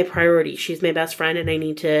 mom's my priority. She's my best friend, and I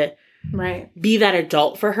need to be that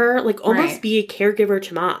adult for her. Like, almost be a caregiver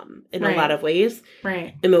to mom in a lot of ways.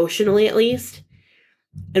 Right. Emotionally, at least.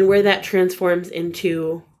 And where that transforms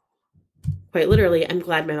into, quite literally, I'm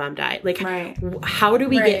glad my mom died. Like, how do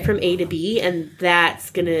we get from A to B? And that's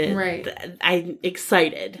gonna, I'm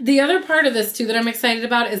excited. The other part of this, too, that I'm excited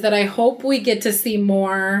about is that I hope we get to see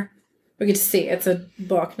more We get to see. It's a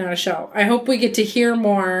book, not a show. I hope we get to hear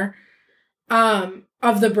more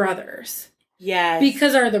of the brothers. Yes.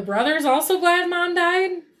 Because are the brothers also glad mom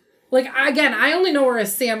died? Like, again, I only know her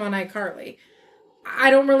as Sam on iCarly.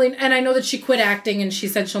 I don't really... And I know that she quit acting and she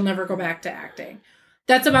said she'll never go back to acting.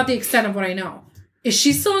 That's about the extent of what I know. Is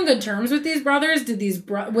she still on good terms with these brothers?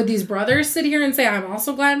 Would these brothers sit here and say, I'm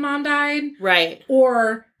also glad mom died? Right.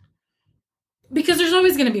 Or... Because there's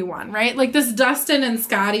always going to be one, right? Like this Dustin and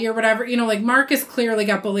Scotty or whatever. You know, like Marcus clearly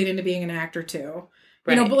got bullied into being an actor too.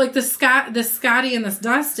 Right. You know, but like this Scotty and this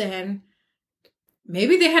Dustin...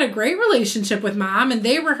 Maybe they had a great relationship with mom and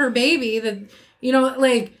they were her baby. That, you know,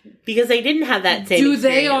 like... Because they didn't have that same Do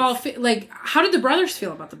experience. they all... Like, how did the brothers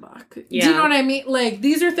feel about the book? Yeah. Do you know what I mean? Like,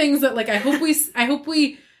 these are things that, like, I hope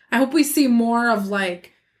we see more of,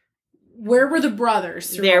 like, where were the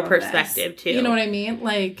brothers through their perspective, too. You know what I mean?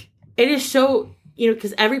 Like... It is so... You know,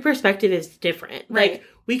 because every perspective is different. Right. Like,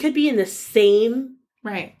 we could be in the same...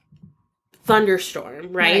 Right.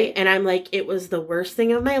 Thunderstorm, right? And I'm like, it was the worst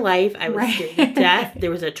thing of my life. I was scared to death. There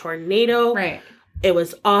was a tornado. Right. It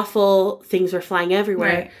was awful. Things were flying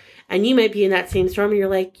everywhere. Right. And you might be in that same storm and you're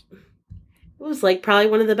like, it was like probably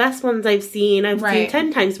one of the best ones I've seen. I've seen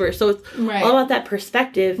 10 times worse. So it's all about that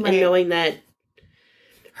perspective and knowing that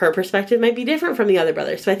her perspective might be different from the other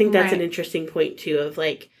brothers. So I think that's an interesting point too of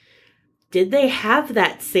like, did they have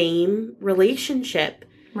that same relationship?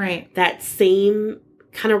 Right. That same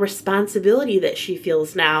kind of responsibility that she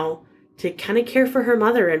feels now to kind of care for her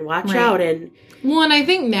mother and watch out and... Well, and I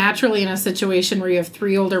think naturally in a situation where you have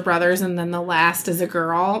 3 older brothers and then the last is a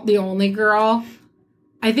girl, the only girl,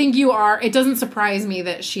 I think it doesn't surprise me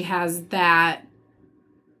that she has that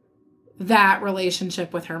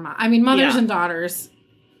relationship with her mom. I mean, mothers and daughters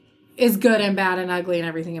is good and bad and ugly and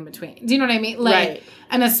everything in between. Do you know what I mean? Like,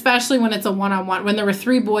 and especially when it's a one-on-one, when there were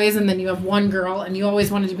 3 boys and then you have 1 girl and you always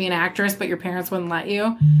wanted to be an actress, but your parents wouldn't let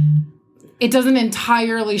you. It doesn't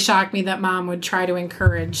entirely shock me that mom would try to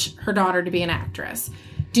encourage her daughter to be an actress.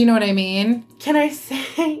 Do you know what I mean? Can I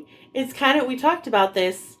say, it's kind of, we talked about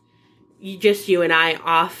this, you and I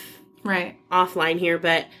offline here,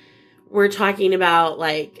 but we're talking about,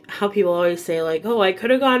 like, how people always say, like, oh, I could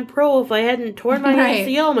have gone pro if I hadn't torn my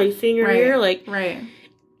ACL my senior year. Like,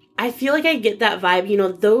 I feel like I get that vibe. You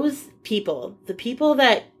know, those people, the people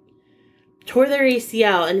that tore their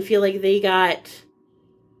ACL and feel like they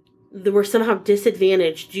were somehow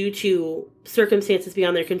disadvantaged due to circumstances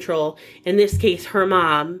beyond their control. In this case, her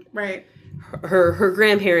mom. Right. Her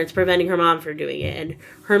grandparents preventing her mom from doing it. And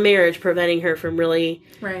her marriage preventing her from really,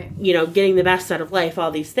 you know, getting the best out of life,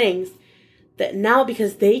 all these things. That now,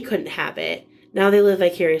 because they couldn't have it, now they live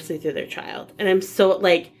vicariously through their child. And I'm so,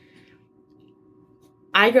 like,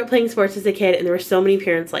 I grew up playing sports as a kid, and there were so many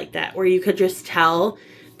parents like that, where you could just tell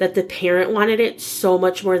that the parent wanted it so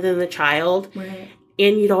much more than the child. Right.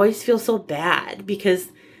 And you'd always feel so bad, because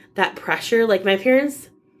that pressure, like, my parents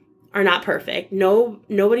are not perfect.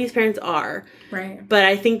 Nobody's parents are. Right. But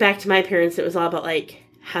I think back to my parents, it was all about, like,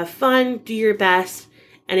 have fun, do your best,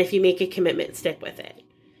 and if you make a commitment, stick with it.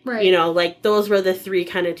 Right. You know, like, those were the 3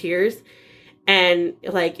 kind of tiers. And,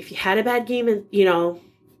 like, if you had a bad game and, you know,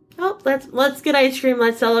 oh, let's get ice cream,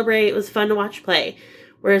 let's celebrate, it was fun to watch play.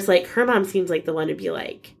 Whereas, like, her mom seems like the one to be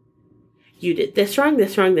like, you did this wrong,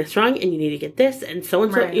 this wrong, this wrong, and you need to get this, and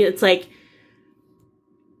so-and-so. Right. It's like,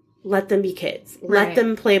 let them be kids. Let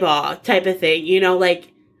them play ball type of thing. You know,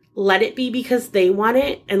 like, let it be because they want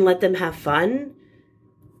it and let them have fun.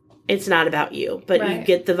 It's not about you. But you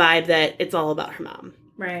get the vibe that it's all about her mom.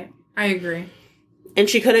 Right. I agree. And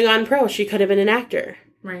she could have gone pro. She could have been an actor.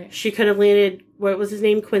 Right. She could have landed, what was his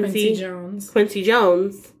name? Quincy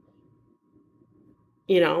Jones.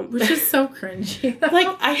 You know. Which is so cringy.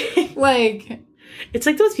 Like, it's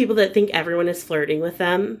like those people that think everyone is flirting with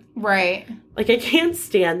them. Right. Like, I can't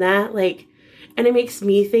stand that. Like, and it makes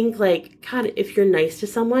me think, like, God, if you're nice to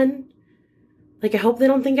someone, like, I hope they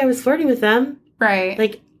don't think I was flirting with them. Right.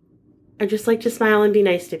 Like, I just like to smile and be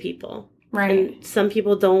nice to people. Right. And some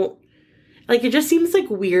people don't. Like, it just seems, like,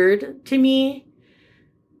 weird to me.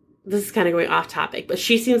 This is kind of going off topic, but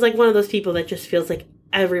she seems like one of those people that just feels like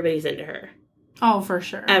everybody's into her. Oh, for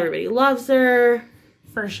sure. Everybody loves her.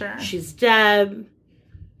 For sure. She's Deb.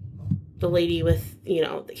 The lady with, you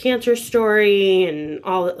know, the cancer story and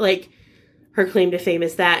all, like, her claim to fame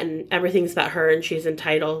is that, and everything's about her, and she's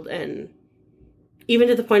entitled, and even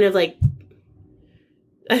to the point of, like,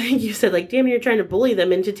 I think you said, like, damn, you're trying to bully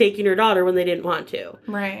them into taking her daughter when they didn't want to.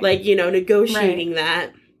 Right. Like, you know, negotiating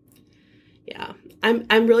that. Yeah.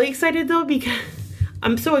 I'm really excited, though, because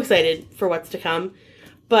I'm so excited for what's to come.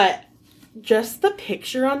 But just the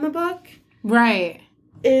picture on the book. Right.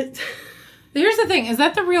 Here's the thing. Is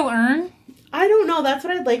that the real urn? I don't know. That's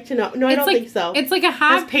what I'd like to know. No, I don't think so. It's like a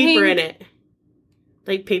hot There's paper in it.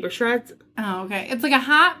 Like paper shreds. Oh, okay. It's like a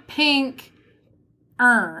hot pink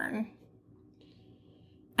urn.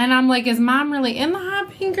 And I'm like, is Mom really in the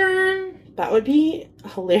hot pink urn? That would be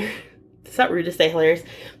hilarious. It's not rude to say hilarious,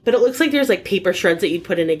 but it looks like there's like paper shreds that you'd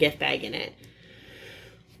put in a gift bag in it.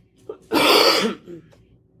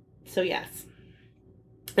 So yes.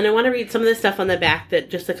 And I want to read some of the stuff on the back that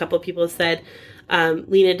just a couple of people said.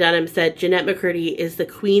 Lena Dunham said, Jenette McCurdy is the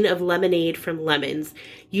queen of lemonade from lemons,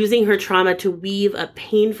 using her trauma to weave a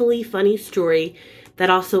painfully funny story that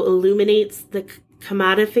also illuminates the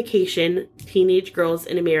commodification teenage girls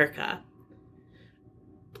in America.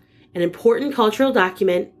 An important cultural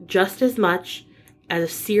document just as much as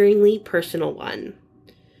a searingly personal one.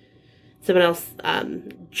 Someone else,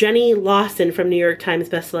 Jenny Lawson from New York Times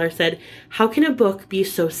bestseller said, how can a book be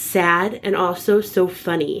so sad and also so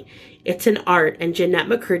funny? It's an art, and Jenette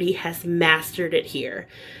McCurdy has mastered it here.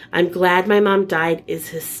 I'm Glad My Mom Died is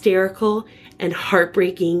hysterical and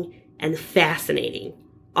heartbreaking and fascinating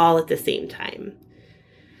all at the same time.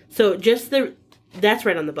 So that's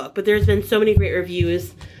right on the book, but there's been so many great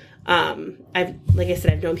reviews. Like I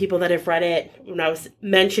said, I've known people that have read it. When I was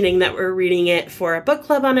mentioning that we're reading it for a book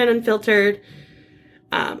club on it, Unfiltered,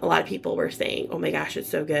 a lot of people were saying, oh my gosh, it's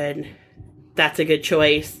so good. That's a good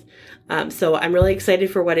choice. So I'm really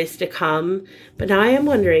excited for what is to come. But now I am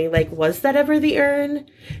wondering, like, was that ever the urn?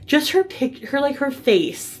 Just her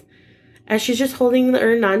face as she's just holding the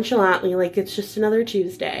urn nonchalantly, like it's just another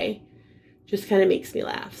Tuesday. Just kind of makes me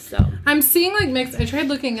laugh. So I'm seeing like mixed. I tried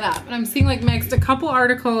looking it up, and I'm seeing like mixed. A couple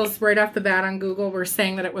articles right off the bat on Google were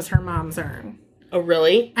saying that it was her mom's urn. Oh,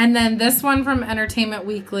 really? And then this one from Entertainment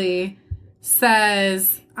Weekly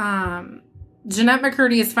says, Jenette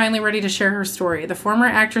McCurdy is finally ready to share her story. The former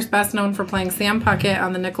actress best known for playing Sam Puckett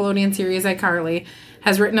on the Nickelodeon series iCarly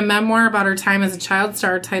has written a memoir about her time as a child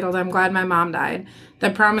star titled I'm Glad My Mom Died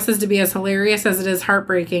that promises to be as hilarious as it is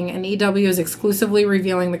heartbreaking, and EW is exclusively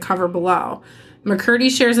revealing the cover below. McCurdy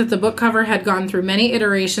shares that the book cover had gone through many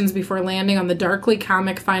iterations before landing on the darkly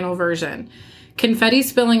comic final version. Confetti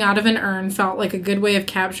spilling out of an urn felt like a good way of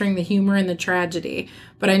capturing the humor and the tragedy,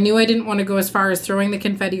 but I knew I didn't want to go as far as throwing the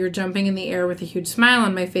confetti or jumping in the air with a huge smile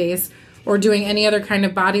on my face or doing any other kind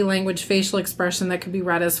of body language facial expression that could be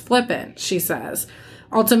read as flippant, she says.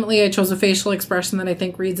 Ultimately, I chose a facial expression that I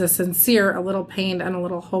think reads as sincere, a little pained, and a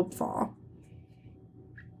little hopeful.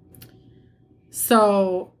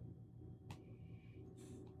 So,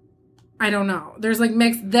 I don't know. There's like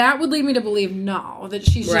mixed. That would lead me to believe no, that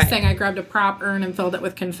she's just saying I grabbed a prop urn and filled it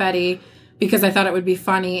with confetti because I thought it would be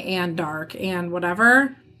funny and dark and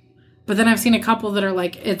whatever. But then I've seen a couple that are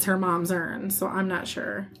like, it's her mom's urn, so I'm not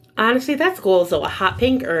sure. Honestly, that's cool. So a hot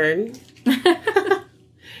pink urn.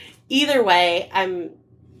 Either way, I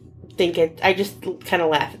just kind of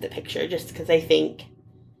laugh at the picture just because I think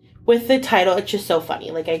with the title, it's just so funny.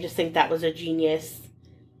 Like, I just think that was a genius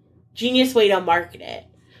way to market it.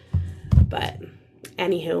 But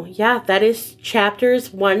anywho, yeah, that is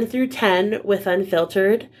chapters 1 through 10 with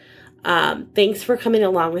Unfiltered. Thanks for coming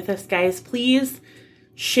along with us, guys. Please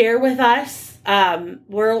share with us.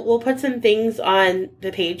 We'll put some things on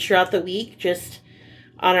the page throughout the week, just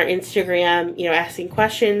on our Instagram, asking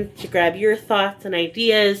questions to grab your thoughts and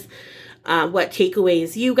ideas, what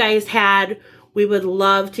takeaways you guys had. We would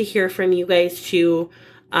love to hear from you guys too,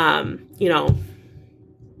 what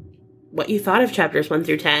you thought of chapters 1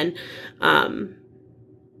 through 10,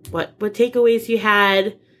 what takeaways you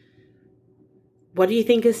had. What do you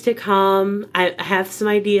think is to come? I have some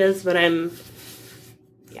ideas, but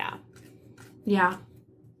yeah.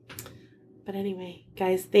 But anyway,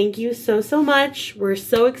 guys, thank you so much. We're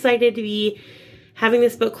so excited to be having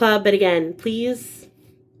this book club. But again, please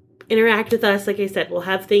interact with us. Like I said, we'll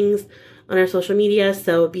have things on our social media,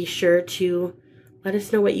 so be sure to let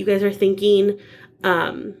us know what you guys are thinking.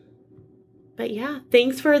 But yeah,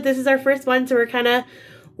 this is our first one, so we're kind of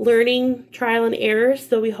learning trial and error.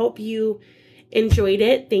 So we hope you enjoyed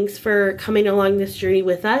it. Thanks for coming along this journey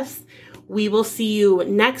with us. We will see you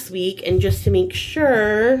next week. And just to make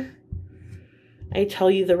sure I tell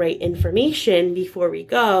you the right information before we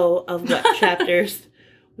go of what chapters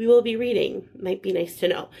we will be reading. Might be nice to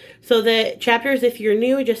know. So the chapters, if you're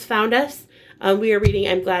new, just found us, we are reading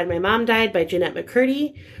I'm Glad My Mom Died by Jenette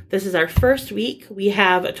McCurdy. This is our first week. We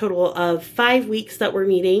have a total of 5 weeks that we're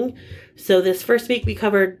meeting. So this first week we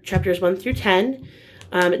covered chapters 1 through 10.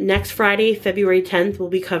 Next Friday, February 10th, we'll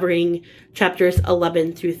be covering chapters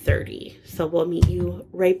 11 through 30. So we'll meet you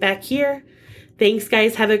right back here. Thanks,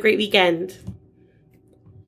 guys. Have a great weekend.